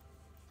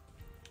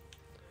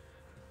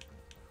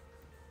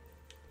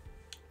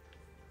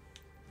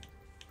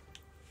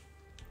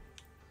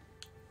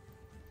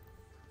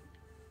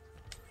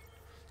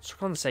 Let's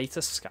look on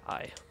Zeta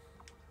Sky.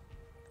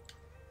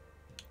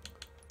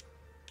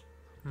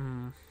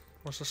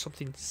 Was there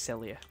something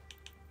sillier?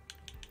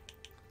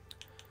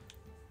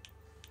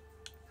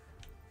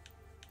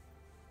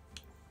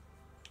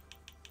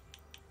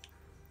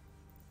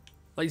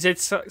 Like,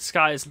 Zeta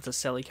Sky isn't a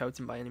silly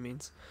coating by any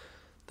means.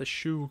 The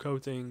shoe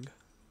coating.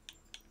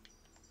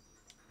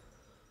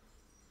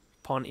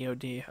 Pawn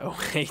EOD. Oh,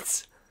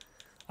 wait.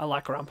 I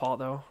like Rampart,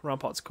 though.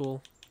 Rampart's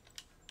cool.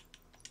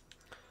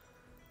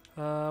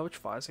 Which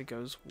visor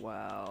goes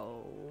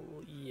well?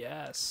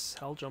 Yes,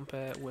 hell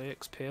jumper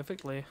works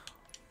perfectly.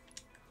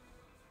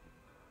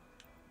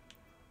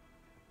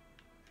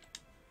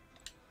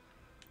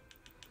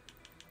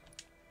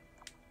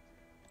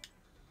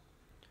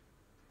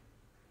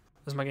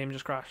 Has my game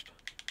just crashed?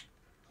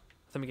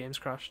 I think my game's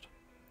crashed.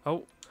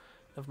 Oh,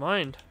 never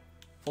mind.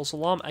 False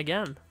alarm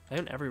again. I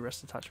own every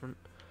wrist attachment.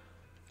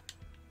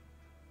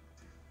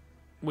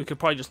 We could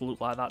probably just loot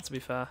like that, to be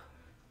fair.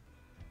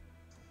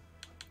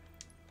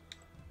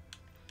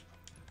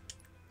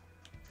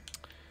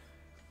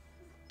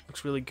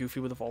 Looks really goofy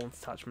with a volant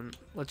attachment.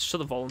 Let's shut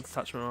the volant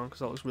attachment on because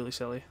that looks really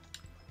silly.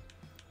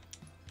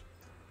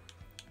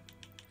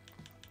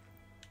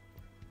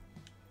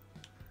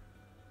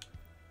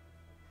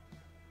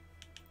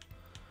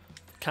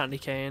 Candy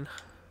cane.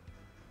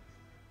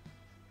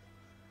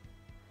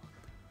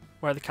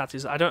 Where are the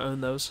catties? I don't own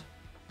those.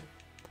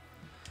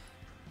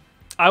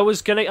 I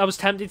was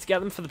tempted to get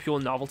them for the pure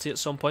novelty at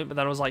some point, but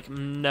then I was like,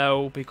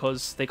 no,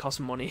 because they cost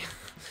money.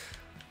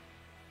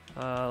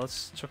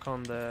 Let's chuck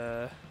on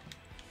the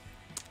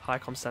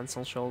High-Com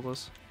Sentinel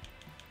shoulders.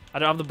 I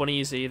don't have the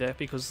bunnies either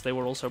because they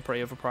were also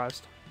pretty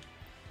overpriced.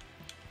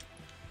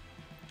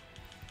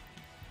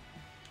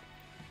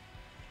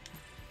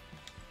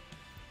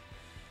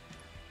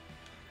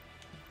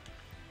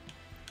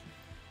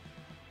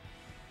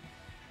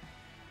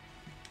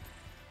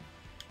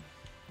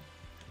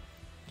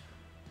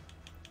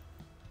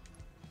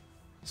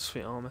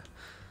 Sweet armor.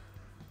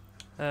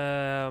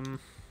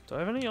 Do I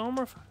have any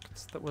armor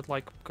effects that would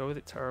like go with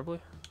it terribly?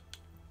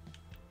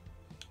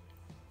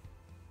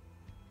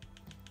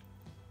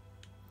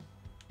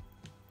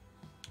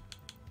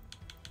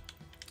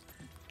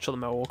 Shut the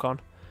Mohawk on.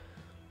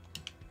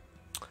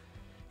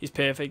 He's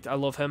perfect. I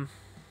love him.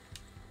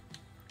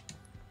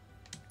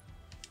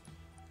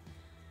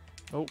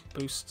 Oh,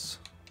 boosts.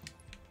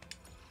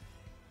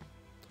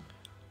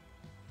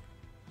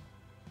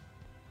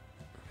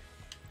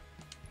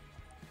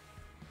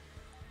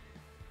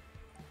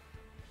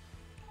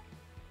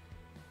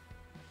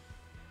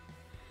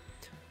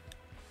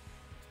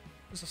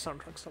 Has the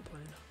soundtrack stopped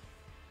playing?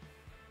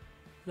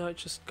 No,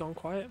 it's just gone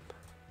quiet.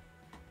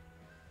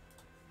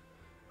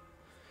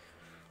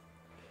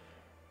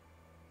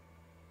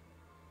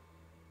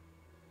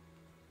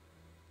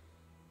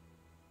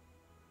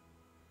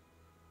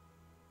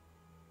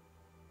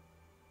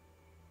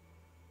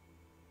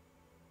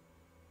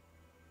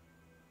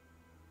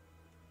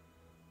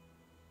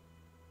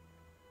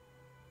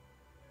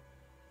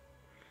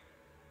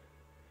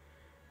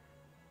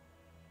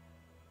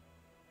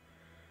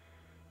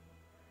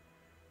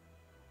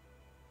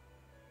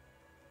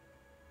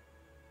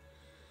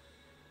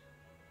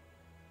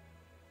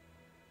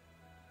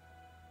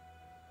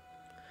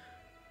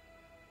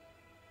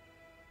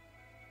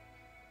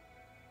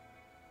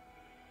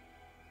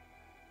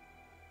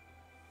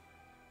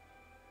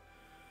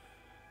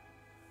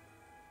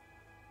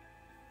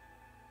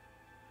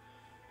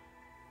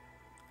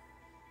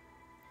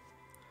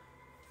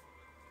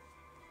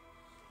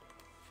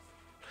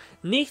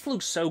 Neath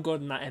looks so good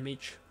in that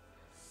image.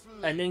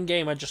 And in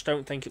game, I just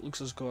don't think it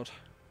looks as good.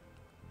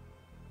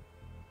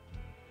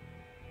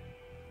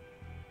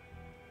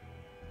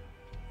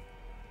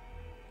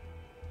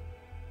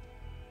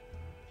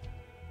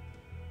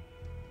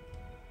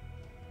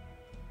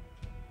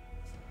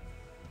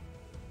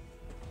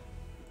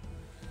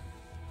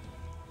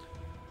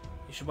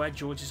 You should wear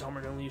George's armor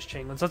and only use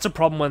chain guns. That's a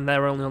problem when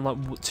they're only on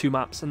like 2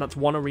 maps, and that's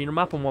 1 arena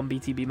map and 1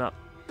 BTB map.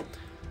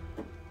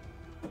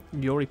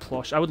 Yuri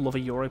plush. I would love a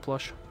Yuri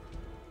plush.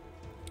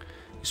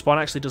 Your spawn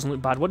actually doesn't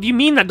look bad. What do you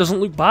mean that doesn't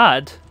look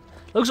bad?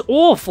 It looks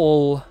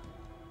awful.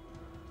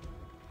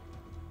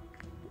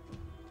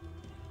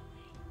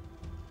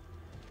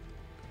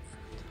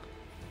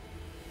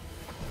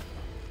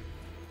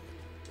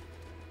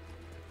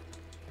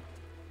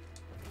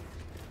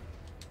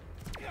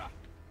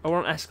 I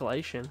want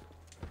escalation.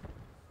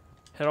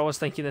 Here I was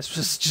thinking this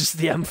was just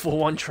the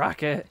M41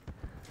 tracker.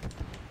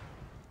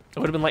 I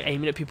would have been like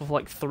aiming at people for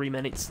like 3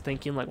 minutes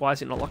thinking like, why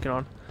is it not locking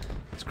on?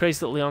 It's crazy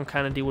that Leon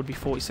Kennedy would be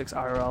 46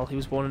 IRL. He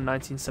was born in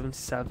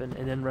 1977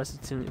 and then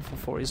Resident Evil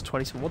 4 is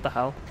 27. What the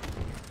hell?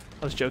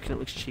 I was joking, it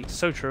looks cheap.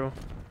 So true.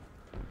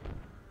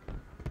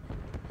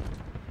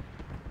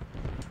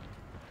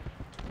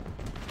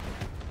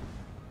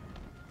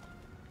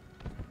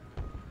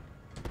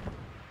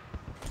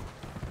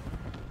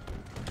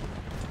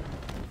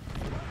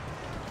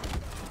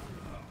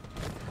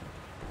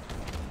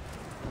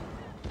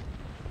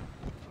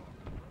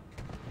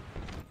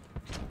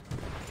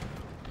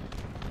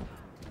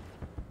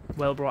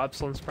 Well brought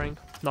Epsilon Spring.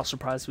 Not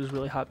surprised, he was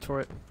really hyped for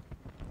it.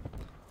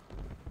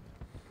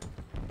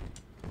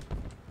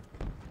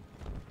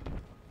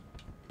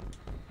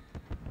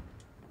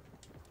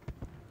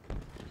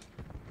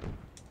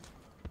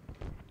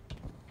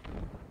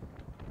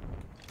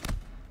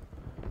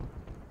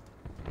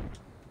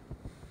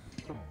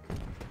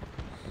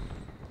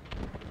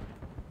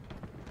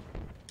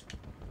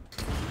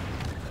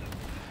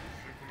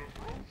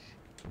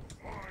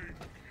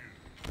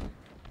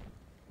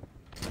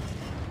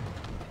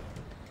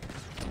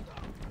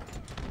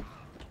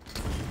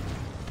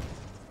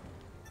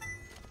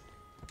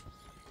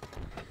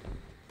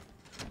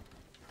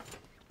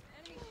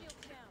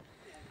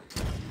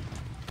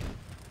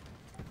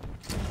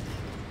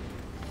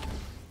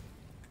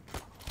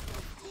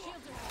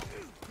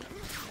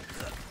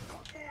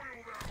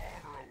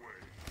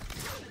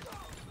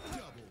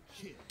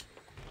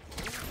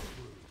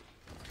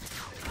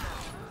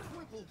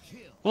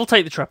 We'll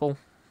take the triple.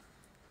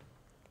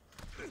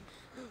 Do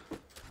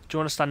you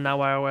want to stand now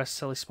where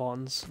silly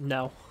spawns?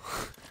 No.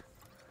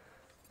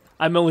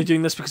 I'm only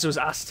doing this because I was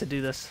asked to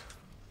do this.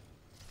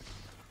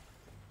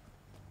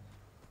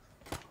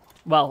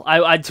 Well,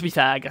 to be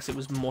fair, I guess it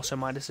was more so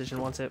my decision,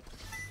 wasn't it?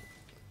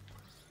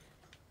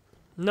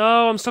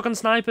 No, I'm stuck on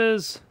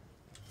snipers.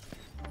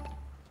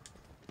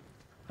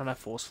 And I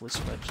forcefully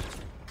switched.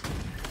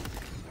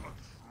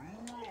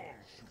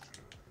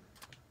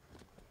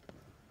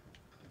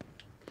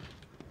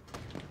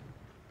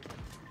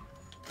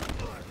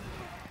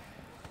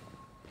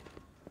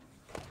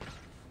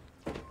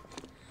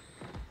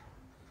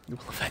 You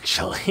will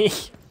eventually.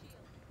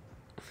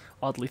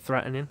 Oddly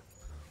threatening.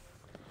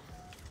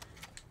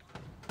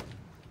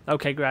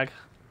 Okay, Greg.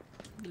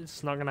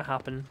 It's not gonna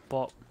happen,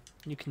 but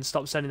you can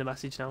stop sending the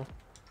message now.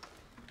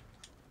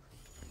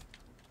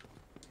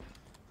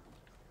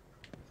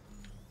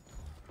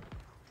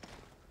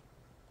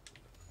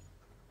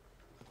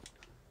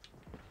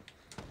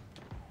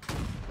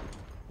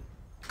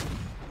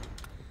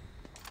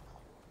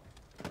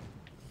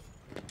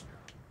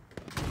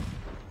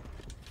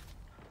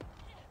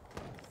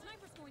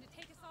 Sniper's going to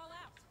take us all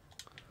out.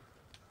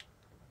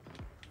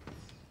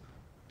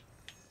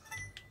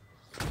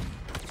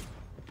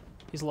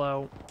 He's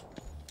low.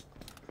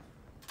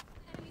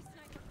 Enemy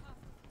sniper up.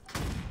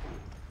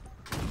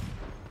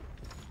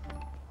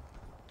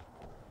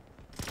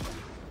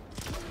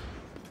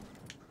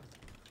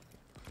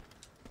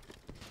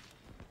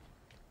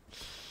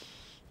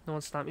 No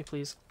one snap me,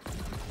 please.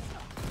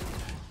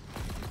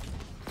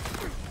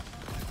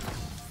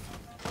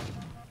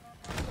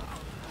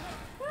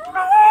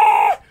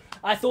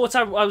 I thought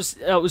I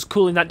was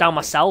cooling that down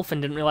myself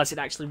and didn't realize it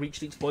actually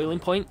reached its boiling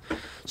point.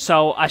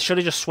 So I should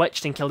have just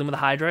switched and killed him with a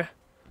Hydra.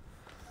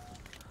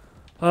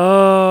 Oh,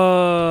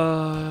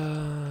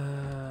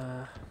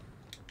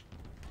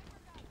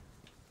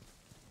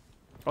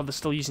 they're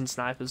still using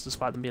snipers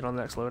despite them being on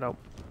the next loadout.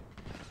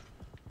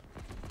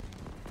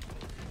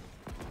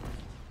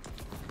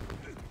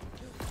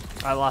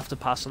 I'll have to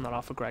pass on that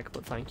off for Greg,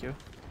 but thank you.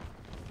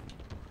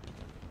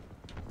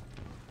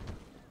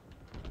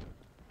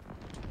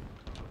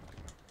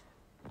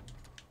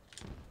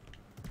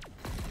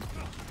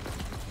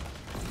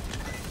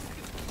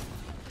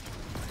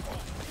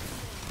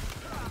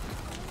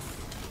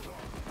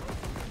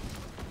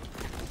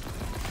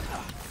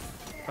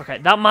 Okay,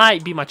 that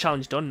might be my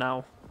challenge done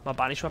now. My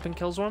banish weapon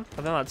kills one. I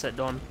think that's it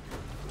done.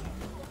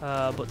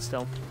 But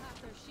still.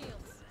 Half their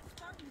shields.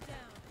 Spartan down.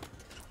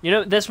 You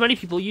know, there's many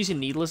people using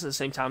needlers at the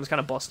same time. It's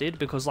kind of busted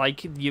because,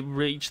 like, you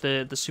reach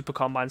the super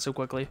combine so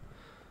quickly.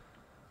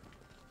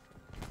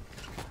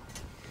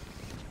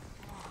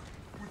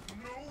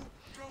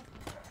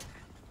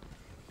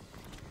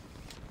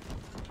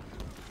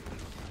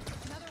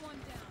 Another one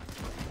down.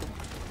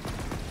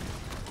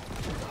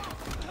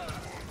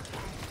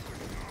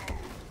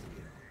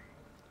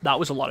 That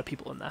was a lot of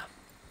people in there.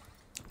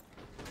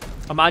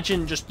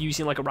 Imagine just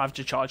using like a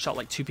Ravager charge shot,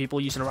 like two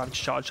people using a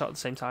Ravager charge shot at the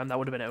same time. That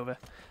would have been over.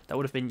 That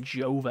would have been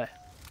Jova.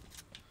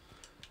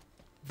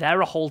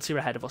 They're a whole tier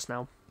ahead of us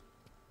now.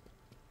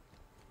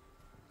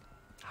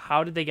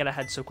 How did they get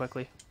ahead so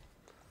quickly?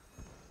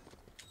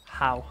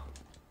 How?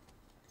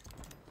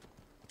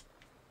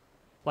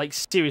 Like,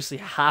 seriously,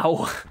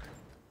 how?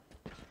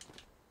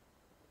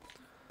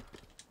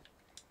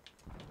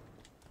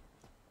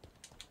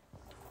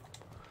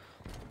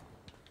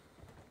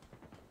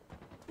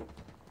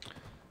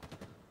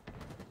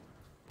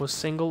 Was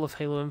single of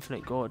Halo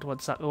Infinite good?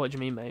 What's that? What do you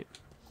mean, mate?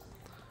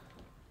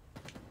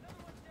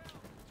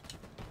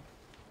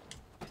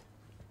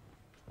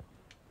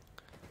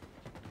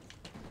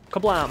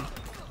 Kablam!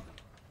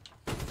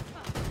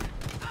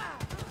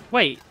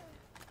 Wait,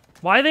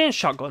 why are they in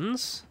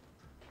shotguns?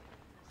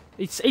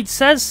 It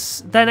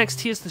says their next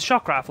tier is the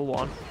shock rifle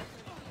one,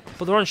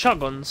 but they're on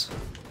shotguns.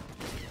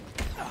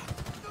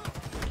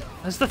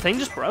 Has the thing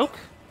just broke?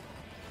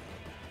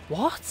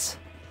 What?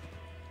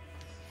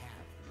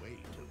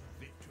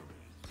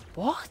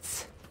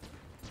 What?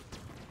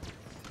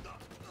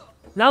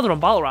 Now they're on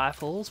battle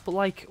rifles, but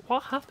like,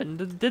 what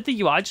happened? Did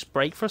the UI just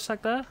break for a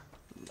sec there?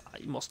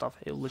 It must have.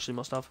 It literally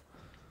must have.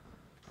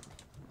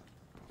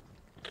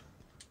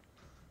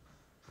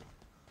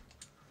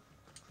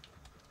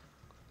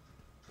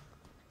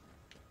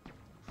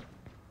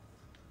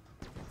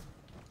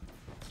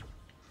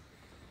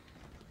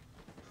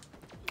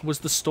 Was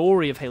the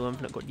story of Halo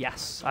Infinite good?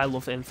 Yes, I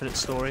love the Infinite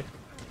story.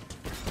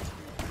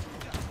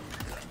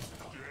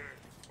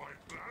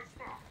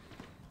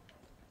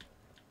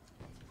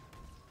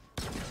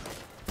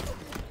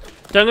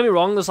 Don't get me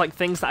wrong, there's like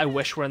things that I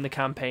wish were in the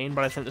campaign,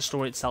 but I think the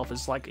story itself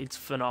is like, it's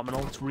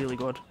phenomenal. It's really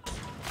good.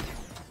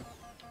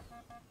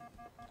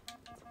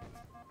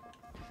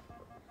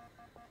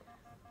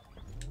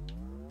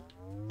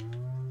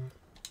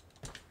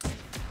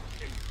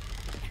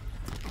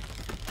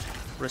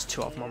 There's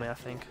two of them on me, I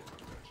think.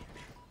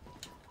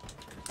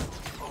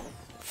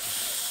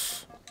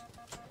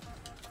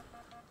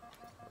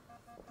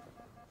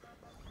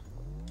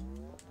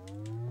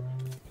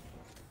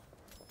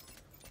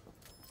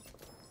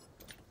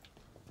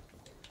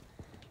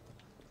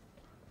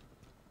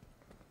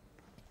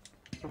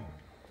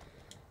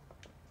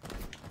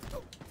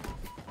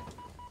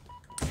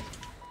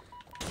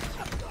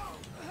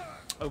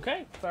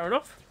 Okay, fair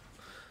enough.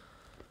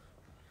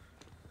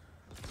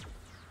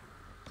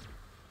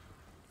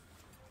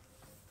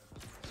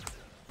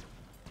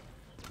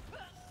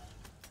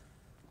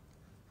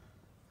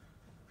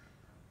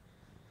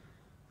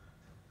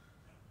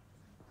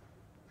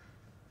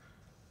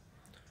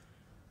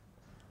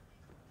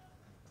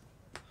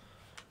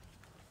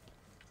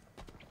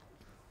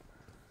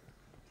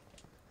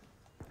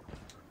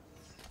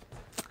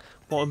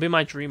 What would be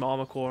my dream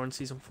armor core in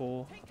Season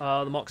 4?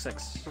 The Mark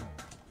 6.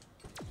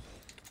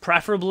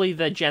 Preferably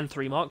the Gen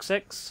 3 Mark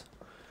 6.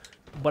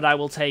 But I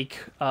will take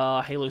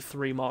Halo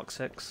 3 Mark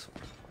 6.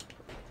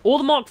 Or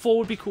the Mark 4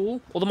 would be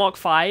cool. Or the Mark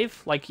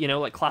 5. Like, you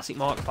know, like classic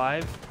Mark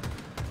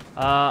 5.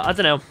 I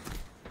don't know.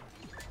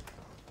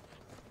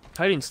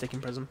 How didn't stick in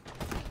prison?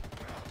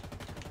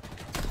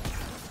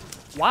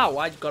 Wow,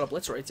 I got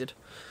obliterated.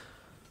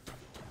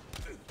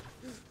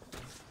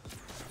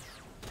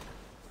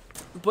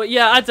 But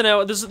yeah, I don't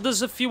know.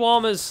 There's a few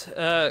armors.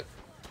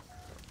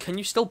 Can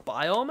you still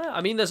buy armor?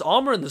 I mean, there's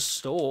armor in the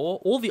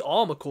store. All the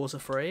armor cores are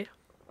free.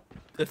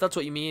 If that's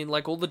what you mean,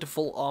 like all the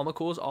default armor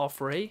cores are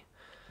free.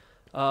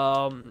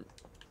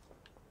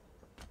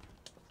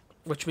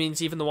 Which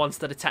means even the ones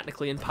that are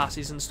technically in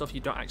passes and stuff, you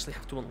don't actually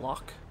have to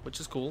unlock, which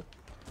is cool.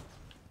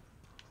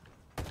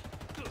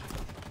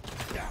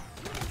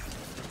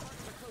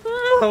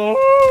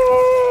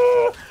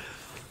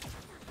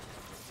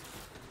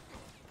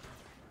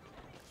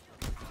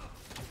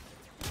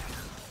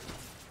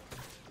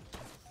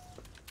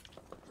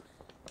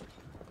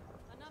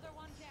 Another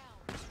one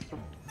down.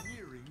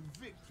 Nearing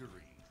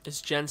victory.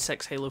 It's Gen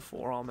 6 Halo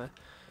 4 armor.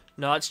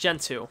 No, it's Gen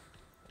 2.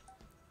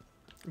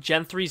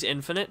 Gen 3's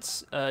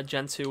Infinites.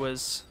 Gen 2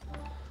 is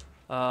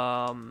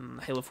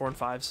Halo 4 and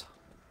 5's.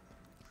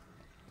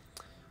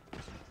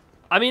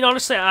 I mean,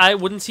 honestly, I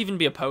wouldn't even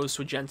be opposed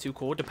to a Gen 2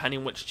 core, depending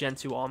on which Gen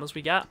 2 armors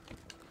we get.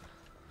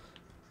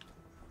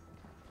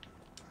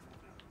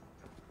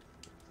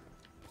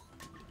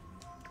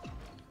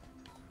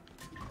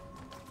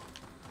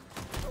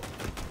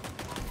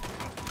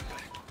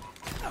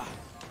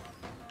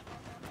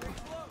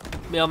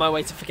 Me on my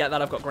way to forget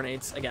that I've got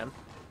grenades again.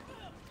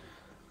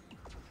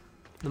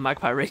 The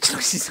Magpie Rage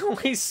noise is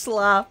always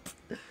slap.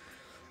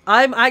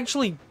 I'm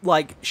actually,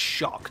 like,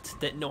 shocked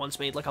that no one's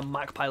made, like, a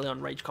Magpie Leon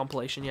Rage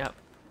compilation yet.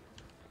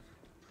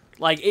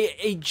 Like,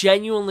 it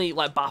genuinely,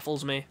 like,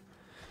 baffles me.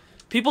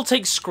 People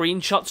take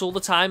screenshots all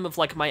the time of,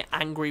 like, my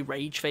angry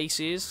rage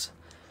faces.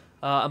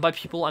 And by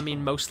people, I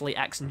mean mostly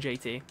X and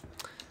JT.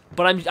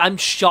 But I'm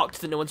shocked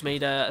that no one's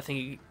made a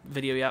thingy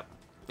video yet.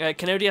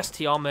 Can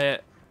ODST armor...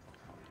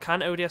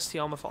 Can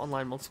ODST armor for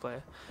online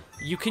multiplayer?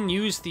 You can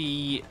use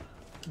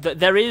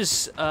there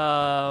is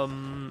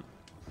some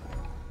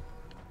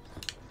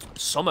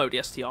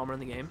ODST armor in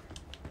the game.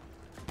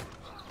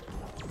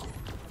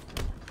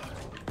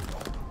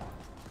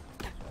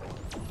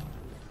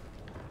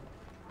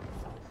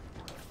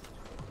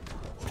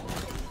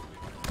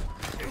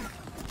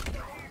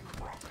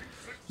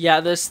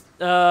 Yeah, there's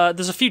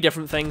a few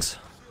different things.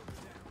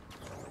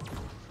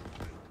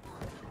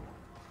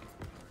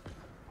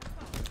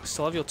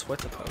 Still have your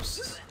Twitter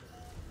posts.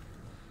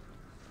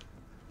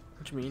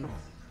 What do you mean?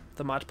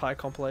 The Mad Pie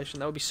compilation?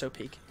 That would be so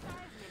peak.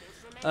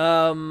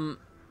 Yeah,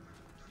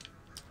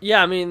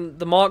 I mean,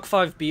 the Mark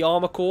 5B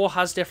armor core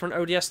has different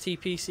ODST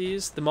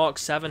PCs. The Mark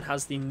 7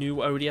 has the new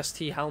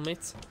ODST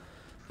helmet,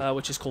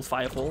 which is called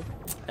Firefall.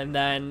 And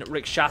then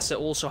Rick Chasset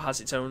also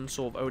has its own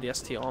sort of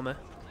ODST armor.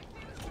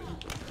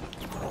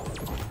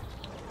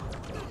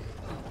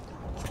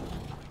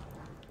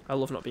 I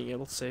love not being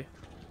able to see.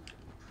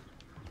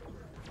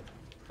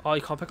 Oh,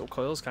 you can't pick up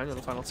coils, can you, on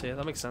the final tier?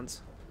 That makes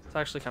sense. It's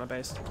actually kind of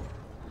based.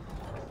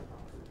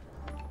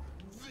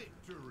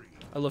 Victory.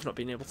 I love not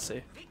being able to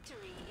see.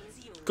 Victory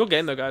is yours. Good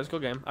game, though, guys.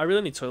 Good game. I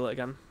really need toilet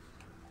again.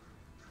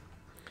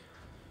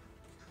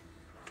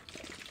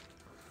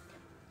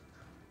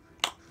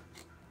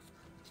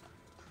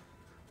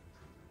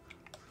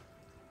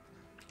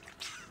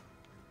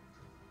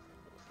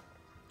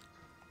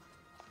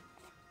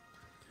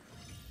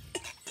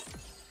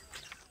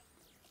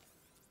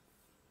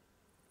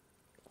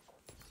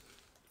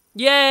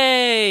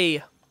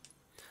 Yay!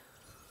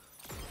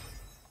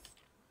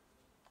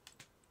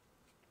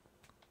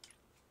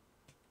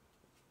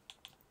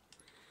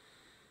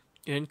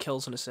 Earn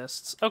kills and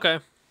assists. Okay.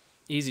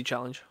 Easy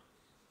challenge.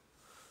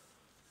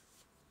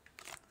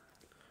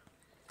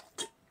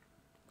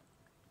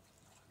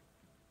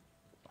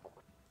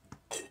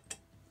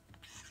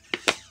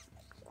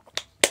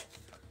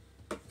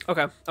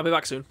 Okay, I'll be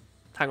back soon.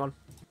 Hang on.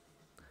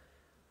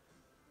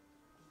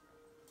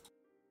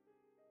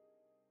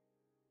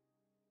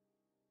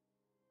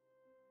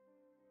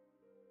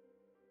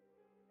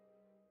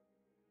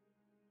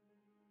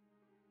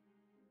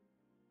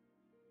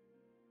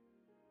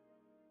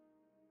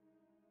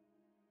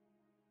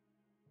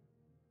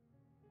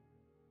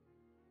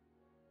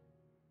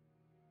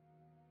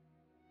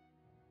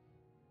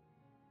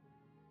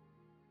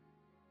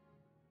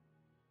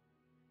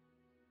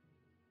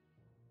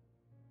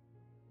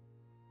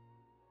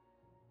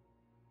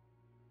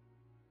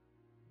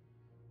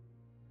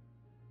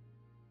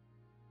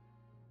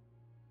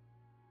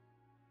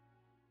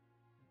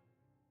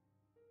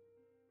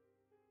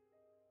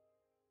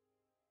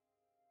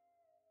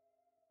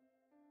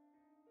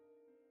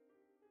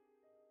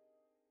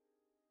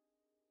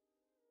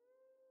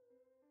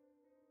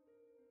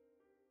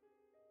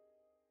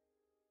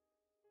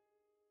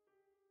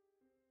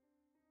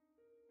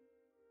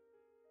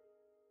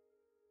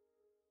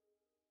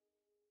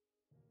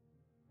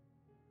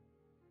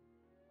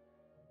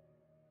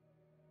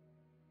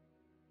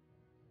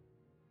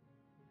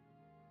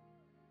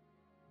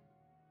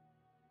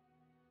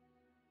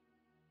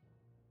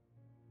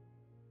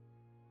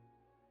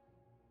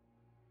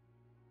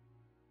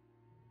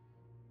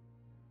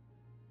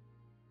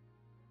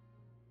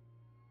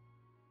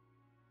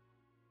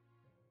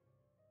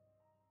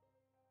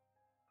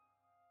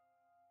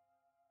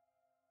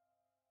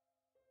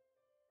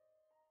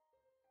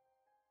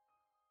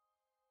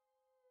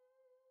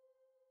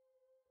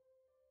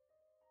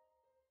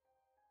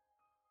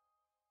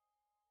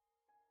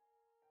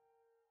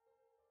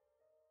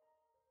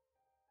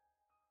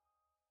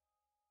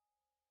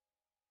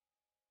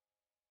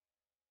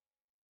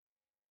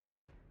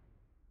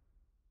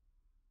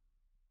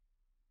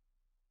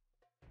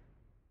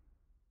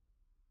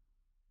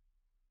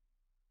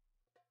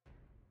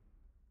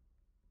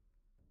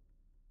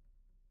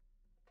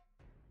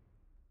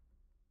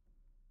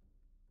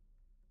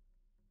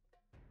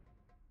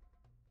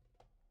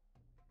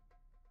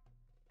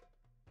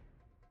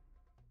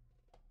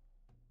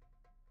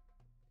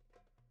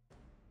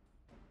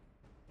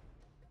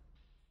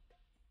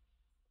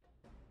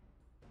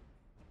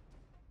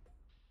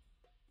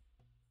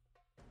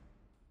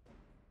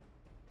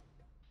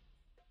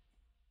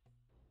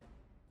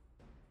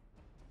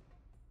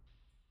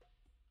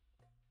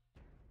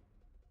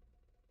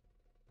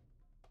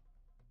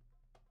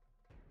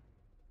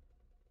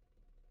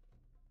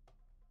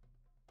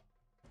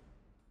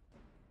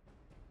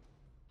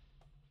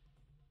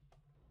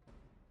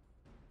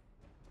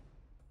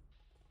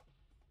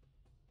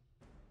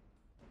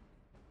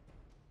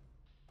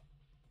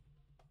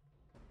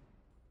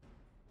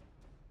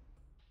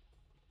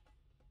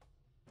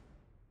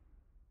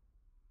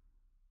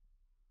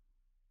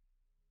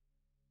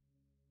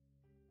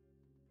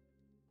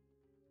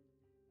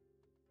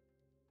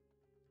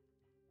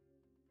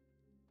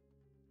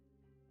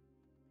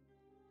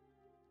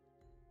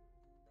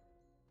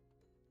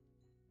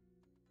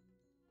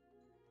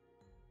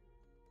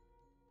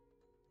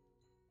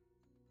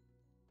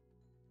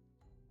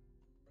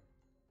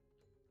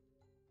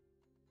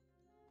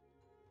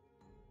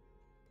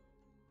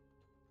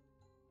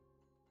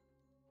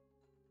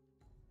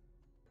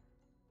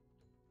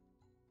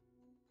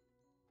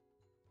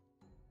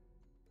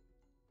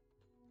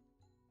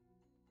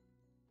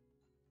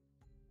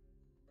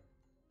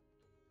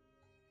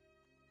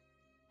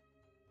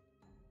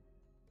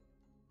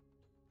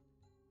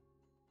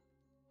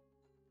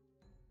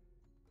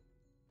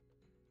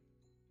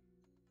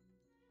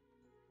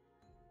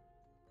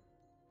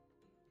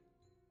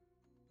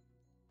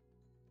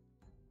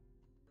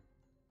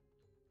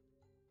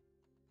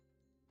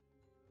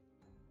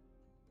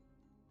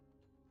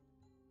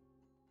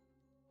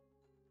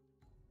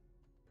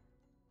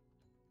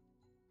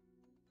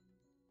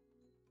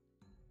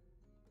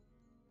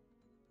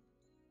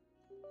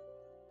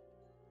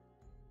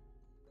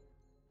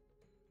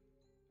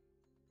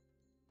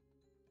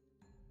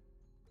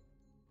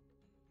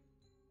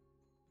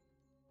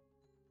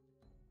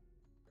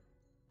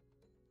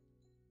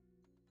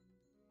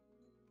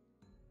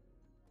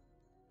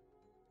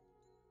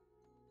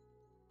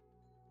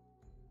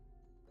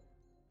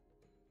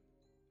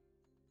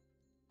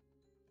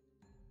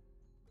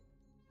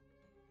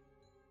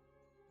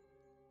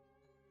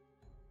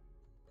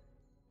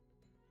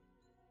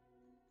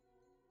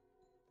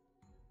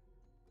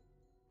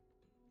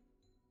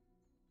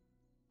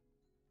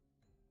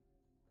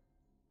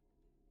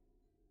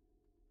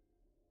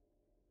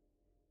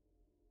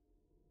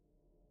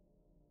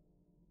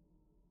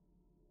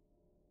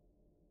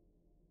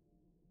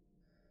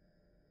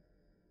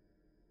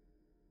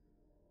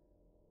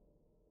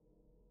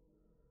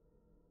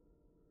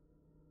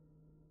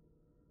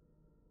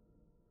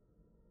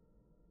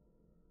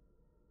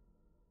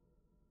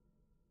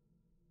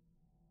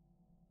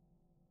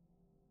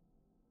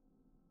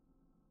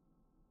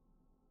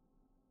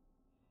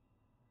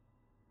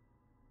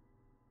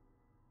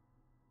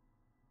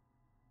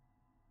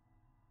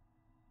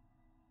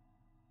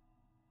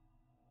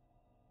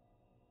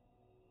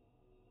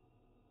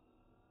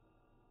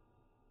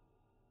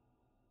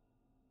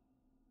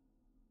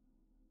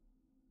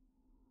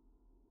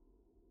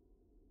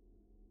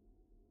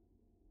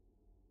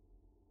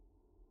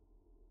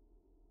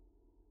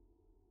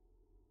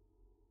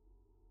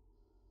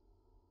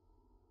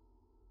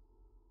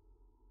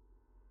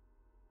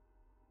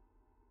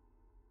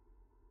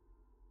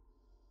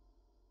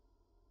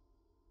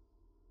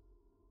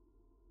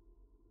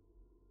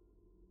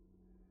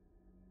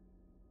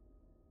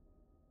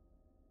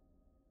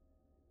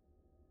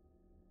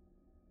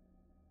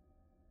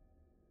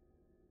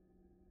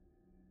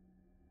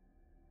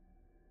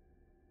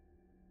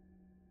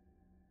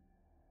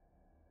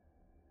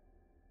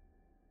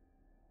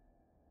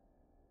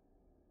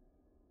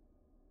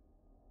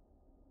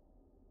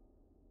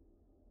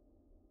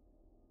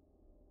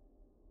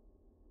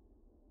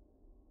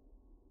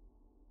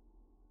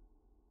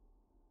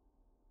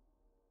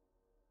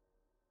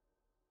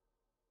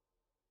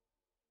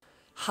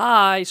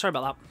 Hi, sorry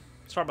about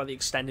that. Sorry about the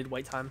extended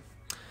wait time.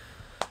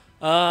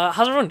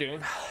 How's everyone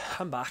doing?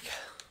 I'm back.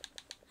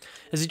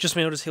 Is it just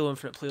me or does Halo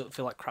Infinite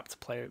feel like crap to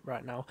play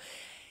right now?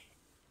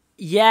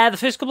 Yeah, the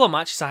first couple of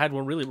matches I had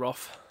were really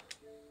rough.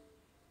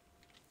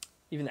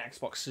 Even the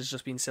Xbox has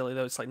just been silly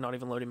though. It's like not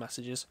even loading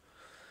messages.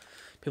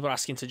 People are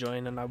asking to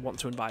join and I want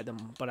to invite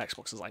them, but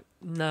Xbox is like,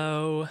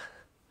 no.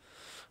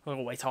 I'm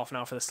gonna wait half an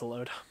hour for this to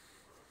load.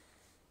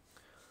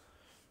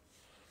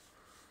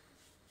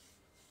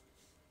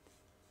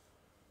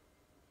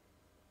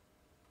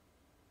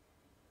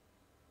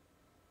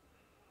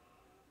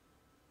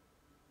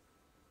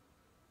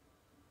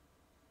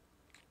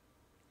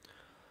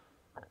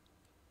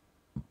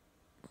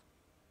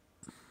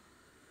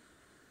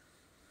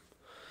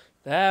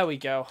 There we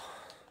go.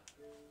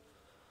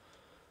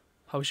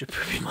 How was your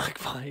poopy Mark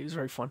 5? It was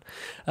very fun.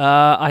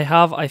 I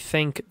have, I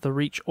think, the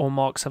Reach or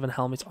Mark 7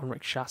 helmet on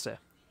Rick's chassis.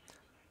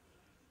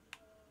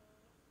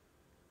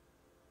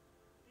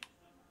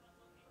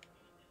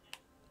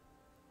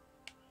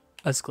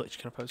 As glitch,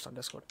 can I post on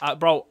Discord?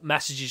 Bro,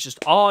 messages just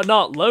are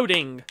not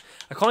loading.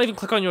 I can't even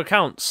click on your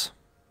accounts.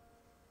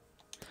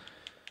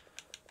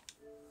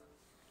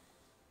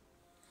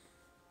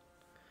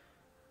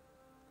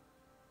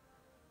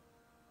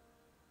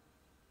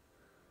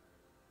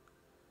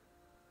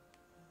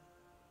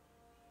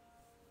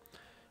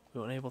 We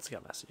weren't able to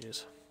get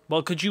messages.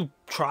 Well, could you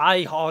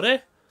try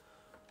harder?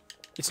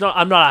 It's not.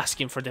 I'm not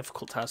asking for a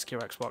difficult task here,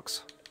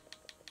 Xbox.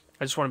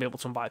 I just want to be able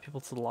to invite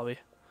people to the lobby.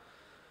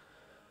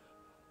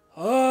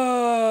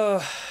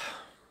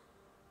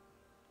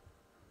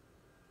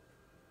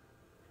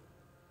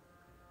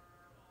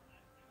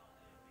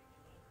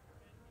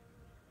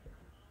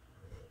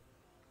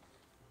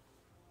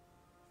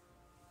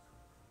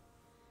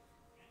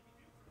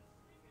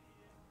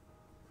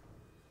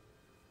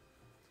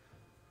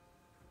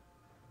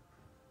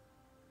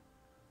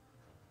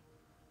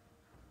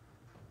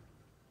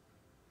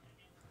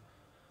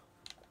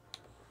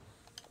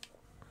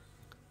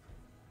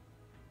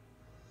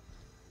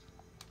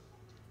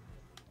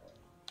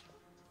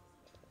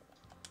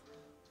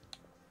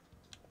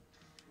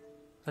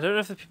 I don't know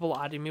if the people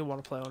adding me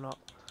want to play or not.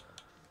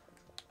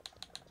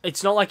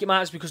 It's not like it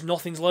matters because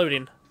nothing's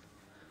loading.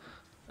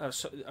 Oh,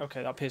 so,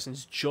 okay, that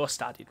person's just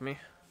added me.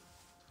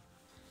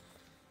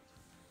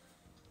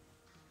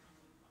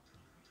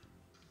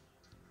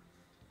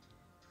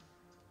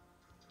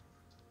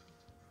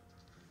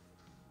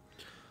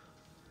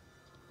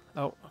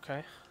 Oh,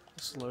 okay.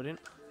 It's loading.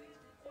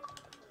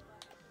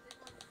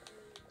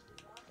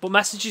 But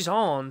messages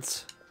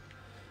aren't.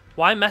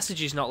 Why are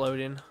messages not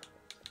loading?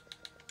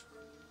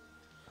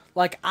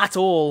 Like, at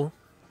all.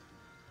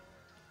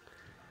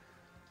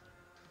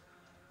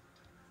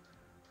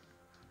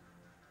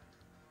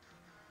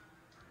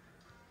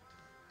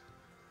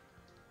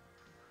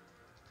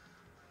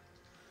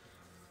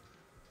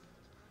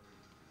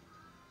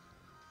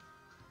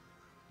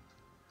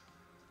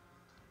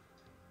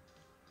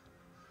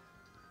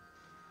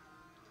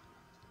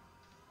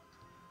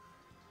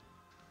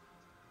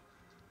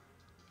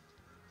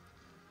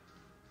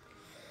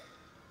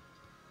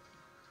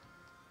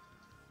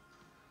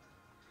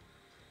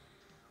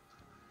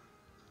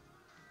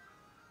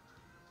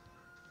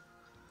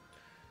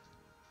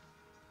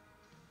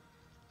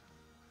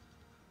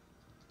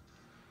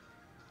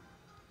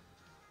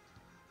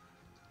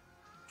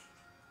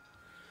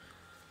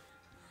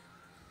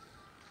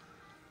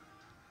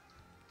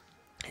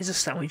 Here's a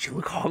sandwich, you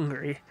look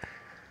hungry.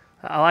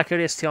 I like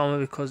ODST armor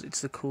because it's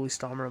the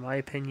coolest armor in my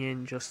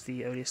opinion. Just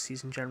the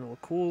ODSTs in general are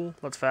cool.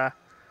 That's fair.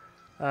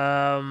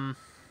 I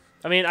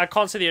mean, I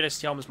can't say the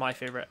ODST armor is my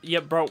favorite. Yeah,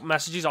 bro,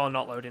 messages are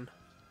not loading.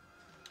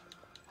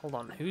 Hold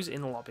on, who's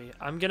in the lobby?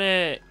 I'm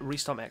gonna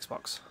restart my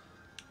Xbox.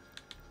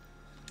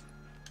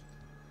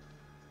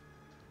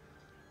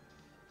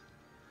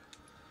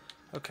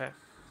 Okay.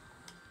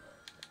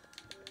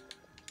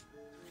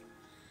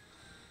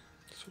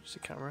 Switch the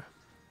camera.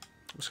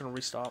 I'm just gonna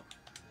restart.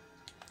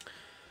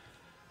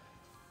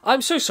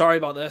 I'm so sorry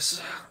about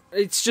this.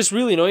 It's just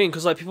really annoying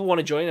because like people want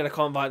to join and I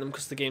can't invite them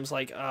because the game's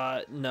like,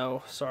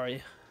 no,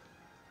 sorry.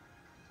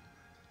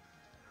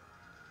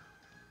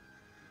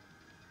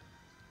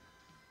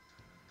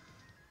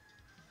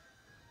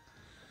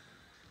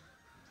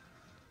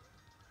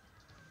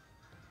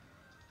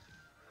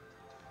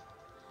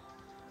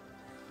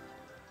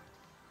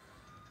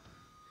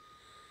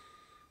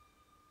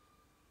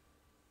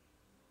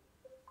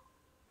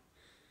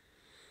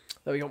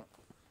 There we go.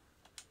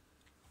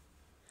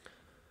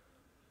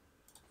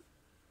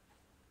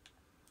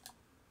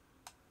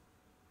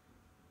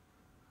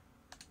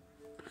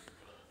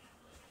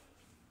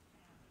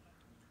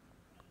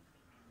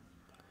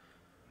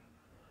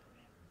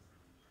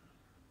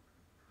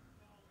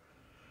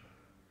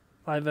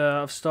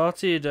 I've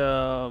started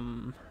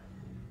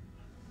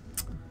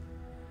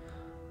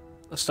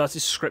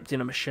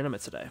scripting a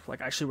machinima today, like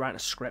actually writing a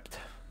script.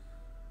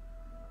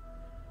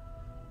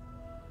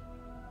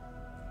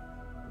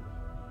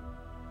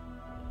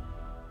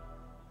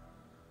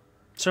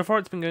 So far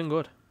it's been going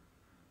good.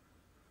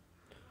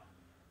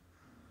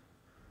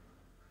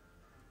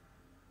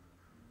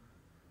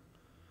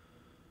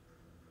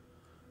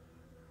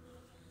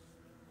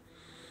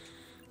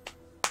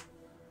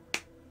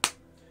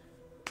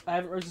 I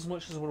haven't rose as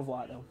much as I would have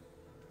liked though,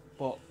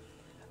 but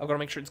I've got to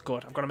make sure it's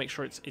good. I've got to make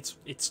sure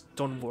it's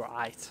done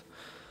right.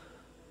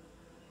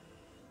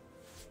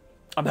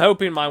 I'm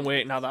hoping mine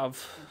work now that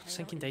I've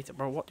syncing data,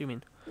 bro. What do you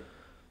mean?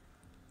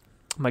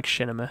 Mike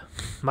Shinema.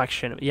 Mike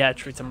Shinema. Yeah,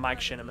 true to Mike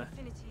Shinema.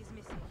 Infinity is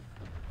missing.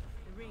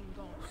 The ring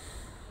gone.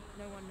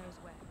 No one knows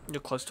where. You're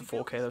close to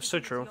 4K though. So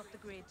true. Off the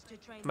grid to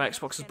train My the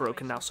Xbox next is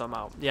broken now, generation. so I'm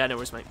out. Yeah, no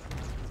worries, mate.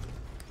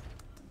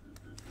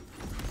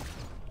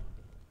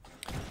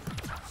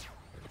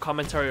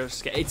 Commentary of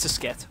skit. It's a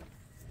skit.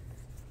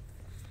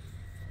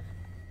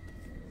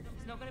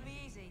 It's not going to be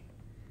easy,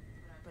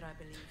 but I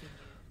believe in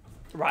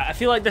you. Right, I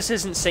feel like this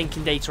isn't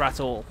syncing data at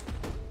all.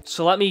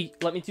 So let me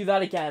do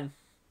that again.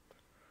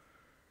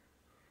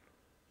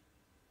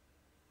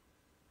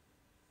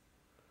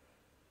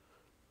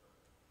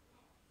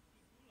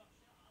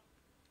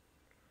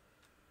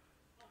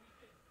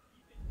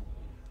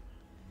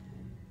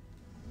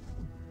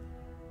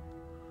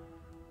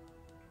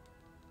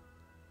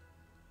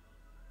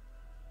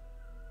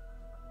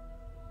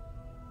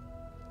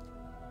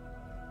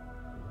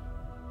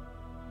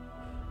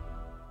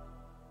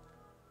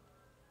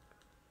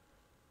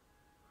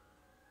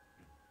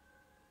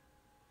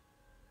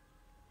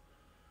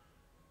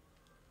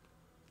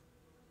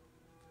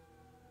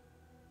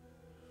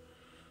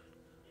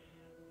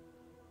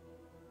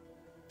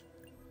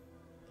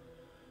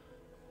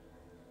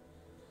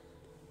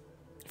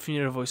 If you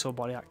need a voice or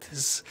body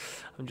actors,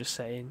 I'm just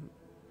saying.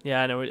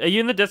 Yeah, I know. Are you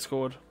in the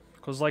Discord?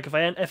 Because like if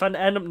I end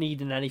up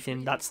needing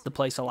anything, that's the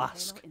place I'll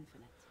ask.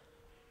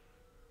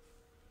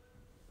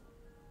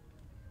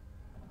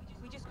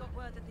 We just got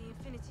word that the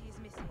Infinity is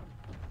missing.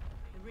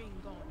 The ring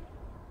gone.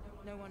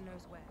 No one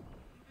knows where.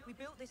 We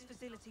built this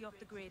facility off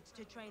the grid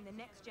to train the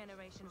next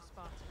generation of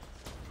Spartans.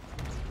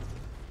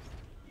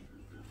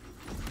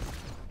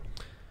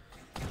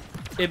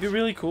 It'd be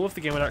really cool if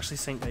the game would actually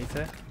sync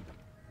data.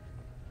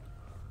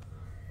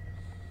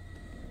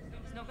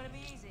 It's not going to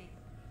be easy,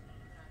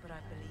 but I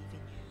believe in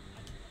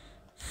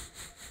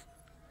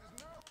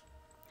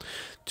you.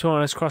 To be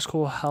honest,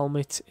 cross-core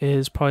helmet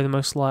is probably the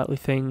most likely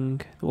thing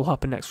that will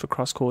happen next for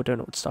cross-core. Don't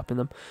know what's stopping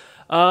them.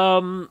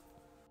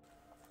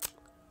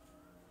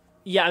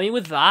 Yeah, I mean,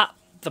 with that,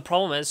 the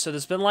problem is, so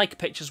there's been, like,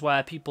 pictures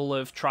where people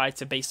have tried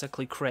to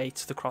basically create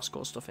the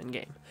cross-core stuff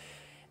in-game.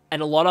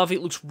 And a lot of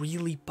it looks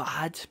really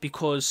bad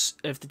because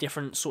of the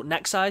different sort of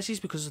neck sizes,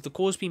 because of the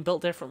cores being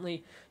built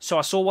differently. So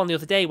I saw one the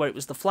other day where it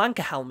was the flanker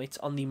helmet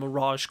on the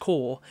Mirage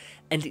core,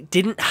 and it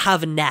didn't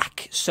have a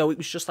neck, so it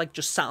was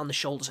just sat on the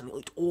shoulders, and it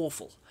looked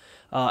awful.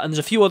 And there's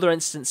a few other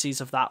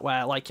instances of that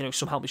where, like, you know,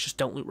 some helmets just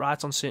don't look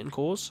right on certain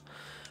cores.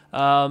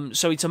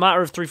 So it's a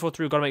matter of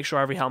 343. We've got to make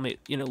sure every helmet,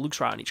 you know, looks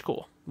right on each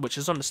core, which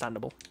is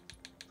understandable.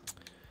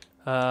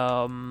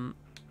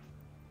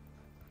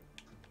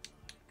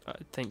 I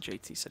think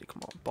JT said he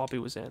come on. Bobby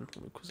was in.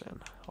 Luke was in.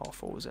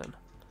 Arthur was in. Am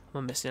I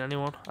missing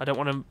anyone? I don't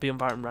want to be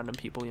inviting random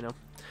people, you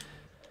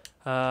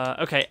know.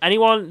 Okay,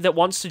 anyone that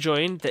wants to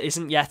join that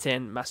isn't yet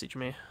in, message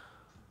me.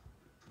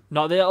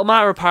 Not that it'll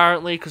matter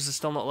apparently, because they're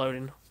still not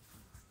loading.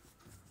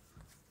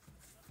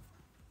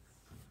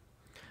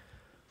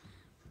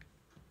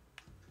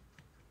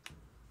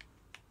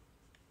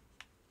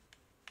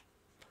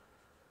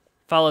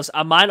 Fellas,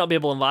 I might not be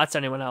able to invite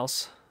anyone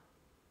else.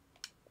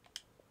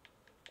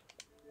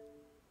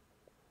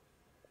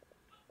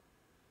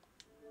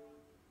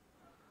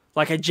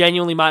 Like, I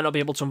genuinely might not be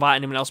able to invite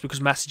anyone else because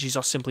messages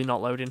are simply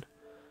not loading.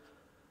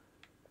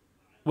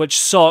 Which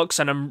sucks,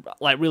 and I'm,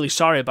 like, really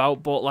sorry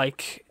about, but,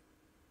 like,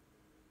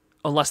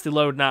 unless they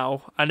load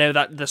now. I know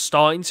that they're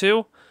starting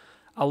to.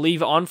 I'll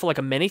leave it on for, like,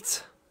 a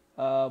minute.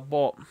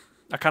 But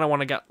I kind of want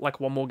to get, like,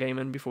 one more game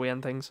in before we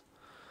end things.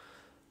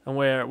 And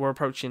we're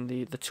approaching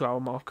the 2-hour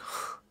mark.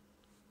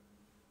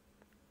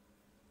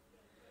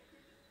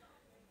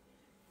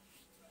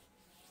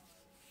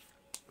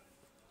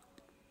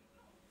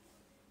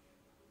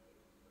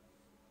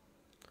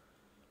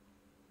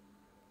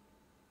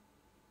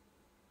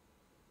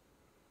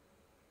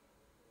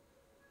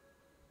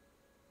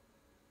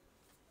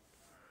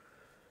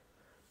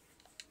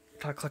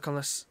 If I click on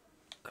this...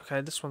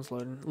 Okay, this one's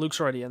loading. Luke's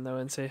already in though,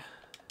 isn't he?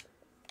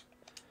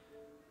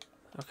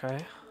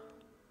 Okay.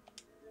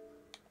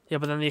 Yeah,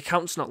 but then the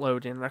account's not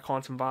loading and I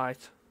can't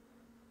invite.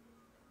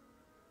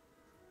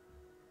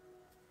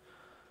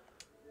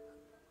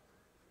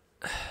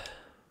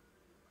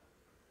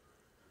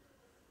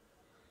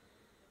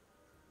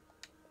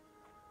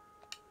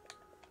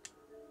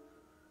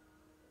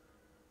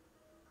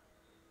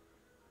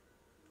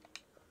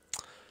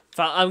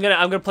 I'm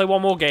gonna play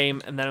one more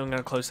game and then I'm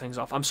gonna close things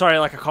off. I'm sorry,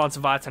 like I can't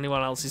invite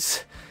anyone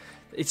else.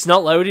 It's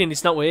not loading,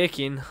 it's not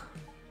working,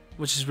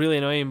 which is really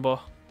annoying. But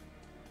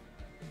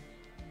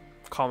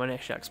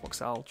common-ish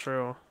Xbox L,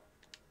 true.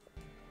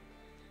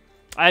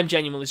 I am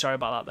genuinely sorry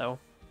about that though.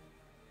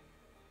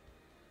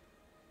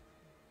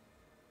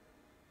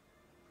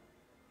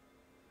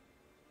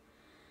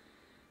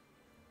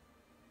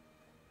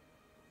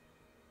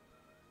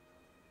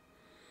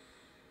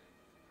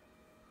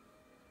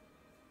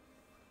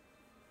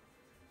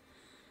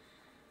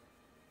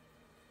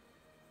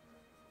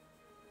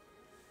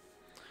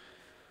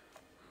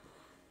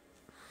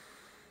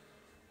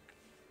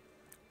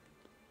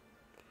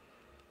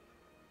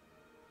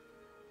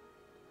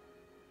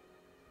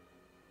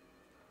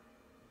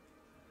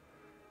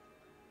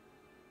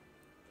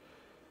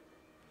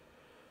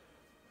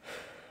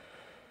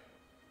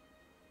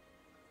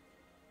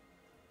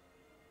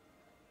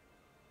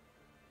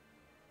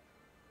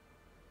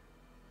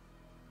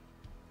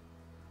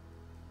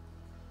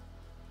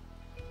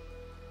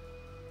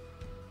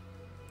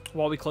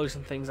 What are we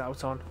closing things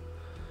out on?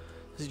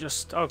 Is it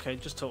just... Okay,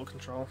 just total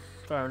control.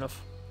 Fair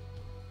enough.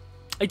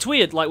 It's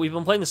weird, like, we've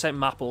been playing the same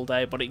map all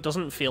day, but it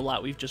doesn't feel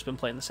like we've just been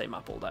playing the same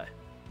map all day.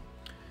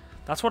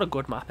 That's what a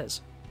good map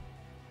is.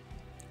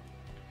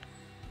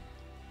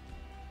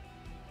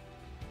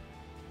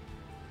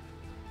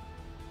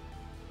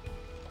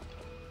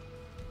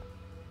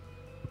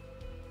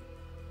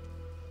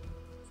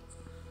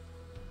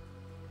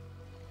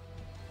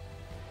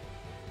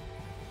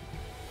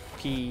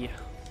 Key.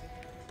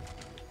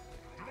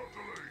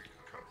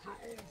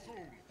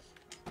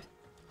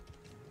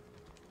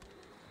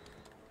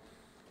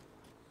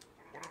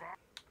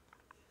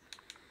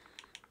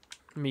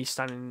 Me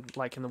standing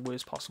like in the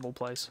worst possible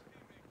place.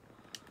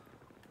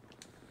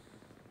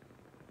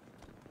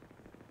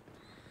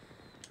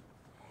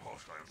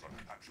 Hostiles are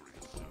capturing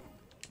a zone.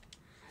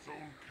 Zone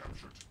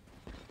captured.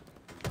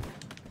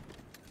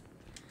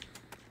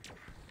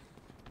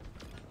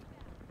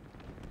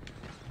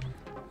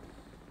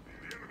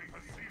 The enemy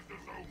has seized the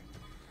zone.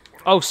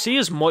 Oh, C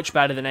is much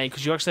better than A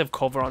because you actually have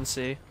cover on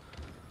C.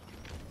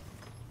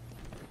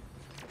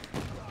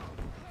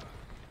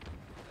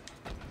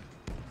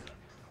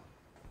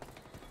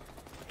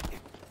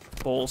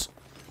 Balls.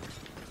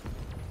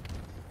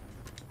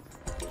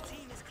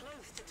 Team is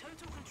close to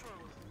total control.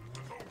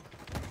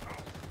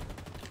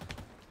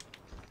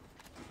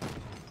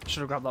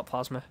 Should have grabbed that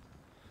plasma.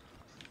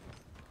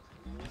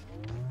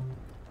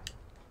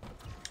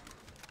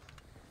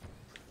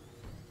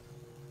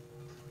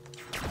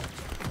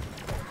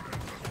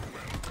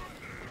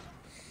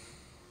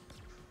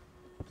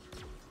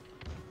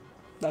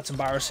 That's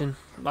embarrassing.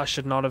 I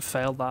should not have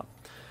failed that.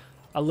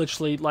 I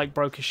literally like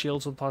broke his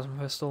shields with a plasma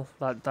pistol.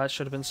 That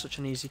should have been such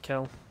an easy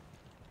kill.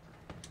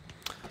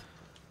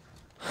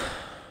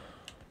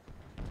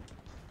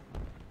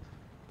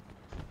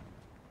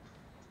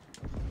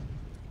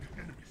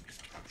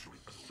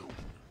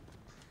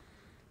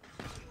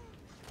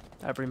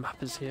 Every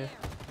map is here.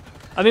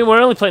 I mean,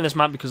 we're only playing this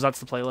map because that's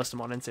the playlist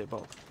I'm on into,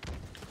 but...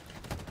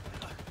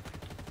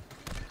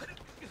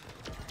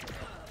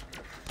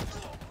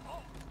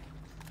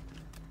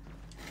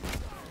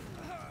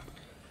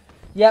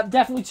 Yep,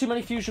 definitely too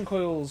many fusion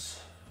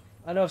coils.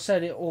 I know I've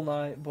said it all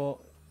night, but...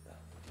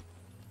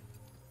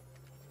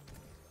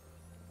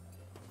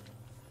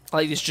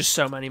 Like, there's just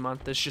so many, man.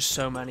 There's just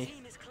so many.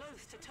 Team is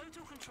close to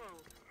total control.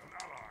 An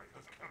ally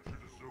has captured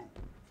the zone.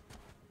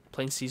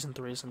 Playing Season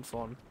 3 isn't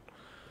fun.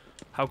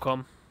 How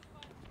come?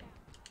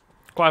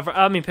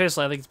 I mean,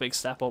 personally, I think it's a big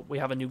step up. We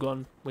have a new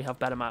gun. We have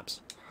better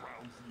maps.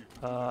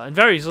 And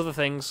various other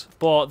things.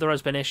 But there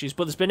has been issues.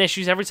 But there's been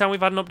issues every time we've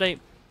had an update.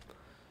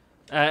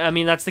 I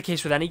mean, that's the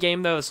case with any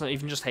game, though. It's not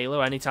even just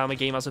Halo. Anytime a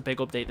game has a big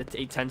update,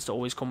 it tends to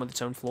always come with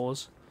its own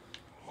flaws.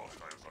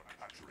 Hostiles are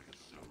capturing a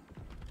zone.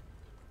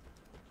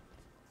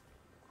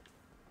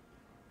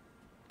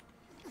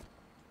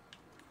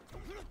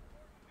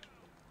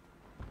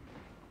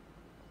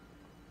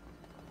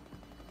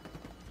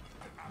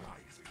 An ally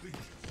is clearing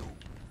the zone.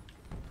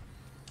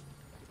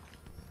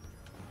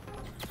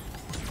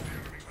 The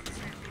enemy has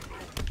seized the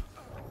zone.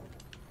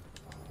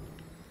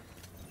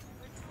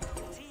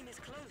 Team is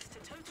close to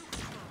total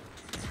control.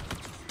 An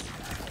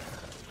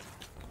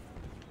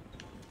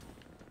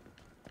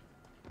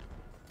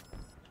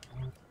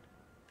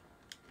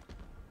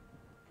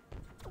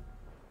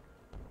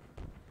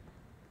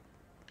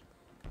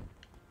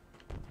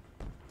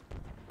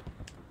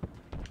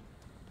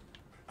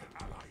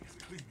ally is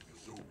clearing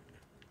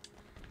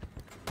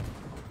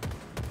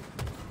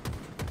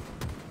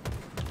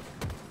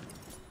the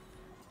zone.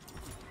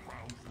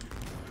 Round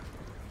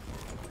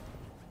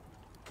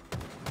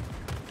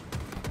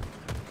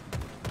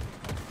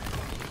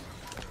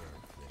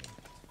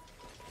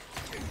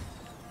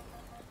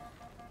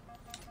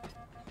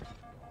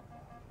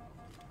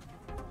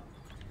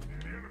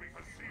the enemy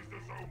has seized the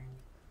zone.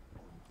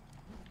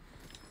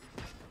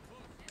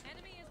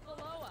 Enemy is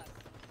below us.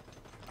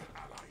 An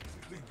ally is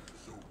clearing the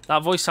zone.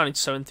 That voice sounded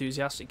so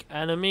enthusiastic.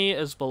 Enemy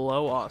is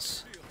below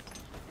us.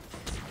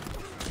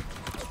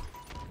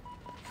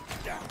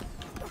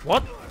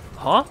 What?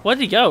 Huh? Where'd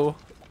he go?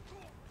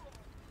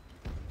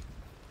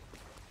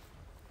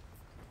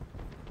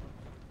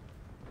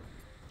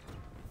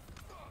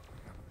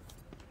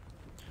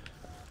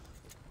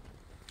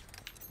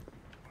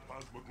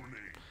 Plasma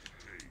grenade.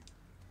 Take.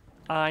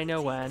 I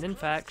know when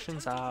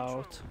infection's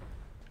out.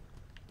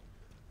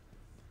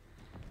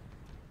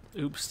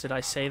 Oops, did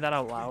I say that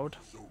out loud?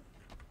 Zone.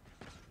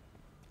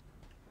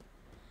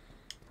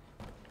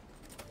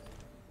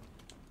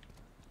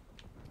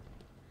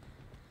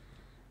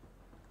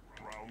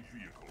 Ground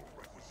vehicle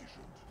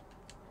requisitioned.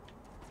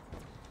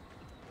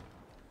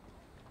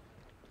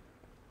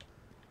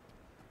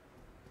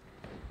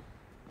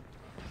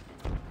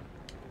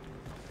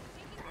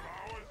 One of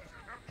ours is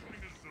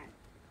capturing a zone.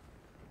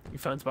 Your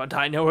phone's about to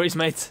die, no worries,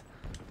 mate.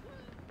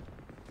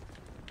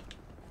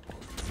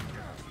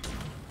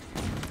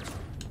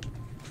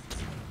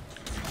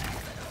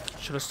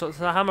 Should have stuck to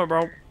the hammer,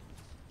 bro. Your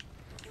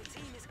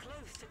team is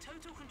close to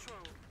total control.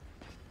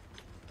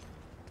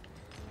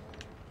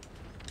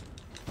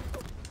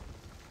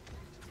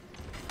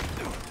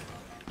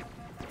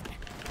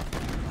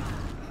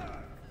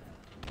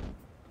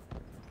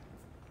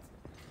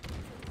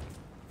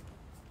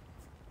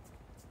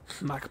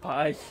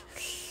 Magpie.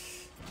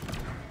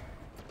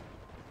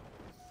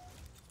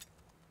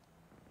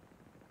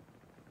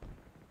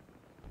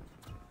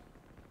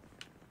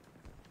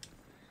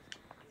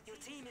 Your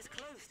team is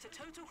close to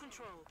total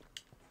control.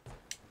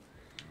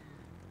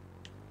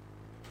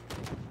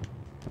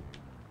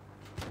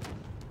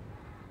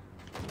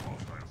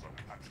 Hostiles are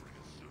capturing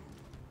us soon.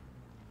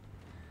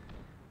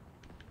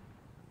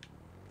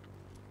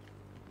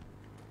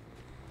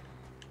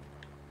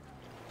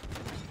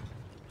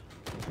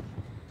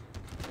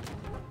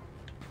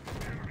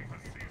 The enemy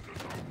has seized the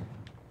zone.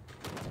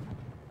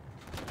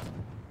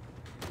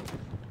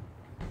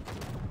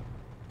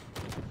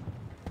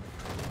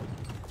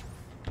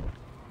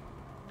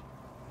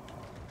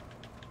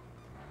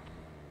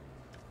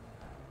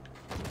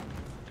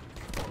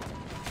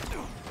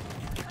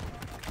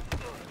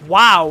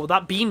 Wow,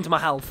 that beamed my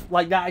health.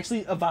 Like, that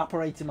actually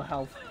evaporated my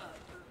health.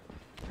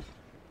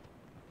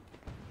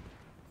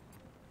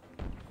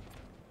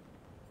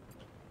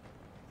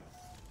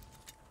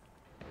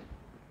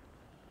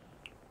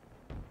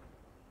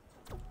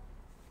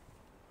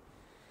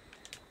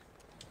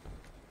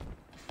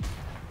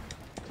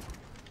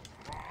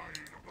 Pride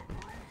of the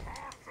brute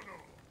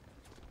arsenal.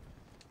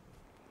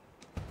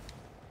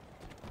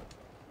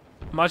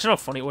 Imagine how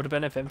funny it would have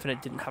been if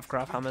Infinite didn't have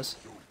grab hammers.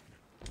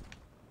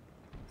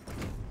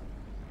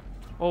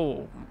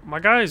 Oh, my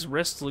guy's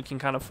wrist's looking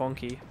kind of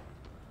funky.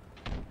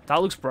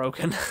 That looks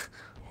broken.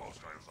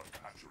 Hostiles are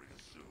capturing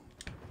us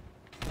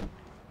soon.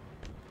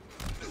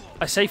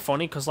 I say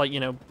funny because, like,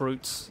 you know,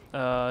 brutes,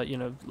 you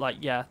know, like,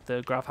 yeah,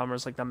 the grab hammer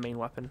is like their main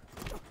weapon.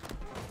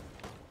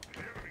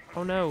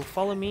 Oh no,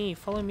 follow me,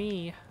 follow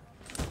me.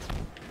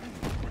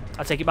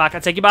 I take it back, I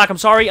take it back, I'm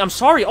sorry, I'm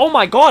sorry, oh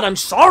my god, I'm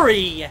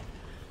sorry!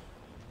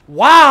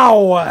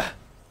 Wow!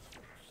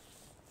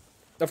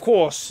 Of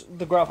course,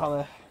 the grab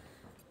hammer.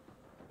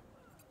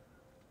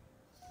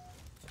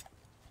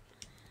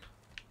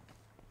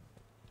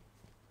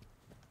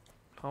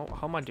 How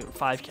am I doing?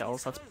 5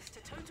 kills, that's... Close to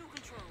total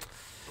control.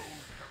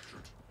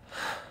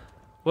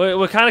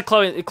 We're kind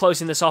of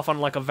closing this off on,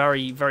 like, a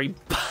very, very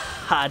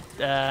bad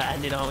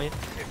ending, aren't we?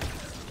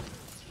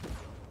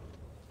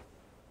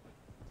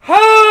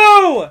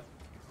 How?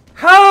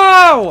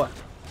 How?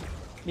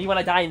 Me when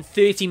I die in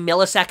 30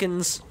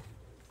 milliseconds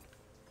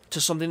to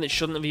something that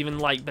shouldn't have even,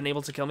 like, been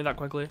able to kill me that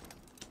quickly.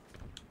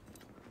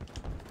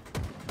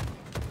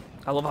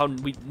 I love how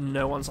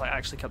no one's, like,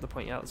 actually kept the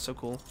point yet. That's so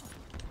cool.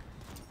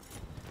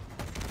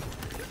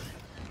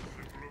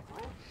 Simple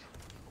approach.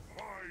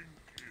 Fine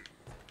kill.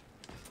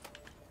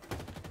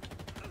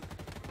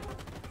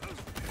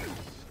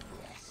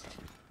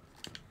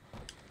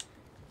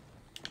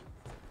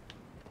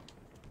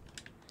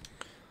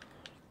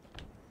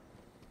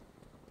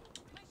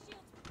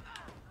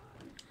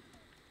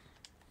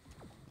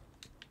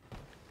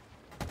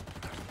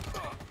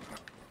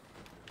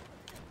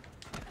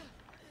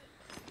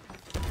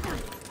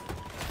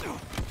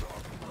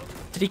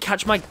 Did he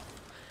catch my...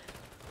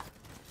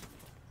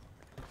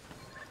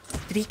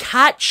 Did he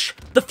catch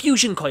the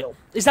fusion coil?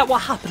 Is that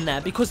what happened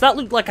there? Because that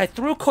looked like I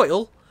threw a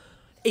coil,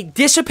 it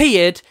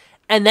disappeared,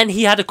 and then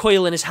he had a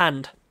coil in his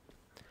hand.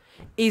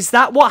 Is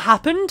that what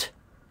happened?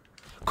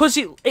 Because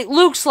it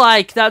looks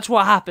like that's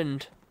what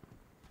happened.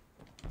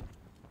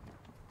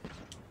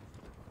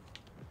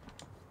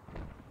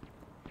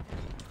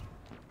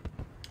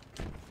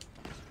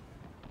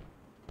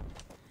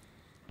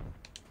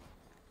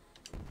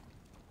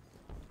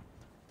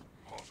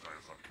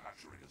 Hostiles are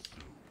capturing us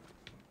soon.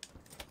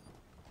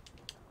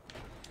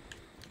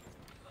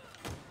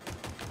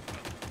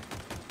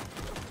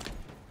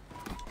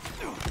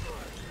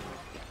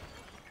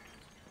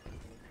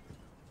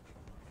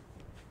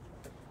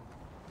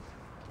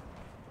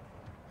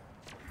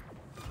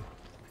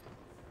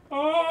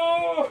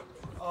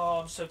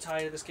 Oh, I'm so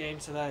tired of this game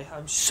today.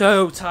 I'm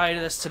so tired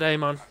of this today,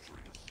 man.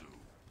 Capturing us soon.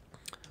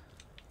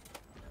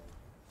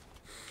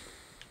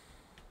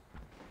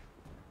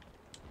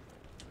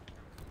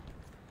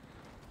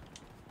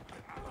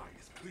 An ally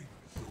is cleaning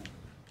the zone.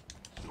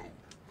 Zone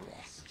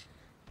lost.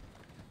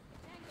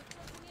 Tango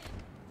closing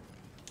in.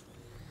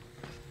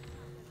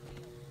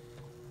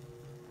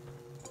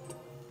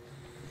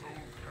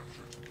 Zone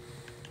captured.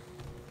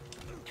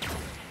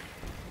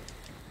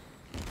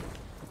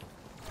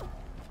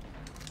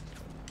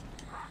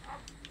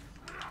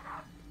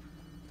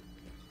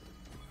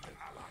 An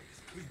ally is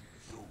cleaning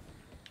the zone.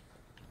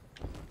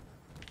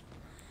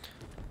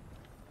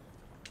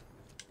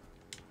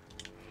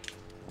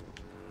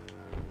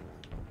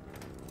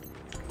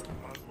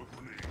 Plasma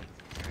grenade.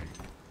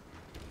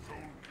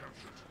 Zone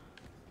captured.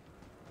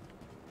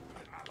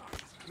 An ally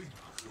is cleaning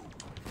the zone.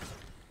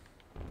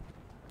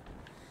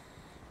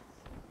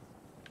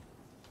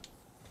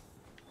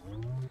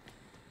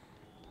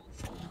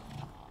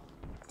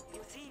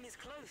 Your team is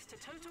close to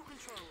total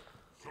control.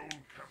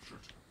 Zone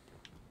captured.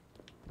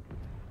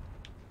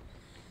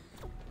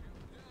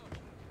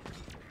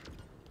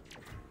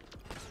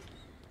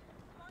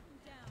 Martin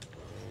down.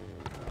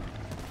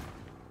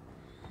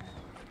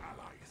 An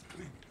ally is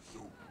cleaning the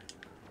zone.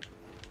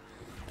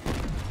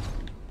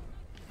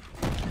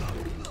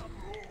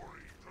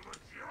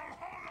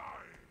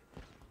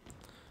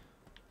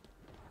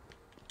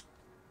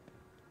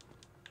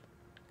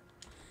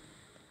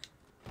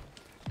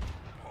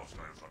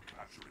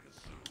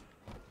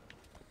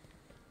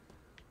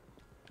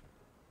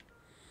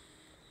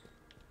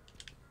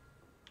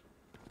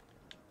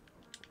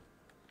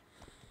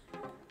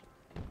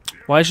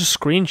 Why is your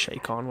screen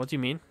shake on? What do you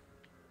mean?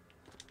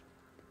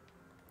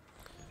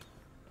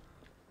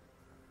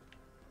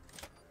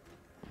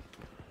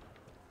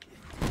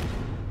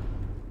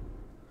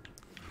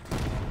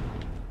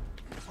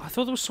 I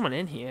thought there was someone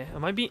in here.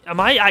 Am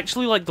I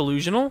actually like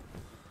delusional?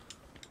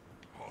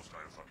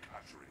 Hostiles are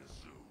capturing a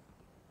zoo.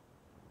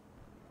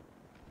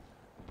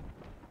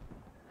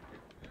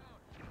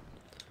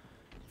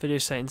 Video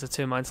settings are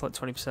too. Mine's like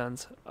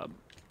 20%.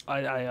 I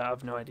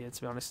have no idea,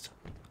 to be honest.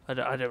 I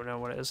don't know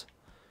what it is.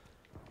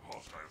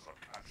 Hostiles are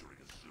capturing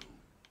a zoo.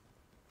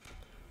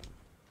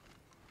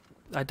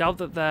 I doubt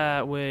that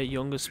there were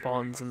younger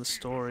spawns in the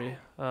story.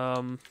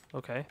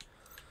 Okay.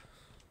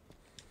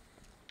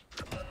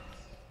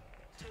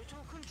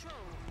 Total control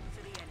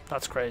for the enemy.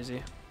 That's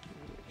crazy.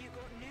 You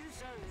got new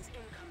zones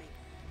incoming.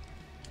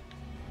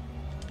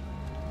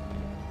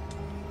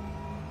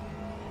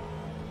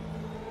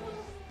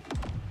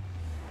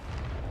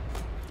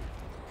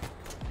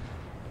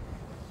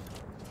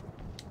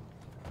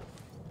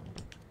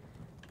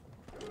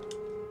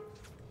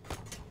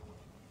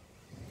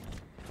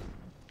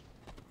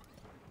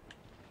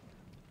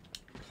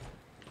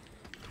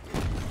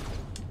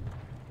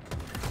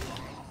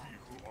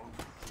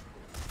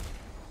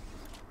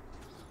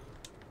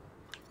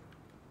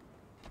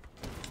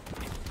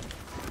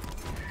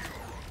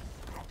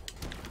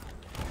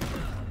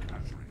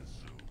 Capturing a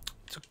zoo.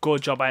 It's a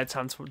good job I had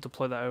time to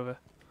deploy that over.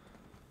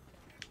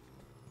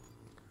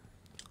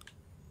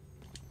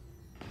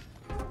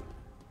 The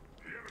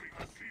enemy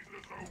has seized the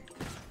zone.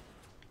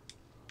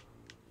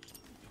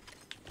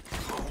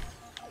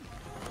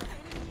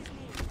 Enemy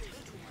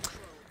is near total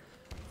control.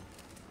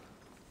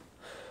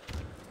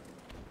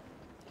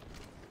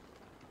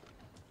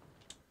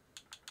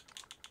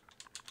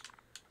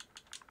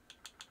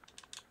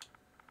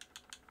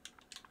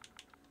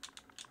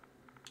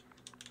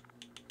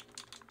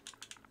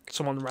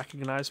 Someone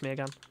recognized me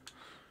again.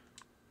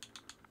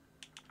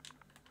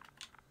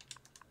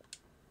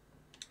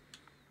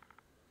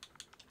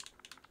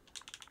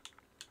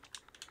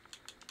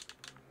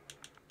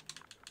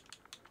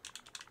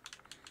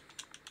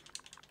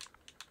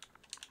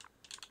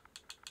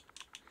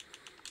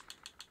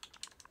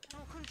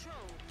 Total control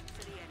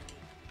for the enemy.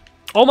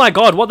 Oh my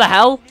god, what the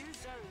hell? New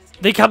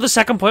zones They have the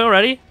second point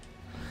already?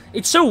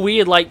 It's so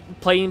weird,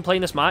 like, playing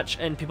this match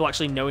and people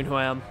actually knowing who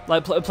I am.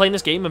 Like, playing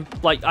this game and,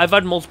 like, I've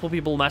had multiple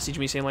people message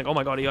me saying, like, oh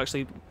my god, are you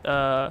actually,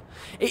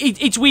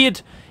 it's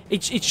weird.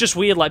 It's just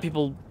weird, like,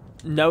 people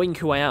knowing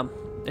who I am.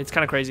 It's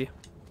kind of crazy.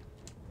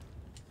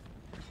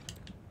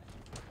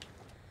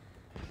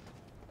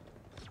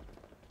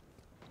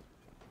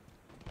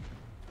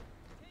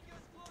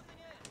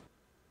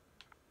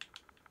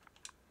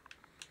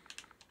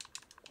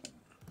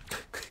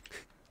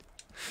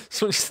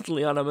 Someone said,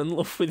 Leon, I'm in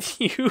love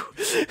with you.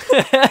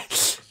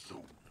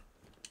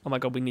 Oh my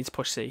god, we need to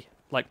push C.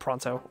 Like,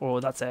 pronto. Or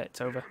that's it.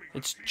 It's over.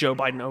 It's Joe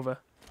Biden over.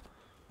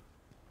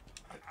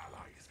 An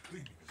ally is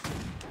cleaning the zoo.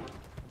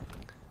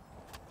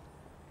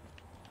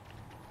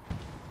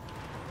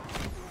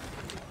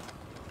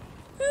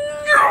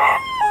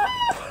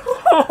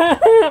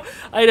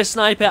 I had a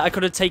sniper. I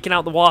could have taken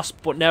out the wasp,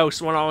 but no.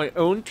 Someone on my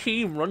own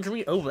team runs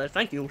me over.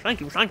 Thank you.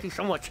 Thank you. Thank you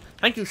so much.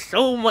 Thank you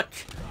so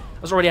much.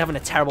 I was already having a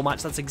terrible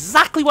match. That's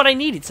exactly what I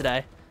needed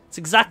today. It's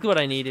exactly what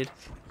I needed.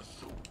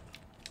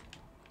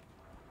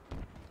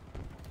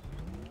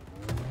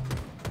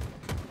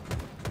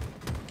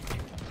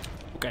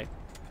 Okay.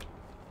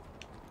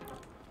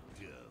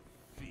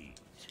 Defeat.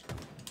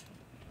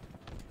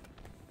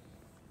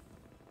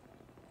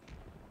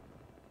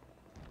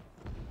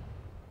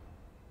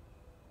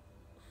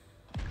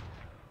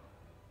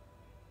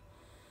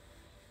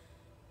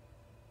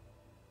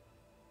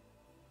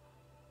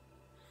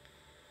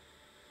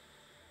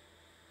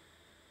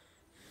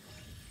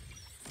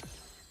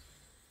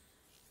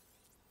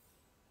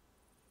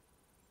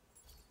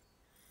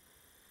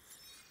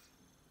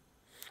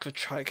 Good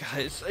try,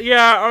 guys.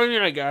 Yeah, I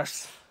mean, I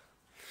guess.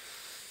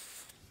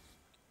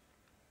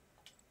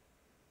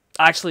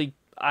 Actually,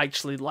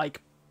 like,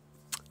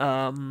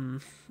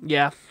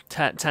 yeah,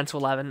 10 to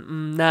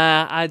 11.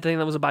 Nah, I think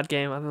that was a bad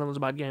game. I'm not allowed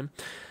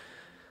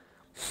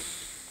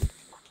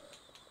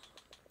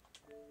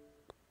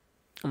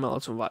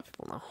to invite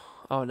people now.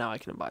 Oh, now I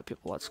can invite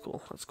people. That's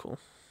cool. That's cool.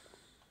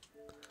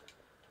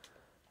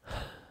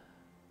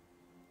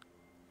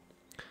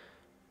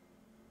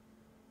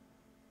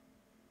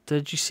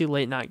 Did you see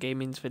Late Night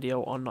Gaming's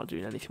video on not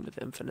doing anything with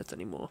Infinite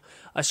anymore?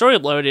 I saw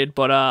it uploaded,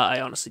 but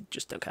I honestly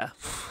just don't care.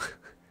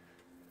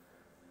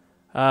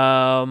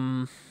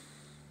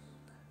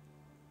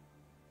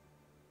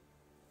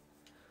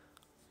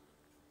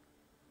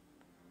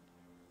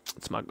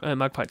 It's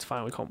Magpie's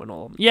fine. We can't win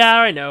all of them. Yeah,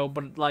 I know,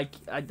 but like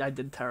I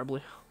did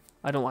terribly.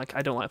 I don't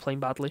like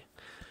playing badly.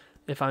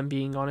 If I'm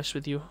being honest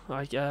with you,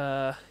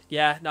 yeah,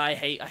 no, I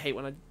hate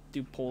when I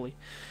do poorly.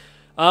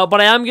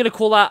 But I am gonna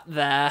call that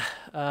there.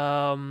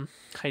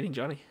 Hiding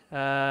Johnny.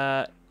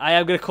 I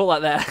am gonna call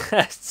that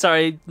there.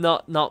 Sorry,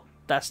 not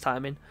best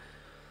timing.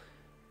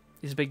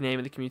 He's a big name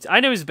in the community.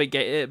 I know he's a big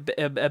I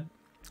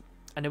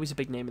know he's a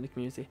big name in the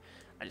community.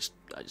 I just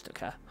don't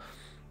care.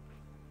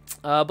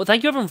 But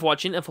thank you everyone for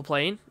watching and for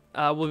playing.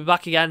 We'll be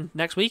back again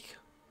next week.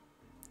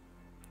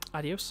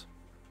 Adios.